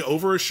skied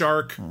over a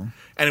shark, and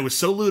it was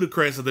so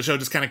ludicrous that the show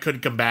just kind of couldn't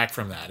come back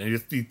from that,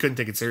 and you couldn't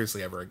take it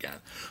seriously ever again.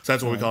 So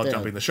that's what we call it,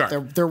 jumping the shark.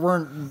 There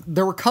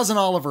were Cousin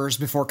Olivers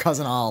before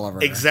Cousin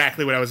Oliver.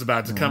 Exactly what I was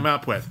about to come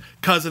up with.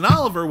 Cousin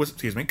Oliver was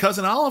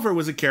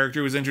a character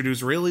who was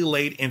introduced really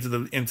late into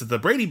the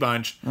Brady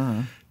Bunch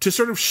to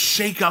sort of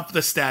shake up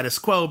the status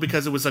quo,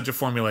 because it was such a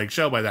formulaic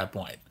show by that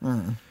point.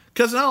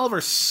 Cousin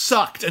Oliver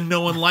sucked, and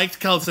no one liked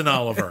Cousin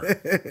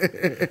Oliver.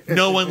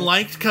 No one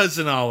liked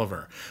Cousin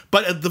Oliver.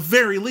 But at the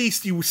very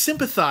least, you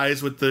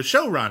sympathize with the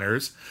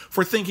showrunners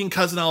for thinking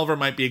Cousin Oliver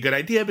might be a good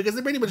idea, because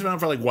the Brady Bunch been on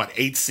for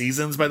 8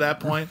 seasons by that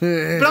point?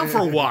 Been on for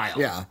a while.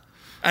 Yeah.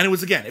 And it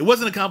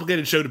wasn't a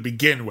complicated show to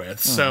begin with,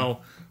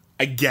 so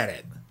I get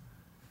it.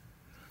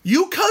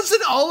 You Cousin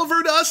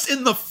Oliver'd us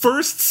in the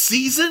first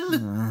season?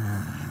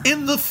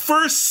 In the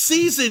first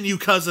season, you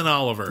Cousin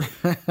Oliver.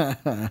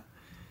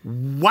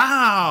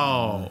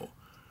 Wow.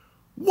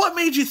 What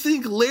made you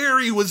think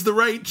Larry was the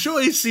right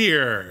choice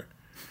here?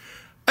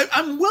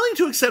 I'm willing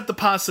to accept the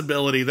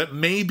possibility that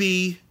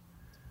maybe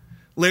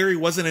Larry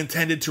wasn't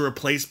intended to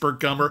replace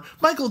Burt Gummer.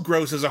 Michael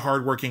Gross is a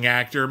hardworking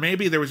actor.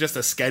 Maybe there was just a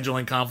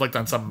scheduling conflict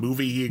on some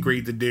movie he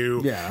agreed to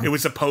do. Yeah. It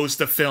was supposed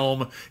to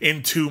film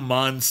in 2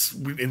 months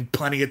in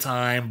plenty of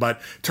time,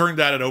 but turned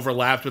out it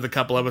overlapped with a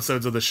couple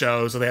episodes of the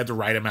show, so they had to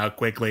write him out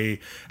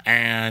quickly.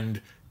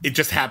 And it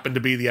just happened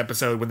to be the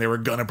episode when they were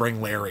going to bring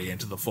Larry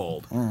into the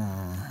fold.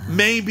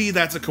 Maybe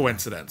that's a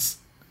coincidence.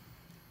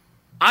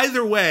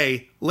 Either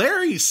way,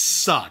 Larry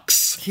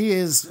sucks. He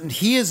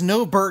is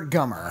no Burt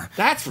Gummer.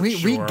 That's for we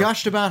sure.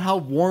 gushed about how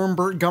warm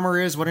Burt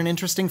Gummer is, what an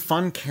interesting,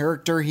 fun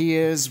character he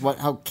is,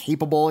 how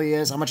capable he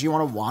is, how much you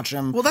want to watch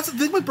him. Well, that's the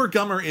thing with Burt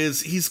Gummer is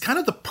he's kind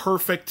of the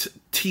perfect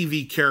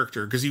TV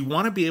character because you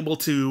want to be able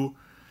to...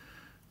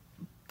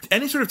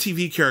 Any sort of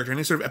TV character,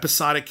 any sort of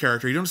episodic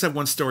character, you don't just have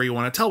one story you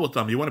want to tell with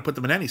them. You want to put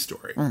them in any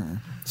story.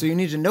 So you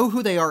need to know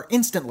who they are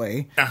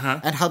instantly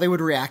and how they would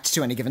react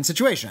to any given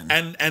situation.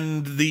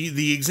 And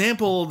the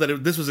example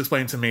that this was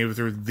explained to me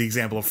through the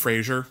example of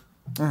Frasier,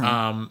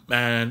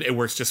 and it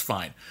works just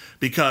fine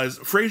because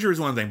Frasier is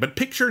one thing, but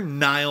picture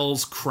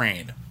Niles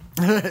Crane.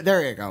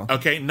 There you go.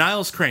 Okay,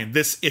 Niles Crane,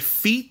 this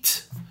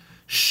effete,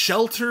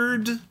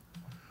 sheltered,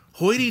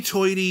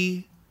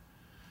 hoity-toity,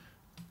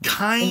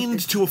 kind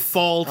to a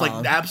fault, like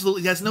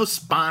absolutely, he has no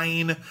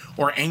spine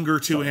or anger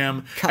to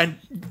him, and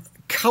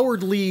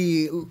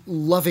Cowardly,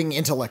 loving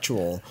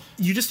intellectual.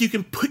 you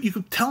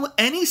can tell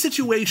any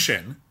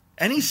situation,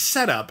 any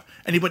setup,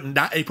 and you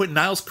put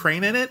Niles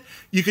Crane in it,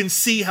 you can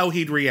see how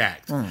he'd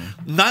react.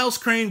 Niles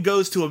Crane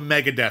goes to a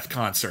Megadeth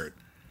concert.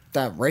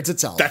 That writes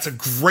itself. That's a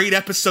great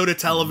episode of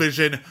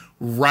television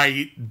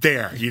right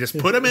there. You just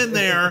put him in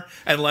there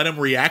and let him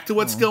react to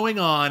what's going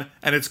on,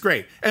 and it's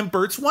great. And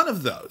Bert's one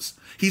of those.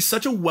 He's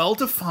such a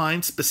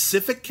well-defined,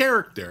 specific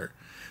character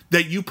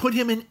that you put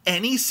him in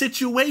any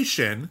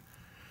situation.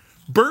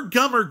 Burt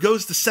Gummer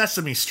goes to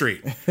Sesame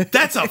Street.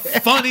 That's a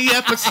funny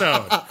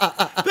episode.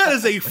 That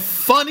is a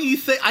funny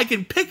thing. I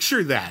can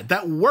picture that.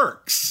 That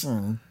works.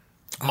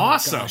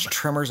 Awesome. Gosh,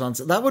 Tremors on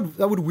that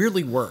would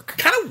weirdly work.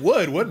 Kind of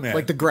would, wouldn't it?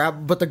 Like the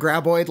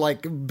Graboid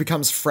like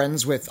becomes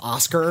friends with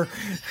Oscar.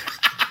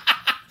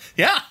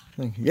 Yeah.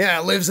 Yeah,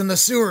 lives in the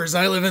sewers.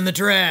 I live in the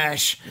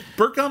trash.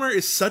 Burt Gummer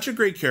is such a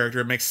great character.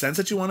 It makes sense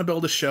that you want to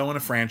build a show and a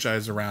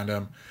franchise around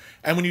him.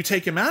 And when you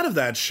take him out of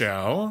that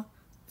show,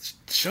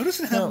 the show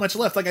doesn't have much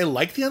left. Like, I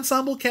like the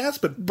ensemble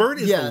cast, but Burt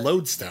is the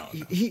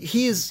lodestone.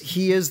 He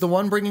is the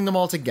one bringing them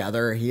all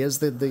together. He is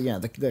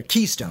the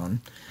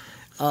keystone.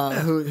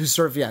 Who's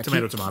sort of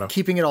tomato.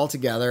 keeping it all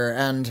together.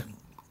 And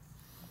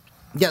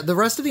the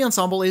rest of the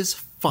ensemble is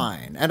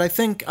fine. And I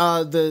think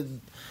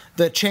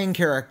the Chang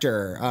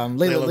character,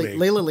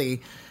 Layla Lee,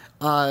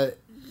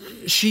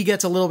 she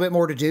gets a little bit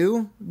more to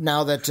do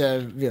now that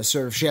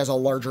sort of she has a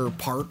larger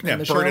part in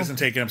the show. Burt isn't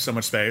taking up so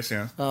much space.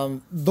 Yeah.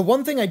 The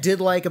one thing I did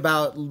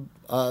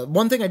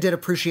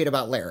appreciate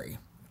about Larry,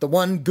 the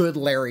one good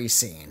Larry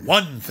scene.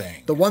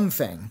 The one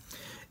thing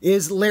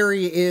is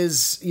Larry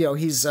is,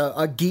 he's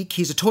a geek,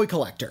 he's a toy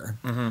collector,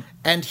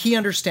 and he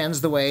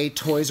understands the way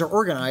toys are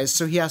organized,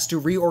 so he has to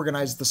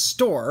reorganize the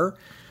store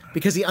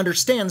because he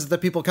understands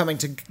that people coming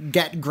to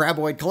get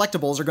Graboid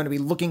collectibles are going to be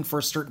looking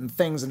for certain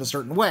things in a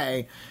certain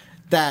way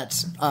that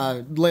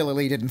Layla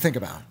Lee didn't think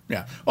about.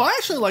 Yeah. Well, I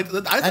actually like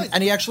that.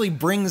 And he actually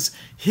brings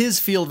his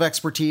field of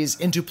expertise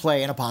into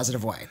play in a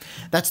positive way.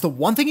 That's the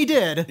one thing he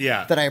did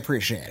that I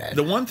appreciated.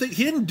 The one thing,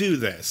 he didn't do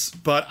this,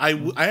 but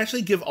I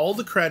actually give all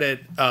the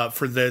credit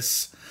for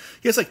this.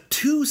 He has like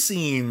 2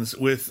 scenes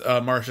with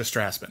Marcia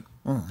Strassman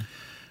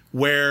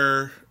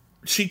where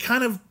she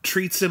kind of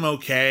treats him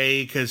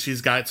okay because she's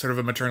got sort of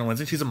a maternal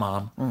instinct. She's a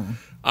mom.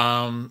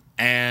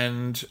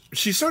 And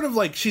she's sort of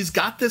like, she's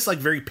got this like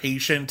very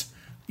patient,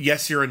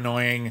 yes, you're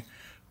annoying,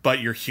 but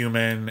you're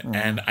human,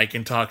 and I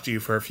can talk to you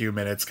for a few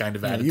minutes kind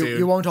of attitude.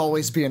 You won't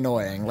always be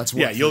annoying. Let's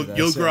work through this.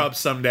 You'll grow up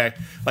someday.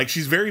 Like,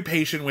 she's very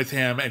patient with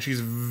him, and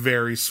she's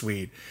very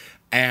sweet.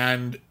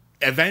 And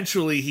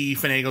eventually he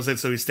finagles it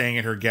so he's staying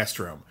in her guest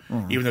room,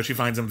 even though she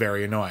finds him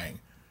very annoying.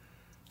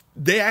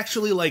 They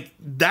actually,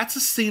 that's a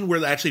scene where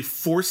it actually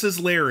forces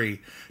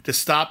Larry to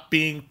stop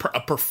being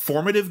a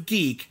performative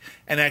geek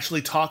and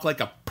actually talk like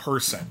a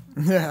person.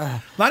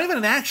 Yeah. Not even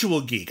an actual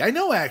geek. I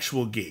know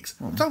actual geeks.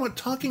 I'm talking about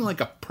talking like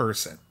a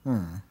person.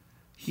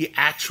 He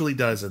actually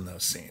does in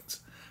those scenes.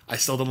 I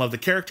still don't love the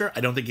character.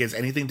 I don't think he has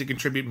anything to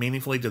contribute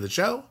meaningfully to the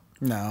show.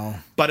 No.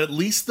 But at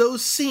least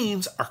those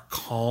scenes are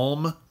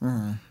calm.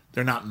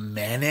 They're not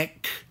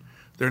manic.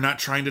 They're not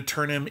trying to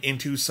turn him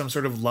into some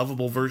sort of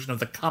lovable version of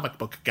the comic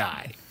book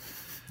guy.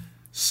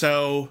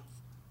 So,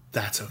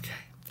 that's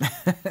okay.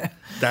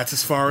 That's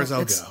as far as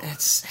I'll It's, go.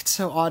 it's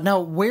so odd. Now,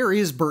 where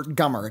is Burt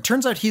Gummer? It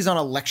turns out he's on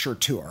a lecture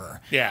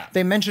tour. Yeah.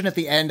 They mentioned at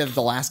the end of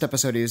the last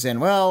episode he was in,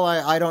 well,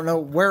 I don't know,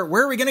 where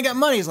are we going to get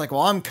money? He's like,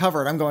 well, I'm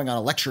covered. I'm going on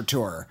a lecture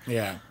tour.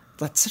 Yeah.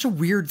 That's such a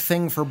weird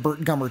thing for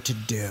Burt Gummer to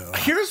do.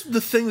 Here's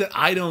the thing that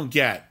I don't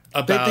get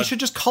about... They should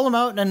just call him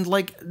out and,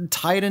 like,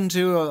 tie it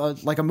into,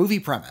 a movie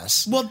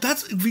premise. Well,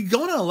 if we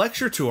go on a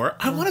lecture tour,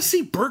 I want to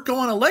see Burt go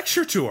on a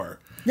lecture tour.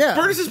 Yeah.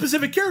 Burt is a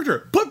specific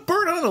character. Put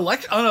Burt on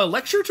a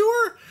lecture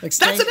tour? Like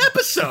That's an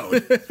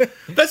episode.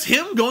 That's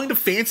him going to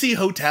fancy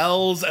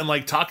hotels and,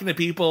 like, talking to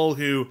people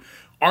who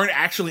aren't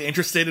actually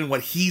interested in what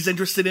he's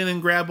interested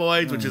in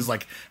Graboids, which is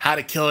like how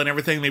to kill and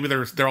everything. Maybe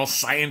they're all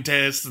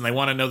scientists and they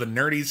want to know the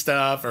nerdy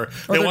stuff, or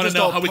they want to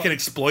know how we can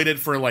exploit it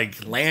for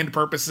like land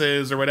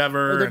purposes or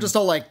whatever. Or they're just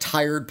all like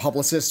tired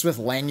publicists with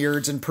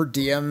lanyards and per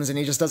diems, and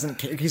he just doesn't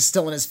care. He's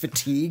still in his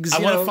fatigues.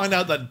 I want to find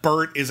out that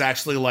Burt is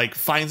actually like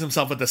finds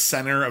himself at the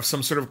center of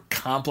some sort of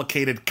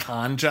complicated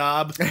con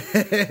job, and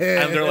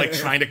they're like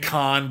trying to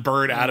con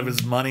Burt out of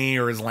his money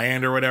or his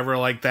land or whatever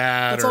like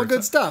that. That's all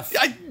good stuff.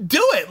 I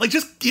do it. Like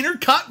just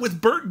intercut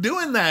with Burt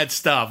doing that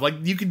stuff. Like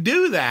you can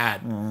do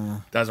that.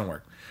 Doesn't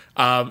work.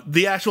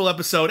 The actual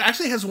episode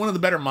actually has one of the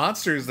better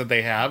monsters that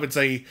they have. It's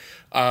a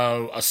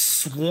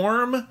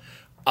swarm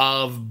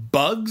of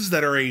bugs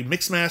that are a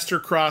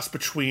mixmaster cross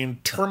between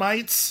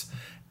termites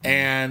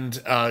and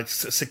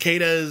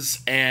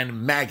cicadas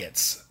and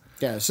maggots.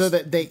 Yeah, so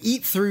that they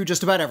eat through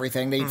just about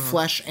everything. They eat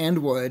flesh and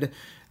wood.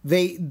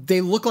 They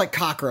look like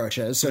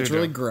cockroaches, so it's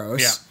really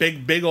gross. Yeah,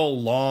 big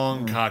old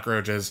long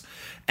cockroaches,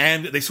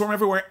 and they swarm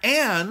everywhere.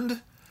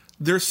 And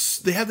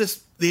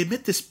they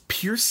emit this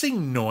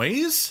piercing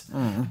noise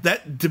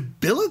that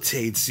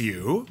debilitates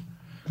you,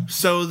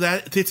 so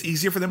that it's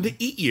easier for them to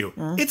eat you.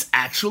 It's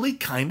actually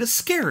kind of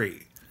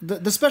scary.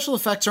 The special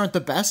effects aren't the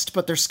best,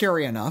 but they're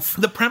scary enough.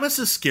 The premise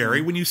is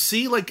scary. When you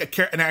see like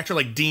an actor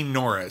like Dean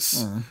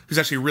Norris, who's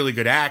actually a really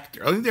good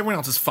actor. I think everyone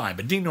else is fine,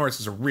 but Dean Norris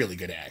is a really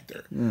good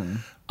actor.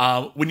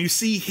 When you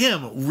see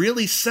him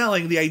really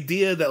selling the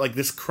idea that like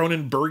this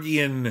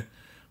Cronenbergian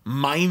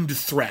mind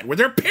threat where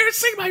they're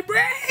piercing my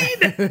brain,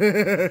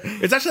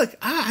 it's actually like,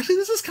 actually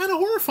this is kind of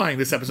horrifying,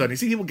 this episode. And you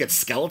see people get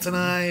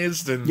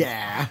skeletonized and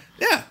Yeah,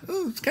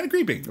 it's kind of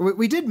creepy.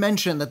 we did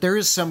mention that there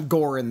is some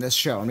gore in this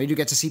show, and we do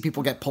get to see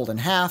people get pulled in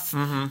half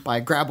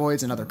by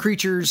graboids and other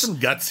creatures. Some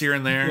guts here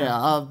and there.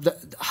 Yeah,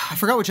 I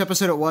forgot which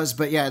episode it was,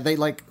 but yeah,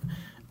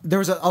 there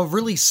was a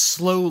really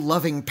slow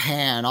loving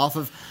pan off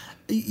of,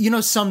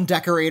 some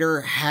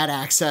decorator had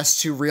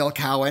access to real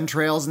cow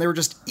entrails, and they were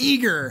just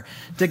eager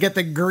to get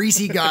the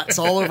greasy guts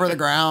all over the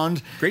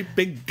ground. Great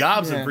big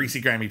gobs of greasy,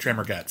 grimy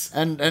tremor guts.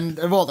 And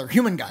well, they're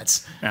human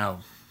guts.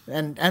 Now,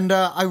 And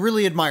I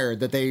really admired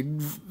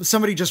that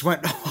somebody just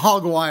went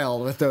hog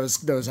wild with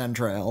those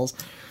entrails.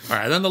 All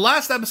right, then the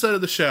last episode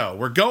of the show,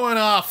 we're going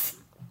off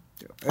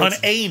on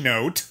a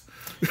note.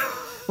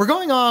 We're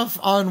going off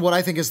on what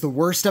I think is the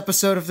worst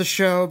episode of the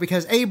show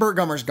because Burt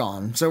Gummer's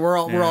gone, so we're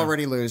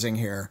already losing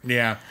here.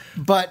 Yeah,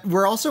 but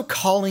we're also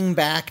calling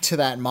back to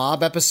that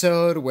mob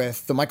episode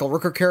with the Michael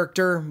Rooker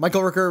character.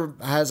 Michael Rooker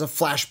has a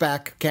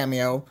flashback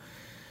cameo,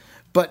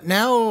 but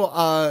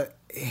now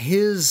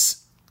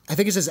his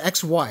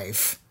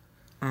ex-wife,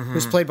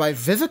 who's played by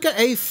Vivica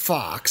A.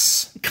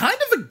 Fox. Kind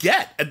of a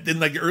get in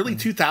like the early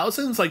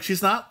 2000s. Like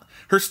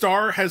her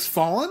star has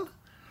fallen.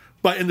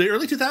 But in the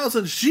early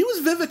 2000s, she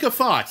was Vivica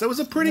Fox. That was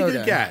a pretty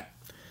good get.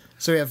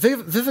 So yeah,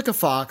 Vivica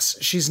Fox.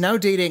 She's now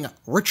dating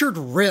Richard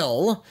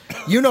Rill.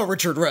 You know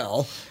Richard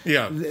Rill.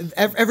 Yeah.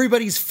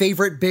 Everybody's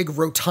favorite big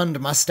rotund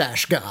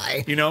mustache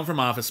guy. You know him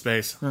from Office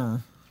Space.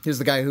 He was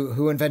the guy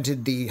who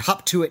invented the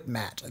hop to it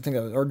mat, I think,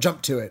 or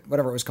jump to it,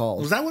 whatever it was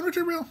called. Was that one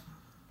Richard Rill?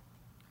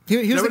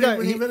 He was the guy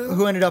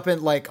who ended up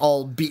in like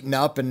all beaten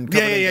up and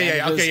covered in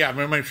bandages. Okay, yeah.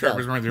 I'm sure.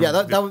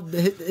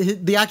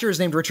 The actor is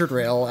named Richard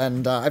Rill,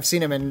 and I've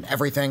seen him in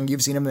everything.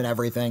 You've seen him in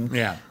everything.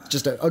 Yeah,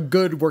 just a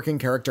good working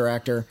character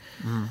actor.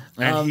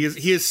 And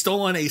he has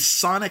stolen a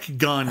sonic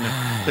gun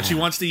that she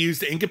wants to use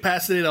to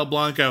incapacitate El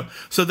Blanco,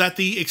 so that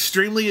the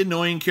extremely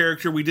annoying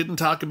character we didn't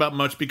talk about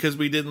much because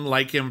we didn't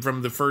like him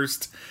from the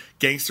first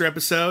gangster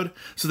episode,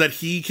 so that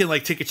he can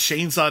like take a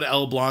chainsaw to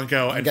El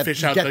Blanco and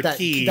fish out the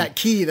key. That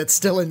key that's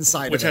still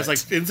inside which of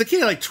has it's a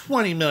key of like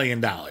 $20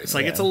 million.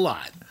 Like it's a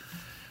lot.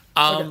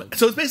 So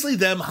it's basically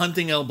them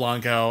hunting El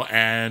Blanco,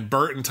 and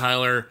Burt and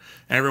Tyler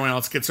and everyone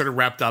else get sort of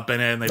wrapped up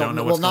in it, and they don't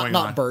know what's going on.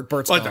 Not Burt.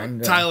 Burt's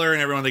gone. Tyler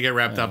and everyone, they get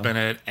wrapped up in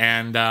it,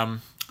 and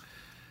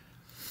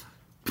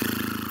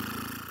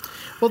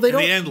well, in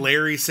the end,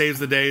 Larry saves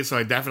the day, so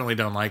I definitely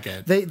don't like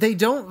it. They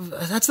don't.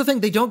 That's the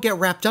thing. They don't get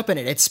wrapped up in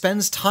it. It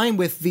spends time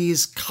with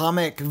these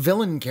comic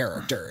villain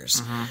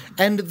characters,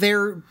 and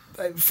they're.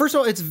 First of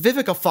all, it's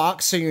Vivica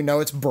Fox, so you know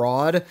it's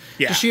broad.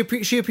 Yeah. She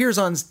appears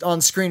on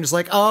screen just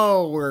like,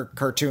 oh, we're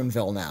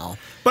Cartoonville now.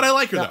 But I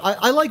like her, though.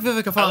 I like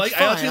Vivica Fox.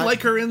 I actually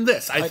like her in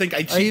this.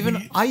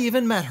 I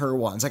even met her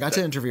once. I got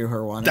to interview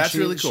her once. That's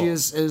really cool. She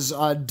is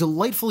a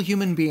delightful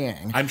human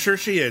being. I'm sure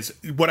she is.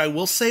 What I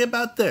will say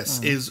about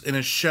this is, in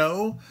a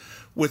show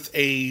with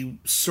a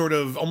sort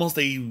of almost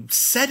a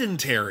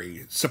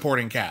sedentary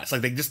supporting cast.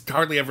 Like, they just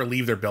hardly ever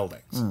leave their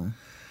buildings.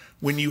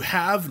 When you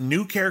have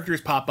new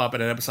characters pop up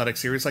in an episodic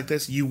series like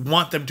this, you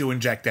want them to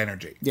inject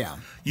energy. Yeah.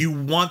 You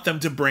want them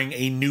to bring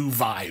a new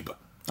vibe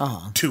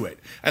to it.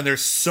 And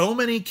there's so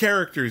many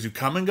characters who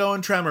come and go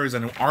in Tremors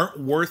and aren't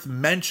worth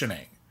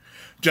mentioning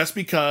just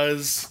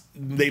because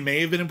they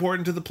may have been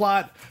important to the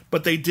plot,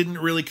 but they didn't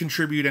really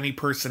contribute any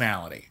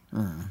personality.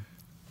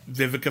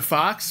 Vivica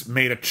Fox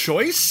made a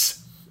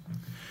choice.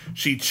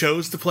 She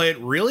chose to play it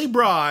really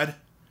broad,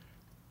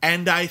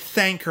 and I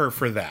thank her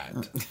for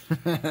that.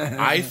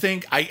 I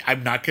think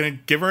I'm not going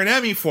to give her an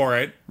Emmy for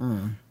it,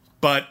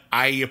 but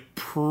I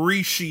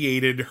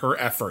appreciated her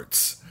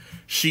efforts.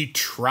 She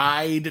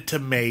tried to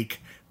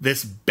make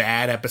this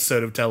bad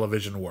episode of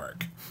television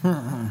work,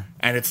 and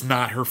it's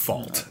not her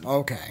fault.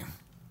 Okay.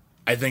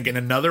 I think in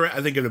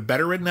a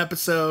better written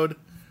episode,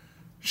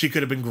 she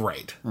could have been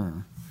great.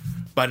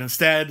 But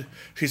instead,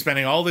 she's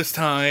spending all this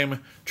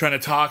time trying to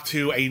talk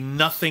to a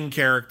nothing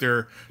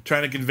character,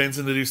 trying to convince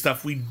him to do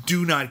stuff we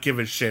do not give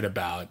a shit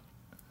about.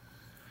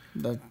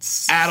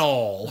 That's At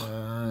all.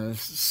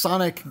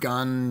 Sonic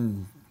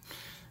Gun.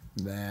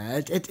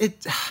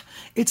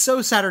 It's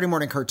so Saturday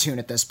morning cartoon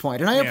at this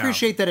point, and I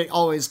appreciate that it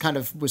always kind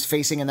of was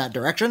facing in that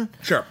direction.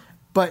 Sure.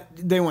 But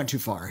they went too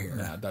far here.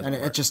 Yeah, it doesn't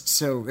and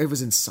work. it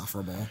was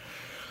insufferable.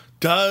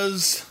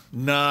 Does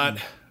not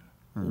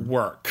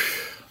work.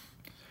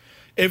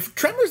 If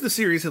Tremors the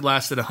series had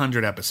lasted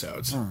 100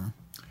 episodes, I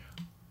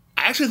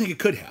actually think it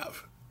could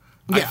have.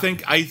 Yeah.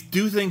 I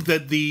do think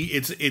that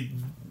the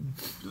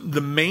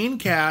main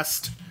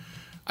cast,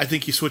 I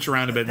think you switch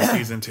around a bit in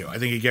season 2. I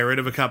think you get rid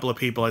of a couple of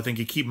people. I think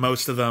you keep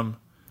most of them.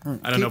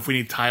 I don't know if we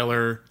need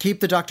Tyler. Keep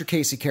the Dr.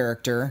 Casey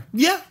character.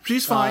 Yeah,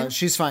 she's fine.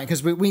 She's fine,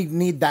 because we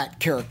need that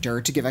character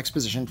to give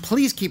exposition.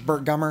 Please keep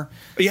Burt Gummer.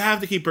 You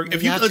have to keep her.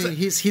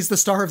 He's the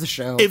star of the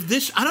show.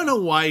 I don't know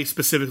why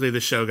specifically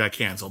the show got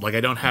canceled. Like, I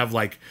don't have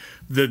like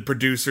the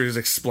producers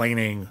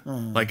explaining we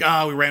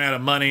ran out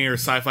of money or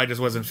Sci-Fi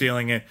just wasn't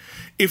feeling it.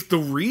 If the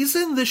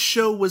reason this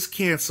show was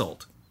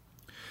canceled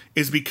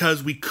is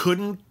because we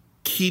couldn't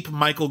keep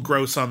Michael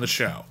Gross on the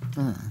show,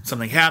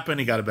 something happened,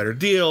 he got a better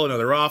deal,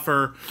 another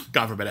offer,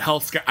 God forbid a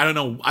health scare. I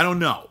don't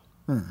know.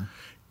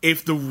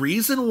 If the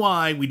reason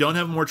why we don't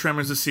have more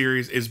Tremors the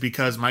series is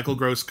because Michael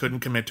Gross couldn't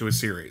commit to a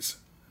series,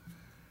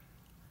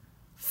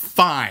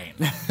 fine.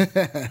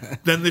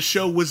 Then the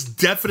show was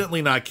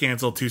definitely not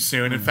canceled too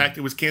soon. In fact,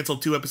 it was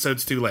canceled 2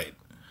 episodes too late.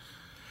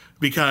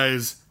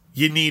 Because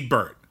you need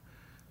Burt.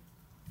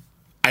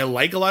 I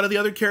like a lot of the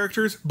other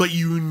characters, but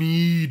you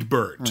need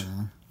Burt.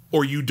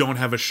 Or you don't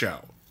have a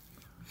show.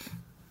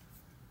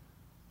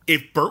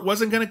 If Burt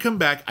wasn't going to come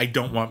back, I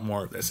don't want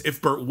more of this.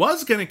 If Burt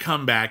was going to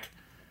come back,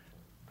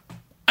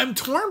 I'm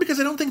torn because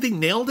I don't think they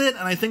nailed it,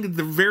 and I think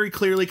they're very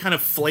clearly kind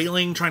of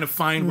flailing, trying to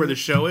find where the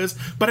show is.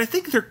 But I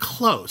think they're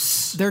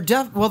close. They're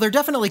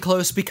definitely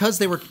close because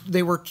they were.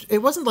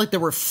 It wasn't like they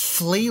were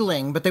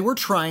flailing, but they were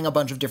trying a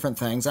bunch of different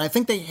things, and I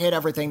think they hit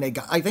everything they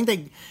got. I think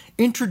they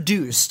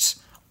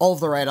introduced all of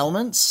the right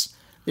elements.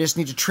 They just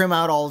need to trim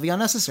out all of the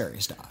unnecessary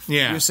stuff.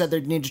 Yeah. You said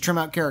they need to trim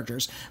out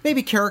characters.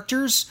 Maybe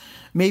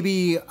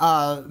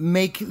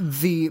make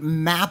the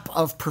map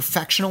of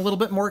perfection a little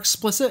bit more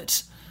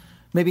explicit.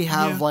 Maybe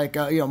have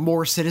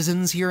more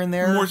citizens here and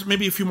there.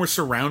 Maybe a few more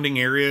surrounding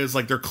areas,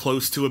 like they're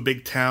close to a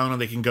big town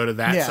and they can go to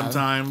that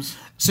sometimes.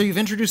 So you've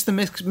introduced the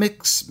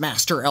mix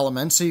master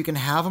element, so you can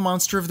have a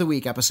Monster of the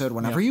Week episode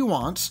whenever you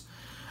want.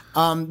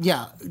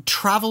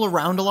 Travel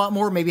around a lot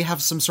more. Maybe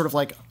have some sort of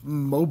like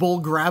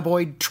mobile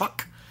graboid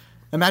truck.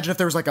 Imagine if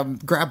there was like a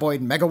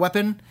graboid mega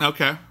weapon.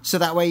 Okay. So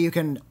that way you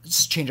can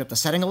change up the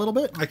setting a little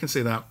bit. I can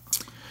see that.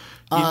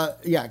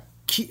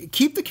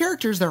 Keep the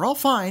characters; they're all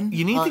fine.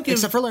 You need to give,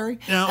 except for Larry.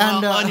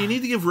 And you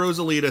need to give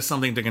Rosalita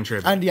something to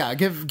contribute. And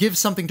give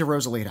something to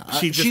Rosalita.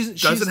 She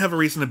just doesn't have a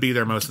reason to be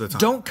there most of the time.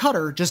 Don't cut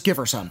her; just give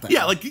her something.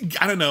 Yeah, like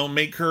I don't know,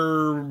 make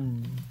her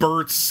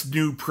Bert's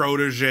new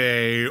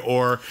protege,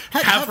 or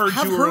have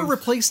her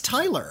replace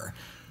Tyler.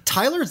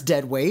 Tyler's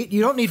dead weight.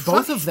 You don't need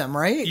both of them,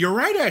 right? You're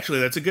right, actually.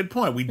 That's a good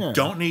point. We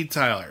don't need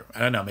Tyler. I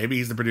don't know. Maybe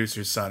he's the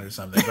producer's son or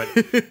something. But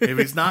if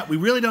he's not, we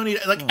really don't need...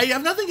 I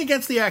have nothing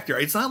against the actor.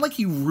 It's not like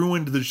he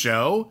ruined the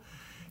show.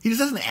 He just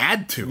doesn't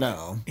add to it.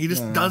 No. He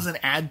just doesn't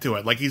add to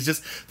it. Like, he's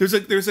just...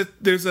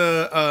 There's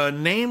a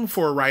name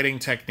for a writing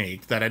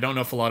technique that I don't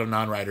know if a lot of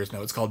non-writers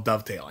know. It's called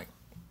dovetailing.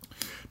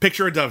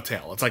 Picture a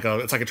dovetail. It's like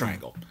a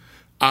triangle.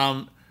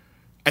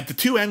 At the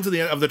two ends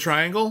of the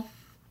triangle...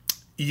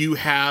 you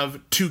have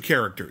 2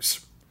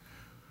 characters.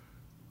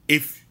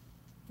 If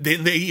they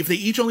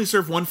each only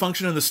serve one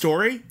function in the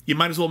story, you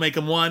might as well make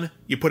them one.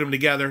 You put them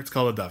together. It's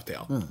called a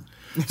dovetail.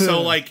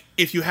 So, like,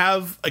 if you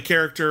have a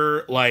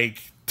character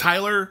like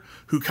Tyler,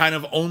 who kind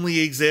of only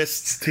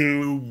exists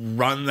to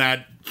run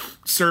that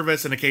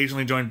service and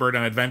occasionally join Burt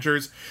on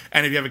adventures,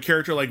 and if you have a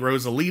character like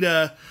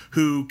Rosalita,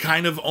 who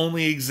kind of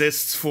only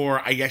exists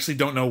for, I actually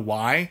don't know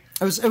why,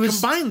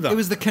 combine them. It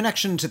was the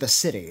connection to the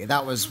city.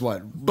 That was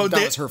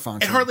was her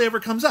function. It hardly ever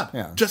comes up.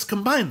 Yeah. Just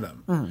combine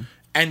them.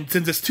 And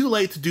since it's too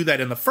late to do that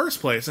in the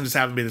first place and just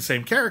have them be the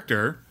same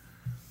character,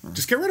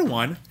 just get rid of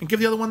one and give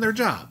the other one their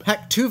job.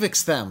 Heck,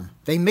 Tuvix them.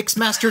 They mix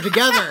master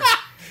together.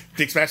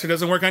 Mixmaster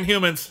doesn't work on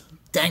humans.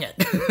 Dang it.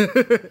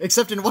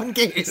 Except in one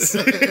case.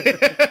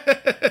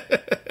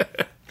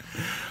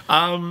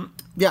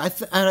 Yeah,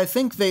 and I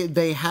think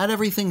they had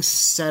everything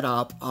set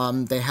up.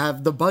 They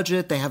have the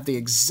budget. They have the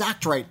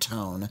exact right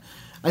tone.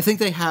 I think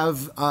they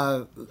have...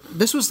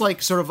 this was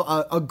like sort of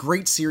a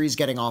great series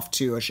getting off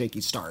to a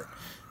shaky start.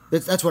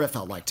 That's what it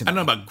felt like to me. I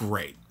don't know about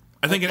great.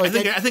 I think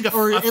Like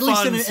or at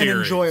least an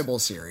enjoyable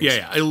series.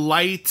 Yeah. A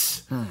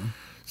light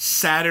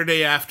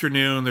Saturday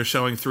afternoon. They're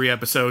showing 3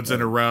 episodes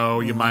in a row.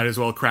 You might as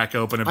well crack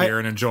open a beer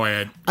and enjoy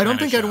it. I don't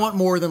think I'd want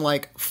more than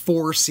like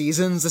 4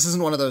 seasons. This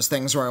isn't one of those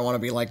things where I want to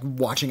be like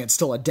watching it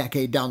still a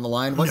decade down the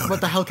line. What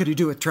the hell could you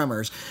do with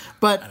Tremors?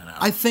 But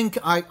I think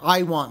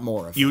I want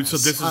more of this. So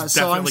this is definitely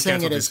so I'm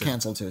saying it is soon.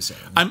 canceled too soon.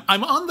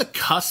 I'm on the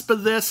cusp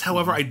of this.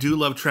 However, I do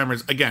love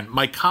Tremors. Again,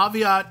 my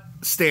caveat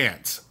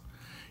stands.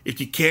 If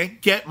you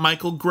can't get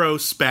Michael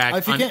Gross back,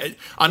 if you can't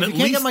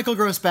get Michael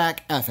Gross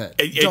back, F it.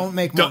 Don't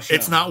make more show.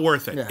 It's not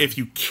worth it. Yeah. If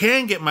you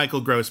can get Michael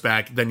Gross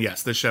back, then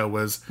yes, the show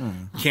was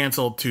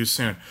canceled too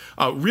soon.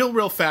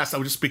 Real fast,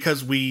 just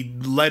because we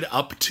led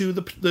up to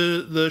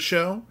the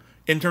show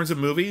in terms of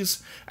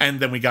movies, and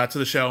then we got to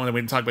the show, and then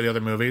we didn't talk about the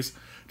other movies.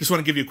 Just want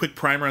to give you a quick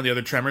primer on the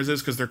other Tremors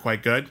because they're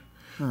quite good.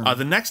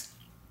 The next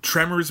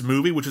Tremors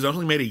movie, which was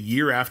only made a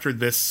year after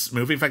this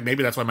movie. In fact,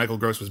 maybe that's why Michael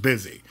Gross was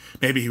busy.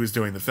 Maybe he was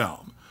doing the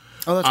film.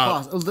 Oh, that's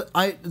possible.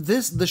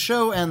 The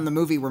show and the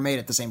movie were made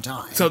at the same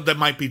time. So that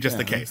might be just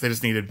the case. They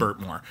just needed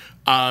Burt more.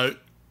 The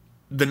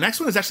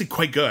next one is actually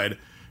quite good.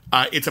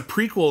 It's a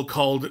prequel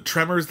called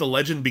Tremors: The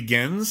Legend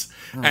Begins,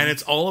 and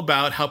it's all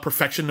about how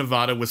Perfection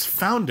Nevada was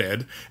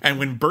founded, and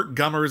when Burt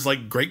Gummer's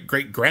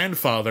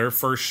great-great-grandfather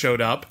first showed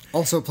up.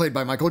 Also played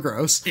by Michael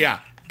Gross. Yeah.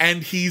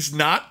 And he's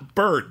not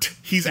Bert.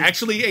 He's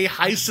actually a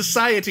high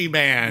society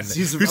man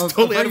who's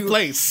totally out of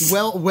place.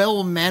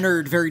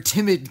 Well-mannered, very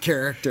timid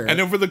character. And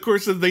over the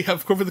course of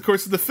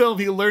the film,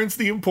 he learns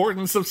the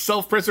importance of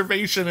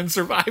self-preservation and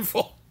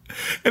survival.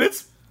 And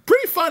it's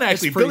pretty fun,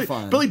 actually. Billy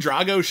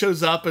Drago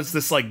shows up as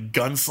this like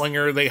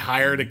gunslinger they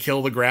hire to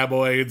kill the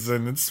graboids,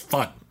 and it's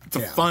fun. It's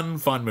a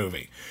fun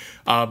movie.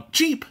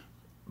 Cheap,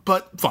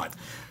 but fun.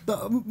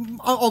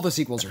 All the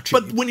sequels are cheap.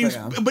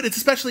 But it's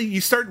especially,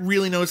 you start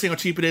really noticing how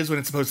cheap it is when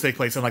it's supposed to take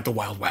place in like the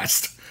Wild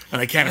West, and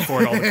they can't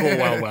afford all the cool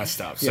Wild West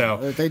stuff.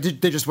 So they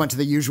just went to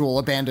the usual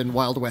abandoned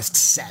Wild West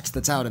set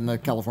that's out in the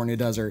California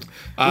desert,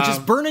 which is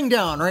burning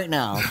down right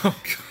now.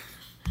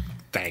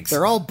 Thanks.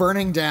 They're all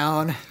burning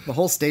down. The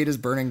whole state is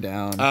burning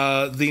down.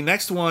 The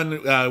next one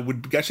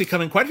would actually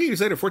come in quite a few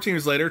years later, 14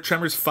 years later,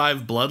 Tremors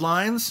 5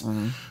 Bloodlines.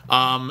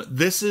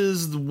 This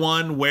is the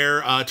one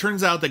where it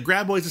turns out that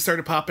graboids have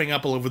started popping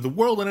up all over the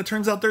world, and it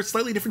turns out they're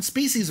slightly different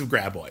species of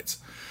graboids.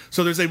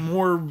 So there's a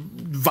more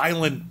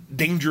violent,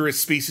 dangerous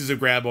species of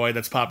graboid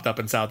that's popped up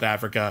in South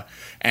Africa,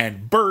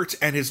 and Bert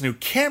and his new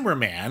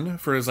cameraman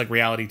for his like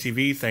reality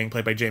TV thing,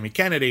 played by Jamie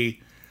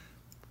Kennedy,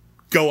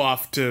 go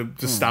off to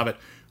stop it.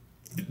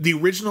 The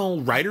original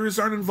writers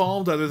aren't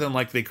involved, other than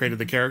like they created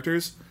the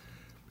characters.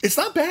 It's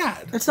not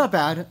bad. It's not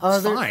bad.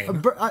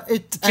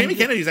 It's fine. Jamie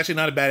Kennedy's actually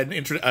not a bad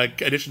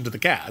addition to the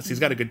cast.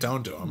 He's got a good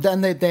tone to him. Then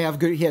they have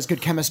good. He has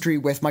good chemistry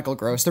with Michael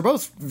Gross. They're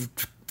both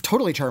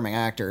totally charming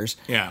actors.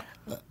 Yeah.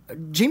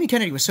 Jamie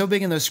Kennedy was so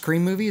big in those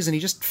Scream movies, and he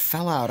just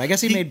fell out. I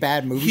guess he made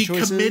bad movie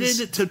choices. He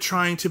committed to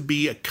trying to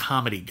be a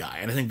comedy guy,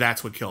 and I think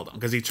that's what killed him,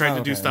 because he tried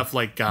to do stuff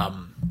like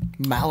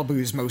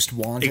Malibu's Most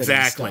Wanted.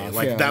 Exactly. And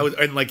stuff, that was,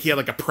 and like he had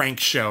like a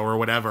prank show or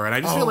whatever, and I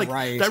just feel like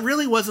that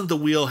really wasn't the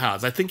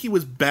wheelhouse. I think he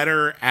was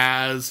better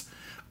as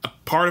a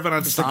part of an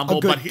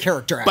ensemble, like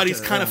character actor, but he's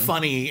kind of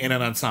funny in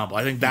an ensemble.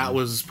 I think that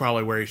was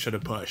probably where he should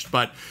have pushed.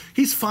 But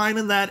he's fine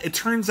in that. It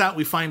turns out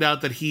we find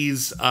out that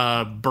he's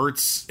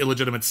Bert's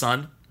illegitimate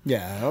son.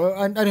 Yeah,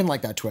 I didn't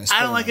like that twist.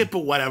 I don't like it,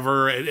 but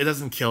whatever. It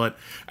doesn't kill it.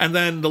 And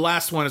then the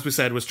last one, as we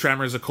said, was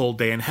Tremors: A Cold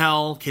Day in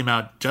Hell. Came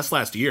out just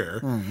last year.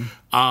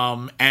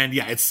 And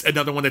yeah, it's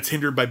another one that's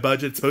hindered by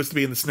budget. It's supposed to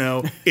be in the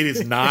snow. It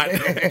is not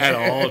at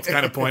all. It's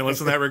kind of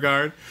pointless in that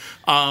regard.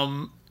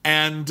 I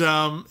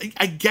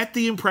get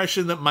the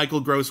impression that Michael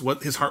Gross,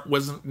 his heart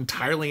wasn't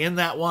entirely in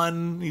that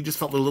one. He just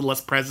felt a little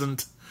less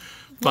present.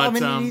 But,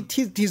 well, I mean,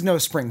 he's no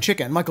spring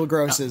chicken. Michael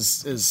Gross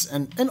is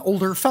an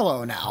older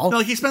fellow now. No,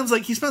 like he spends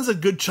a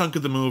good chunk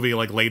of the movie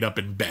like laid up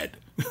in bed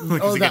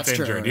because he gets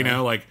injured.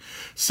 True, like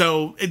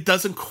so it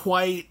doesn't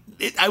quite.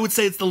 I would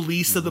say it's the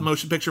least of the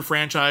motion picture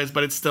franchise,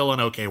 but it's still an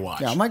okay watch.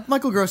 Yeah,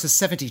 Michael Gross is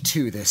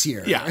 72 this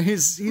year. Yeah,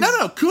 he's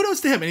no.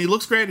 Kudos to him, and he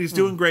looks great. He's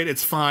doing great.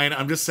 It's fine.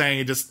 I'm just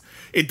saying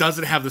it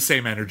doesn't have the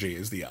same energy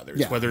as the others.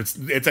 Yeah. Whether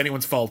it's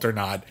anyone's fault or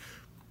not.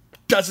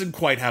 Doesn't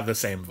quite have the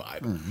same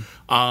vibe.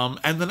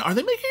 And then are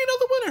they making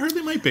another one? I heard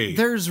they might be.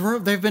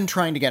 They've been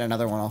trying to get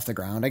another one off the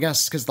ground, I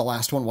guess, because the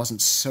last one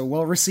wasn't so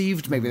well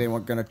received. Maybe they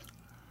weren't going to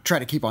try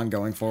to keep on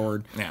going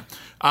forward. Yeah.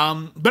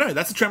 But anyway,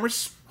 that's the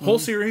Tremors whole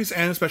series,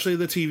 and especially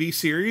the TV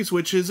series,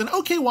 which is an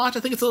okay watch. I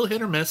think it's a little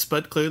hit or miss,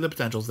 but clearly the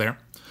potential's there.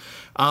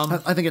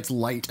 I think it's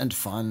light and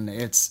fun.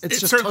 It's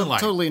just certainly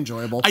light. totally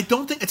enjoyable. I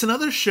don't think it's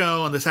another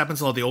show, and this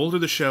happens a lot. The older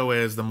the show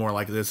is, the more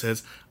like this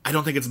is. I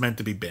don't think it's meant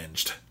to be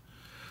binged.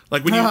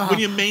 Like when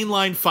you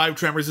mainline 5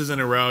 Tremerses in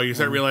a row, you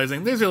start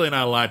realizing there's really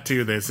not a lot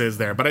to this, is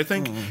there? But I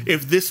think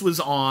if this was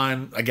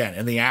on again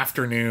in the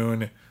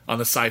afternoon on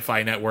the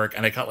Sci-Fi Network,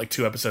 and I caught like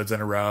 2 episodes in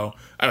a row,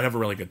 I would have a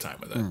really good time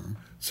with it.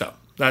 So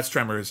that's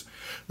Tremors,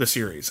 the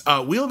series.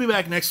 We'll be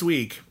back next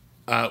week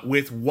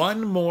with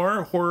one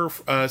more horror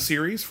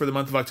series for the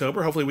month of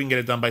October. Hopefully we can get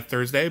it done by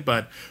Thursday,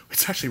 but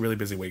it's actually a really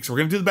busy week, so we're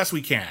going to do the best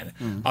we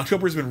can.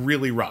 October has been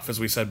really rough, as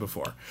we said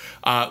before.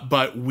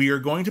 But we are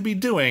going to be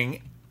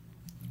doing...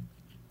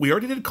 We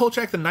already did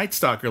Kolchak the Night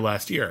Stalker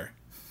last year.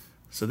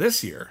 So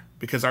this year,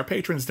 because our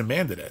patrons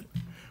demanded it,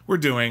 we're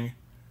doing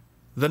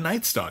The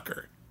Night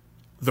Stalker,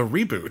 the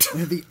reboot.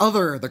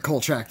 The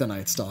Kolchak the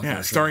Night Stalker.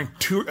 Yeah, starring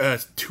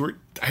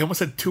I almost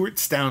said Stuart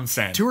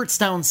Townsend. Stuart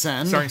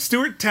Townsend. Starring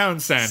Stuart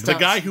Townsend, the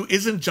guy who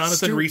isn't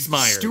Jonathan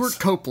Rhys-Meyers. Stuart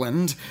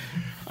Copeland.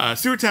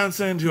 Stuart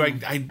Townsend, who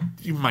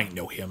you might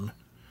know him.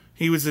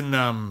 He was in...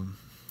 Didn't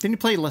he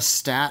play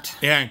Lestat?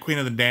 Yeah, in Queen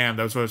of the Damned.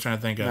 That was what I was trying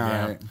to think of. All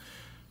yeah. right.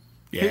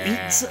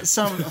 Yeah.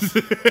 Some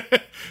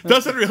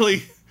doesn't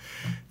really.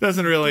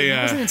 wasn't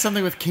it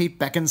something with Kate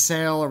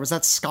Beckinsale, or was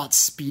that Scott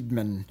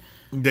Speedman?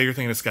 You're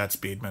thinking of Scott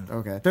Speedman.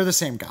 Okay, they're the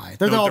same guy.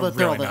 They're No, all they're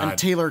really and not.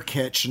 Taylor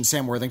Kitsch and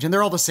Sam Worthington.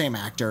 They're all the same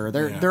actor.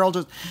 They're all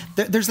just.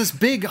 There's this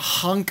big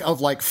hunk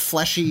of like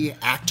fleshy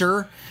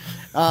actor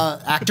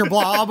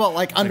blob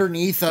like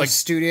underneath a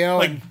studio,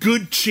 like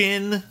good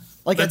chin.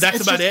 Like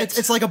that's about it.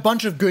 It's like a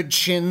bunch of good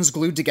chins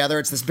glued together.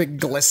 It's this big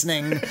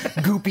glistening,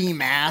 goopy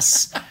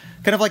mass.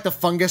 Kind of like the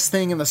fungus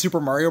thing in the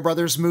Super Mario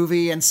Brothers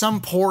movie, and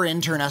some poor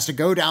intern has to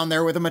go down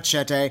there with a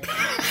machete,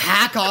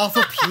 hack off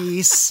a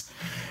piece,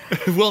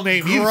 We'll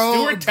name you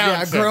Stuart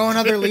Townsend. grow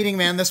another leading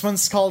man. This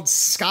one's called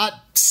Scott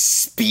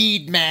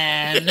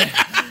Speedman.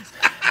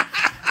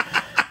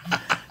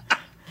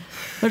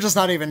 They're just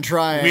not even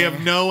trying. We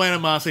have no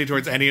animosity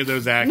towards any of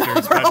those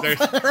actors, but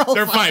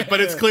they're fine.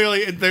 But it's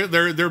clearly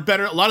they're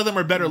better. A lot of them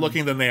are better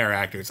looking than they are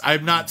actors.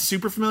 I'm not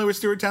super familiar with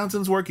Stuart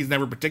Townsend's work. He's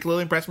never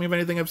particularly impressed me of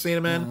anything I've seen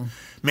him in.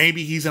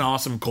 Maybe he's an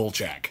awesome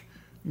Kolchak.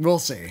 We'll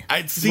see.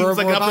 It seems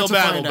like an uphill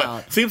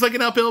battle, seems like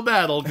an uphill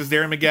battle because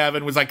Darren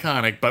McGavin was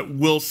iconic. But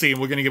we'll see.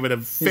 We're going to give it a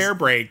fair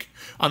break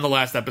on the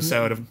last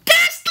episode of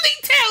Ghastly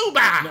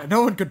Tuba.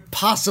 No one could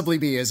possibly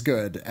be as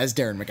good as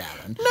Darren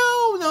McGavin.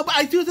 No, but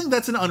I do think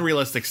that's an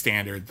unrealistic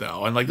standard,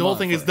 though. And like the whole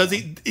thing is,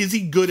 is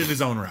he good in his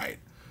own right?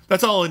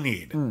 That's all I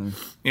need.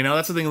 You know,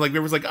 that's the thing. Like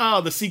there was like, oh,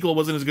 the sequel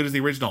wasn't as good as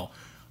the original.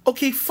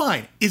 Okay,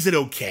 fine. Is it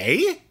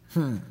okay?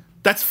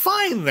 That's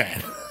fine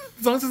then.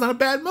 As long as it's not a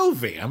bad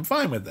movie, I'm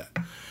fine with that.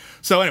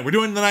 So anyway, we're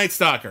doing The Night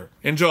Stalker.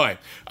 Enjoy.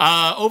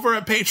 Over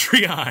at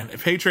Patreon,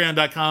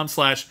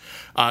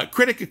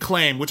 patreon.com/critic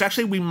acclaim, which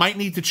actually we might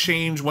need to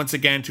change once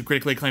again to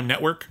Critically Acclaimed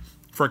Network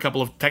for a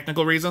couple of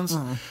technical reasons.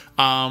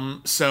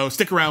 So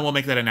stick around. We'll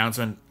make that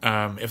announcement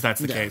if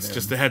that's the case. Yeah.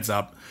 Just a heads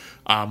up.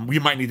 We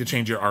might need to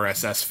change your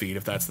RSS feed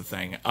if that's the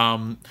thing.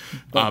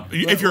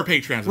 If you're a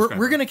Patreon subscriber.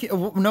 We're going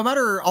to, no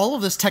matter all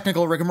of this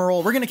technical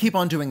rigmarole, we're going to keep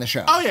on doing the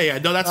show. Oh, yeah.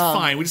 No, that's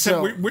fine. We just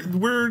said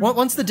we're...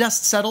 Once the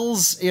dust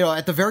settles,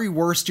 at the very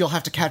worst, you'll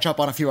have to catch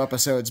up on a few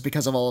episodes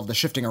because of all of the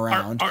shifting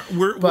around.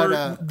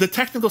 The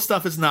technical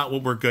stuff is not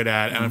what we're good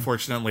at, and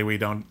unfortunately, we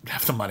don't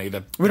have the money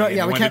to. We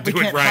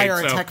can't hire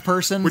a tech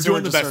person. We're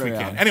doing the best we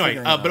can.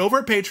 Anyway, but over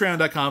at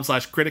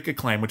patreon.com/critic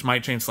acclaim, which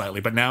might change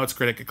slightly, but now it's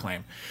critic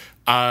acclaim.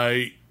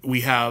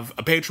 We have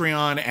a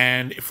Patreon,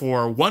 and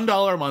for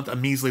 $1 a month, a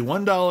measly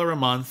 $1 a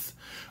month,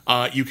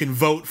 you can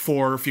vote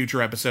for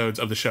future episodes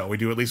of the show. We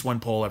do at least one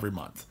poll every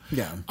month.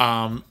 Yeah.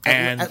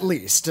 And at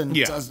least, and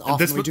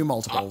often we do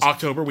multiples.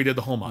 October, we did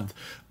the whole month.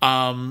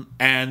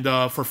 And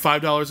for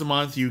 $5 a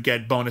month, you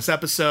get bonus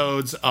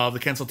episodes of the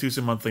Cancel Too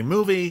Soon monthly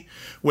movie,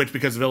 which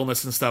because of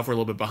illness and stuff, we're a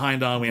little bit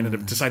behind on. We ended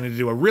up deciding to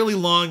do a really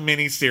long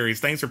mini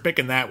series. Thanks for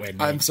picking that way.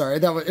 I'm sorry,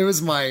 it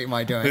was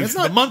my doing. It's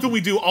the month when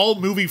we do all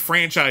movie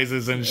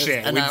franchises and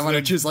shit. And I want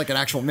to choose like an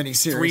actual mini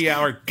series.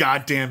 3-hour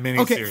goddamn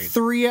mini series.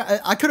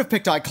 I could have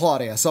picked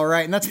Claudius, all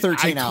right, and that's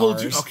 13 hours. I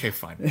told you. Okay,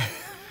 fine.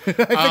 I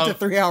picked a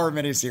 3-hour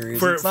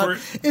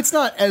miniseries. It's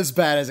not as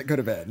bad as it could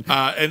have been.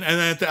 And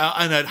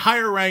at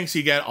higher ranks,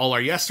 you get All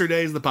Our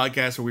Yesterdays, the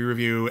podcast where we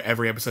review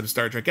every episode of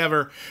Star Trek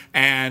ever,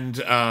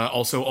 and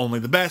also Only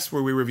the Best,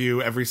 where we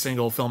review every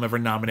single film ever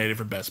nominated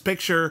for Best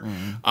Picture.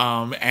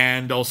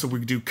 And also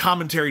we do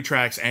commentary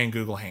tracks and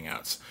Google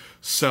Hangouts.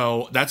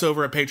 So that's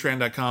over at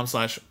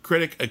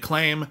patreon.com/critic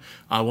acclaim.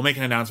 We'll make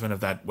an announcement if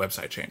that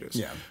website changes.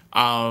 Yeah.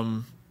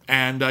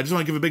 And I just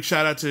want to give a big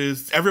shout out to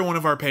every one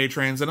of our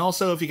patrons. And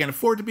also, if you can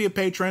afford to be a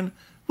patron,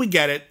 we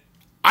get it.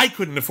 I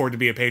couldn't afford to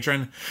be a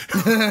patron.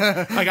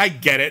 I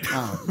get it.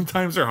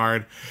 Times are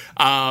hard.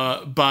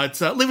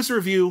 But leave us a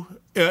review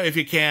if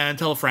you can.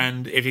 Tell a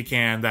friend if you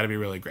can. That'd be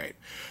really great.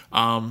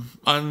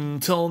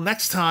 Until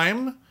next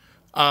time,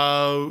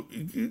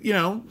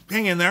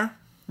 hang in there.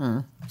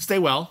 Stay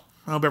well.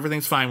 I hope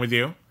everything's fine with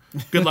you.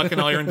 Good luck in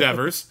all your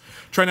endeavors.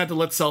 Try not to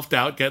let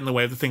self-doubt get in the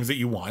way of the things that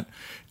you want.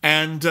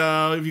 And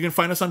if you can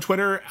find us on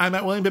Twitter, I'm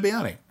at William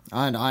Bibbiani.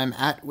 And I'm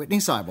at Whitney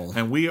Seibel.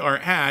 And we are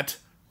at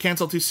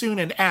Cancel Too Soon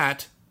and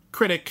at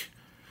Critic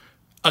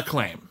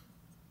Acclaim.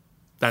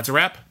 That's a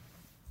wrap.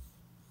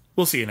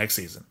 We'll see you next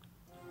season.